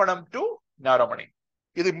 M1 M2 narrow മണി.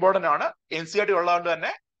 ഇത് ഇമ്പോർട്ടന്റ് ആണ്. NCERT ഉള്ളതുകൊണ്ട്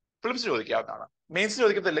തന്നെ ഫിലിംസ് ചോദിക്കാവുന്നതാണ്. മെയിൻസിന്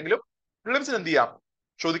ചോദിക്കത്തില്ലെങ്കിലും ഫിലിംസിന് എന്ത് ചെയ്യാം,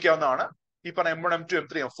 ചോദിക്കാവുന്നതാണ്. ഈ പറഞ്ഞ M1 M2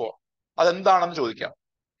 M3 M4 അതെന്താണെന്ന് ചോദിക്കാം.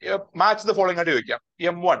 മാച്ച് ദ ഫോളോയിങ് ആയിട്ട് ചോദിക്കാം.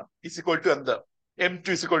 M1 is equal to എന്ത്,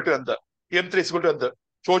 M2 is equal to എന്ത്, M3 is equal to എന്ത്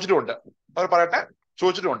ചോദിച്ചിട്ടുമുണ്ട്. അവർ പറയട്ടെ,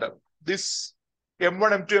 ചോദിച്ചിട്ടുമുണ്ട്. This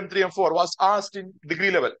M1 M2 M3 M4 was asked in degree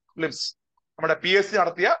level films. നമ്മുടെ PSC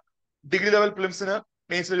നടത്തിയ ഡിഗ്രി ലെവൽ ഫിലിംസിന്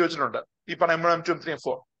മെയിൻസിന് ചോദിച്ചിട്ടുണ്ട് ഈ പറഞ്ഞ M1 M2 M3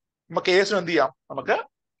 M4. നമുക്ക് കേസിന് എന്ത് ചെയ്യാം, നമുക്ക്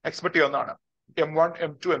എക്സ്പെക്ട് ചെയ്യാവുന്നതാണ് M1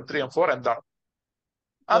 M2 M3 M4 എന്താണ്.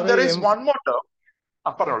 And there is one more term.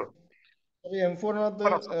 പറഞ്ഞോളൂ. M4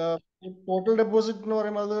 ടോട്ടൽ ഡെപ്പോസിറ്റ് എന്ന്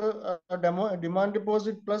പറയുമ്പോൾ അത് ഡിമാൻഡ്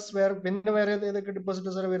ഡെപ്പോസിറ്റ് പ്ലസ് പിന്നെ വേറെ ഏതൊക്കെ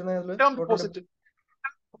ഡെപ്പോസിറ്റ് സാർ വരുന്നത്? Term deposit,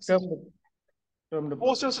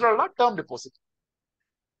 പോസ്റ്റേഴ്സിലുള്ള term deposit.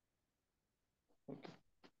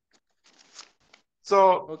 So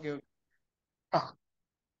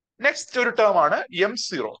next ഒരു ടേം ആണ്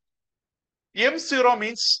M0. M0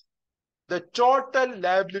 means the total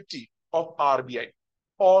liability of RBI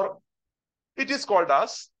or it is called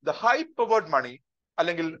as the high powered money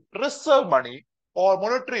അല്ലെങ്കിൽ reserve money or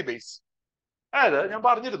monetary base. അതായത് ഞാൻ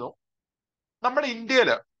പറഞ്ഞിരുന്നു, നമ്മുടെ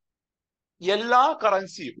ഇന്ത്യയില് എല്ലാ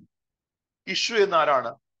കറൻസിയും ഇഷ്യൂ ചെയ്യുന്ന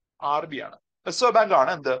ആരാണ്? RBI ആണ്. റിസർവ് ബാങ്ക്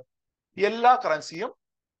ആണ് എന്ത്, എല്ലാ കറൻസിയും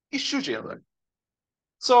ഇഷ്യൂ ചെയ്യുന്നത്.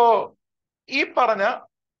 സോ ഈ പറഞ്ഞ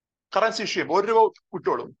കറൻസി ഇഷ്യൂ ചെയ്യുമ്പോൾ 1 രൂപ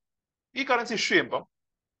കിട്ടുള്ളൂ. ഈ കറൻസി ഇഷ്യൂ ചെയ്യുമ്പോൾ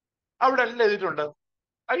അവിടെ എല്ലാം എഴുതിയിട്ടുണ്ട്,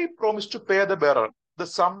 I promise to pay the bearer the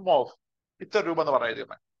sum of ഇത്ര രൂപ എന്ന്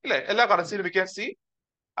പറയുന്നത് ഇല്ലേ? എല്ലാ കറൻസിയിലും we can see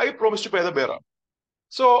I promise to pay the bearer.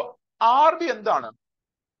 So RBI എന്താണ്?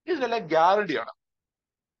 ഇതിനെല്ലാം ഗ്യാരണ്ടി ആണ്.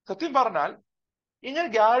 സത്യം പറഞ്ഞാൽ ഇങ്ങനെ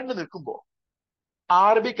ഗ്യാരണ്ടി നിൽക്കുമ്പോൾ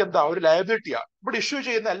RBIക്ക് എന്താ, ഒരു ലയബിലിറ്റിയാ. ഇവിടെ ഇഷ്യൂ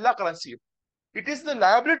ചെയ്യുന്ന എല്ലാ കറൻസിയും it is the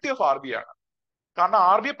liability of RBI ആണ്. കാരണം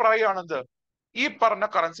RBI പറയുകയാണെന്ത്, ഈ പറഞ്ഞ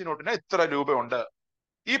കറൻസി നോട്ടിന് ഇത്ര രൂപയുണ്ട്,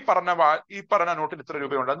 ഈ പറഞ്ഞ നോട്ടിന് ഇത്ര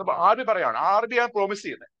രൂപയുണ്ട് എന്ന് RBI പറയാണ്. RBI പ്രോമിസ്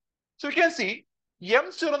ചെയ്യുന്നത്. So you can see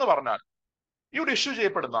M0 എന്ന് പറഞ്ഞാൽ ഇവിടെ ഇഷ്യൂ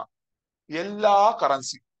ചെയ്യപ്പെടുന്ന എല്ലാ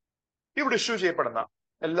കറൻസി, ഇവിടെ ഇഷ്യൂ ചെയ്യപ്പെടുന്ന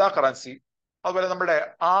എല്ലാ കറൻസി, അതുപോലെ നമ്മുടെ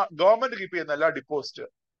ഗവൺമെന്റ് കീപ്പ് ചെയ്യുന്ന എല്ലാ ഡിപ്പോസിറ്റ്,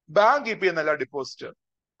 ബാങ്ക് കീപ്പ് ചെയ്യുന്ന എല്ലാ ഡിപ്പോസിറ്റ്,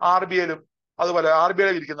 RBIയിലും അതുപോലെ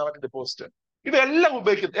RBIയിൽ ഇരിക്കുന്ന മറ്റു ഡിപ്പോസിറ്റ്, ഇതെല്ലാം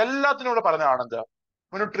ഉപയോഗിക്കുന്ന എല്ലാത്തിനും ഇവിടെ പറഞ്ഞതാണ് എന്ത്,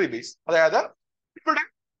 മോണിറ്ററി ബേസ്. അതായത് ഇവിടെ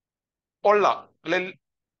ഉള്ള അല്ലെങ്കിൽ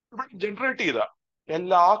ഇവിടെ ജനറേറ്റ് ചെയ്ത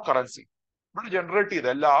എല്ലാ കറൻസി, ഇവിടെ ജനറേറ്റ് ചെയ്ത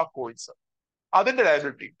എല്ലാ കോയിൻസ്, അതിന്റെ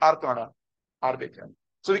ലയബിലിറ്റി ആർക്കാണ്? RBIക്കാണ്.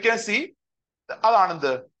 So we can see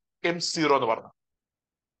അതാണെന്ത് M0 എന്ന് പറഞ്ഞത്.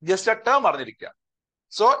 ജസ്റ്റ് ആ ടേം അറിഞ്ഞിരിക്കുക.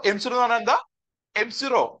 സോ M0 എന്ന് പറഞ്ഞാൽ എന്താ?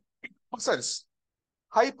 M0 sense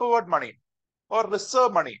high powered money or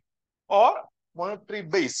reserve money or monetary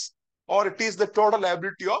base or it is the total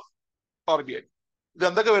liability of RBI. ഇത്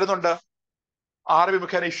എന്തൊക്കെ വരുന്നുണ്ട്? RBI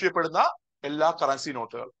മുഖേന ഇഷ്യൂ ചെയ്യപ്പെടുന്ന എല്ലാ കറൻസി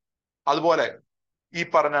നോട്ടുകൾ, അതുപോലെ ഈ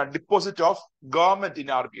പറഞ്ഞ deposit of government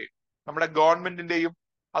in RBI, നമ്മുടെ ഗവൺമെന്റിന്റെയും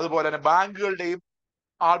അതുപോലെ തന്നെ ബാങ്കുകളുടെയും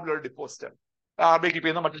RBI ഡിപ്പോസിറ്റ്, RBI കീപ്പ്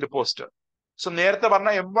ചെയ്യുന്ന മറ്റു ഡിപ്പോസിറ്റ്. സോ നേരത്തെ പറഞ്ഞ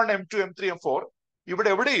M1 M2 M3 M4 ഇവിടെ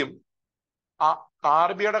എവിടെയും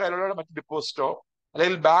RBIയുടെ കയ്യിലുള്ള മറ്റു ഡിപ്പോസിറ്റോ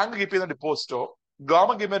അല്ലെങ്കിൽ ബാങ്ക് കീപ്പ് ചെയ്യുന്ന ഡിപ്പോസിറ്റോ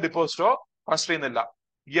ഗവൺമെന്റ് കീപ്പ് ചെയ്യുന്ന ഡിപ്പോസിറ്റോ കൺസിഡർ ചെയ്യുന്നില്ല.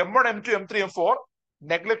 M1 M2 M3 M4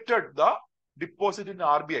 neglected the deposit in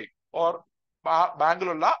RBI or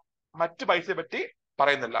ബാങ്കിലുള്ള മറ്റു പൈസയെ പറ്റി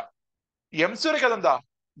പറയുന്നില്ല. M0ക്ക് അതെന്താ,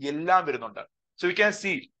 എല്ലാം വരുന്നുണ്ട്. So you can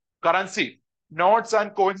see currency, notes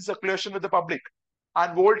and coins circulation with the public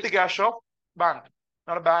and volt cash of bank,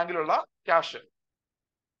 നമ്മുടെ ബാങ്കിലുള്ള cash,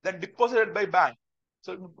 then deposited by bank,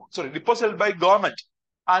 deposited by government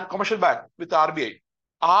and commercial bank with RBI.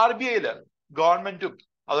 RBIയില് ഗവൺമെന്റും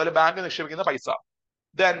അതുപോലെ bank നിക്ഷേപിക്കുന്ന പൈസ,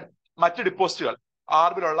 then മറ്റു ഡിപ്പോസിറ്റുകൾ,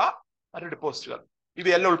 RBIയിലുള്ള മറ്റു ഡിപ്പോസിറ്റുകൾ,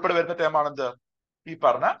 ഇവയെല്ലാം ഉൾപ്പെടെ വരുന്ന ടേമാണെന്ത്, ഈ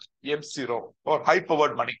പറഞ്ഞ M0 ഓർ ഹൈ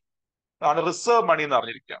പവേർഡ് മണി. അതാണ് റിസർവ് മണി എന്ന്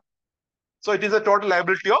അറിഞ്ഞിരിക്കുക. So it is A total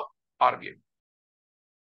liability of RBI.